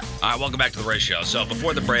Show. All right, welcome back to the Riz Show. So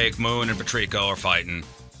before the break, Moon and Patrico are fighting,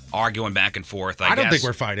 arguing back and forth. I don't think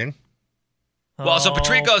we're fighting. Well, so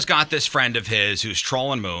Patrico's got this friend of his who's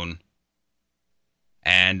trolling Moon,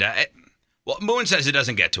 and Moon says it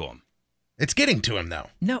doesn't get to him. It's getting to him though.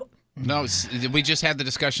 No, we just had the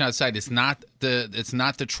discussion outside. It's not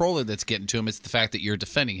the troller that's getting to him. It's the fact that you're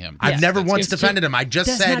defending him. I've never once defended him. I just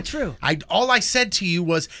That's said not true. All I said to you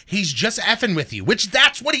was he's just effing with you, which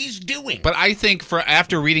that's what he's doing. But I think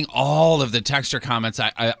after reading all of the texter comments,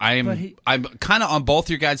 I'm kind of on both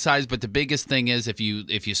your guys' sides. But the biggest thing is if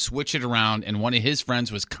you switch it around and one of his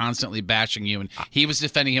friends was constantly bashing you and he was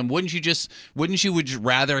defending him, would you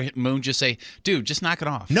rather Moon just say, "Dude, just knock it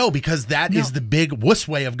off"? No, because that is the big wuss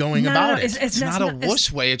way of going about it. It's not a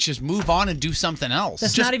wuss way. It's just move on and do something else.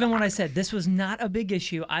 That's not even what I said. This was not a big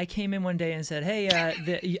issue. I came in one day and said,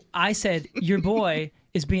 "Hey, I said your boy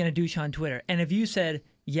is being a douche on Twitter," and if you said,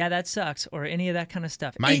 "Yeah, that sucks," or any of that kind of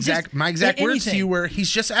stuff, My exact words to you were,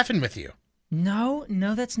 "He's just effing with you." No,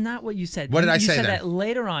 that's not what you said. What did I say You said then? that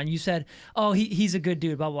later on. You said, "Oh, he's a good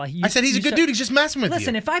dude." Blah blah. I said he's a good dude. He's just messing with you.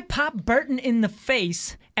 Listen, if I pop Burton in the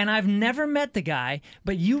face and I've never met the guy,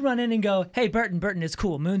 but you run in and go, "Hey, Burton is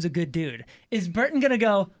cool. Moon's a good dude," is Burton gonna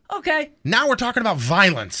go, "Okay"? Now we're talking about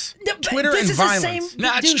violence. Twitter this and is violence. The same,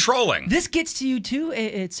 Nah, it's dude, trolling. This gets to you too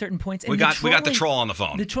at certain points. And We got the troll on the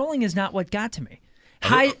phone. The trolling is not what got to me.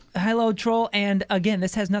 Hello, troll, and again,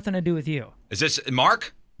 this has nothing to do with you. Is this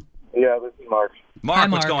Mark? Yeah, this is Mark. Mark, Hi,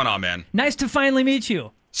 what's Mark. going on, man? Nice to finally meet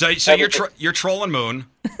you. So you're trolling Moon.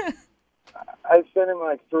 I sent him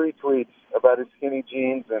like 3 tweets about his skinny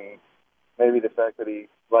jeans and maybe the fact that he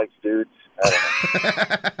likes dudes.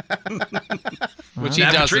 I don't know. Which he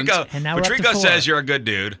doesn't. Patrico says you're a good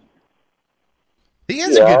dude. He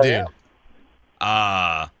is a good dude.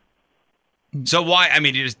 So why? I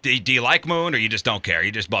mean, do you like Moon or you just don't care?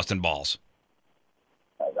 You just busting balls?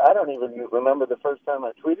 I don't even remember the first time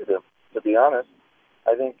I tweeted him, to be honest.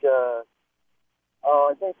 I think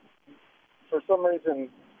for some reason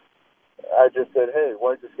I just said, "Hey,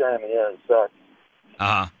 why's this guy in the air? He sucks."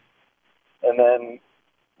 And then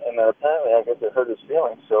apparently I guess it hurt his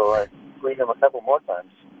feelings, so I tweeted him a couple more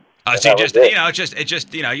times. So you just,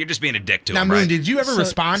 you're just being a dick to Now, him, Moon, right? did you ever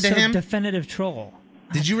respond to him? Definitive troll.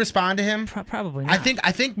 Did you respond to him? Probably not.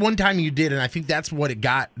 I think one time you did, and I think that's what it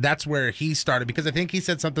got. That's where he started, because I think he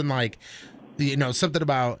said something like, something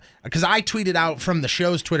about, because I tweeted out from the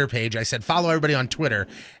show's Twitter page. I said, follow everybody on Twitter.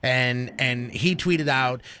 And he tweeted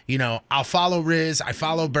out, I'll follow Riz, I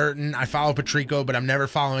follow Burton, I follow Patrico, but I'm never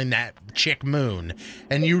following that chick Moon.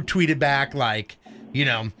 And you tweeted back like,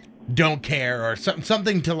 don't care or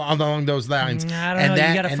something along those lines. I don't know.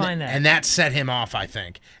 You got to find that. And that set him off, I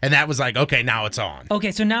think. And that was like, okay, now it's on.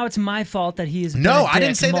 Okay, so now it's my fault that he is. No, I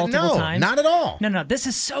didn't say that. Multiple No, times. not at all. No, this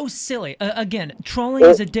is so silly. Again, trolling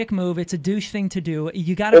is a dick move. It's a douche thing to do.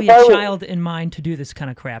 You got to be a child in mind to do this kind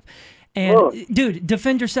of crap. And, dude,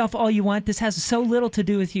 defend yourself all you want. This has so little to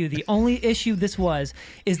do with you. The only issue this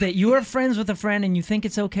is that you are friends with a friend and you think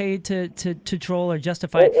it's okay to troll or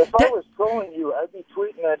justify it. If I was trolling you, I'd be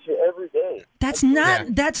tweeting at you every day. That's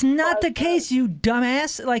not the case, you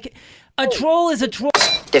dumbass. Like, a troll is a troll.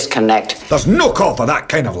 Disconnect. There's no call for that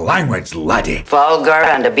kind of language, laddie. Vulgar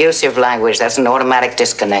and abusive language, that's an automatic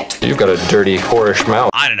disconnect. You've got a dirty, whorish mouth.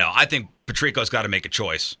 I don't know. I think Patrico's got to make a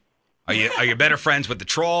choice. Are you better friends with the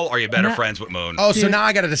troll, or are you better friends with Moon? Oh, so now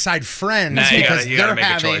I got to decide friends Now you because gotta they're make a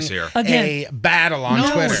having choice here. a battle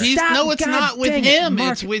on Twitter. It's not with him.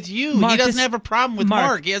 It's with you. He doesn't have a problem with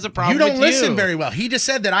Mark. He has a problem with you. You don't listen very well. He just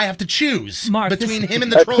said that I have to choose between him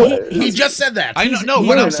and the That's troll. right. He just said that. I know. No,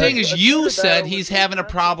 what I'm saying is you said he's having a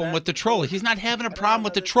problem with the troller. He's not having a problem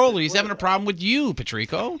with the troller. He's having a problem with you,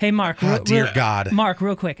 Patrico. Hey, Mark. God. Mark,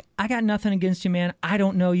 real quick. I got nothing against you, man. I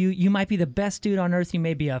don't know you. You might be the best dude on earth. You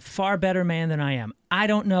may be a far better man than I am. I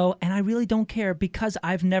don't know, and I really don't care because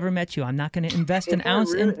I've never met you. I'm not going to invest an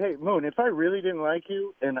ounce in... Hey, Moon, if I really didn't like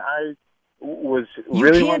you and I was You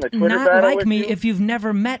really on the can't Twitter not battle like with me you, if you've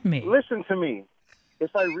never met me. listen to me.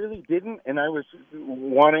 If I really didn't and I was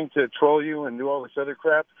wanting to troll you and do all this other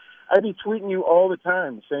crap, I'd be tweeting you all the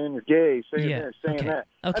time, saying you're gay, saying this, saying that.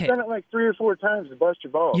 Okay. I've done it like 3 or 4 times to bust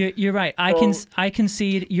your balls. You're right. I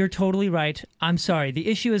concede. You're totally right. I'm sorry. The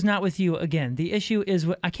issue is not with you again. The issue is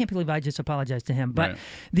I can't believe I just apologized to him. But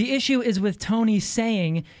the issue is with Tony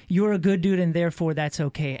saying you're a good dude and therefore that's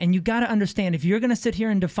okay. And you got to understand, if you're going to sit here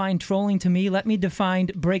and define trolling to me, let me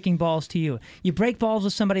define breaking balls to you. You break balls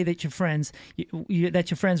with somebody that you're friends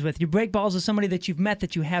with. You break balls with somebody that you've met,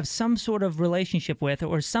 that you have some sort of relationship with,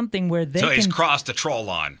 or something where they So can... he's crossed the troll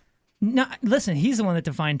line. No, listen, he's the one that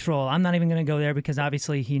defined troll. I'm not even going to go there because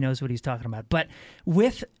obviously he knows what he's talking about. But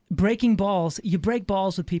with breaking balls, you break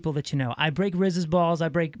balls with people that you know. I break Riz's balls, I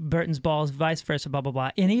break Burton's balls, vice versa, blah, blah, blah.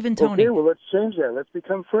 And even Tony. Okay, well, let's change that. Let's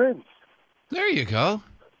become friends. There you go.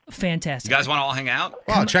 Fantastic. You guys want to all hang out?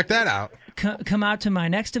 Oh, check that out. Come out to my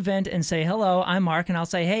next event and say, hello, I'm Mark, and I'll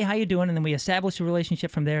say, hey, how you doing? And then we establish a relationship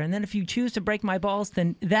from there. And then if you choose to break my balls,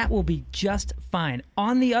 then that will be just fine.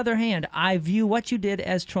 On the other hand, I view what you did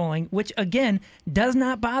as trolling, which, again, does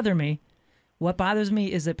not bother me. What bothers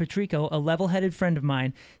me is that Patrico, a level-headed friend of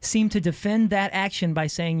mine, seemed to defend that action by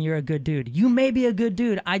saying you're a good dude. You may be a good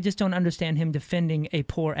dude. I just don't understand him defending a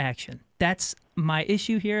poor action. That's my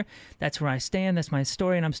issue here. That's where I stand. That's my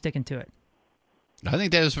story, and I'm sticking to it. I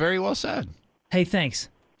think that was very well said. Hey, thanks.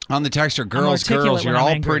 On the texter, girls, you're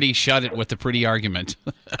all pretty. Shut it with the pretty argument.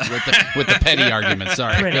 with the petty argument,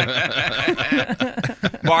 sorry.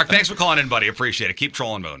 Mark, thanks for calling in, buddy. Appreciate it. Keep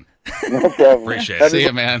trolling Moon. No problem. Appreciate it. See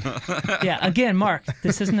you, man. Yeah, again, Mark,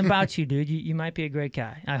 this isn't about you, dude. You might be a great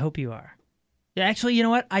guy. I hope you are. Yeah, actually, you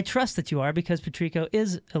know what? I trust that you are because Patrico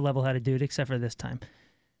is a level-headed dude, except for this time.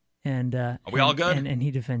 And are we all good? And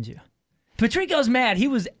he defends you. Patrico's mad. He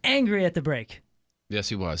was angry at the break. Yes,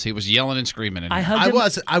 he was. He was yelling and screaming.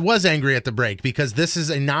 I was angry at the break because this is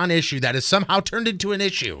a non-issue that has somehow turned into an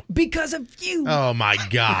issue. Because of you. Oh, my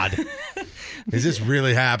God. Is this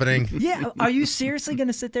really happening? Yeah. Are you seriously going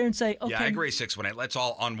to sit there and say, okay. Yeah, I agree, 618. Let's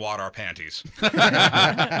all unwad our panties. The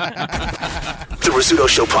Rizzuto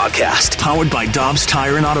Show podcast, powered by Dobbs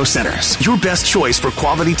Tire and Auto Centers. Your best choice for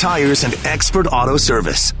quality tires and expert auto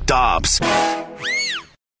service. Dobbs.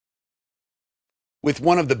 With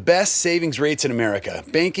one of the best savings rates in America,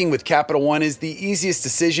 banking with Capital One is the easiest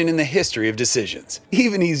decision in the history of decisions.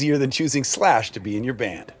 Even easier than choosing Slash to be in your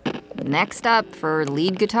band. Next up for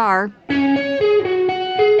lead guitar,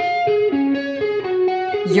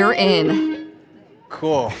 you're in.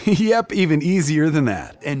 Cool. Yep, even easier than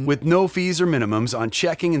that. And with no fees or minimums on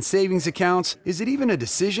checking and savings accounts, is it even a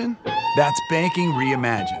decision? That's banking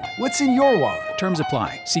reimagined. What's in your wallet? Terms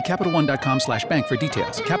apply. See CapitalOne.com/bank for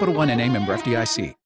details. Capital One N.A. member FDIC.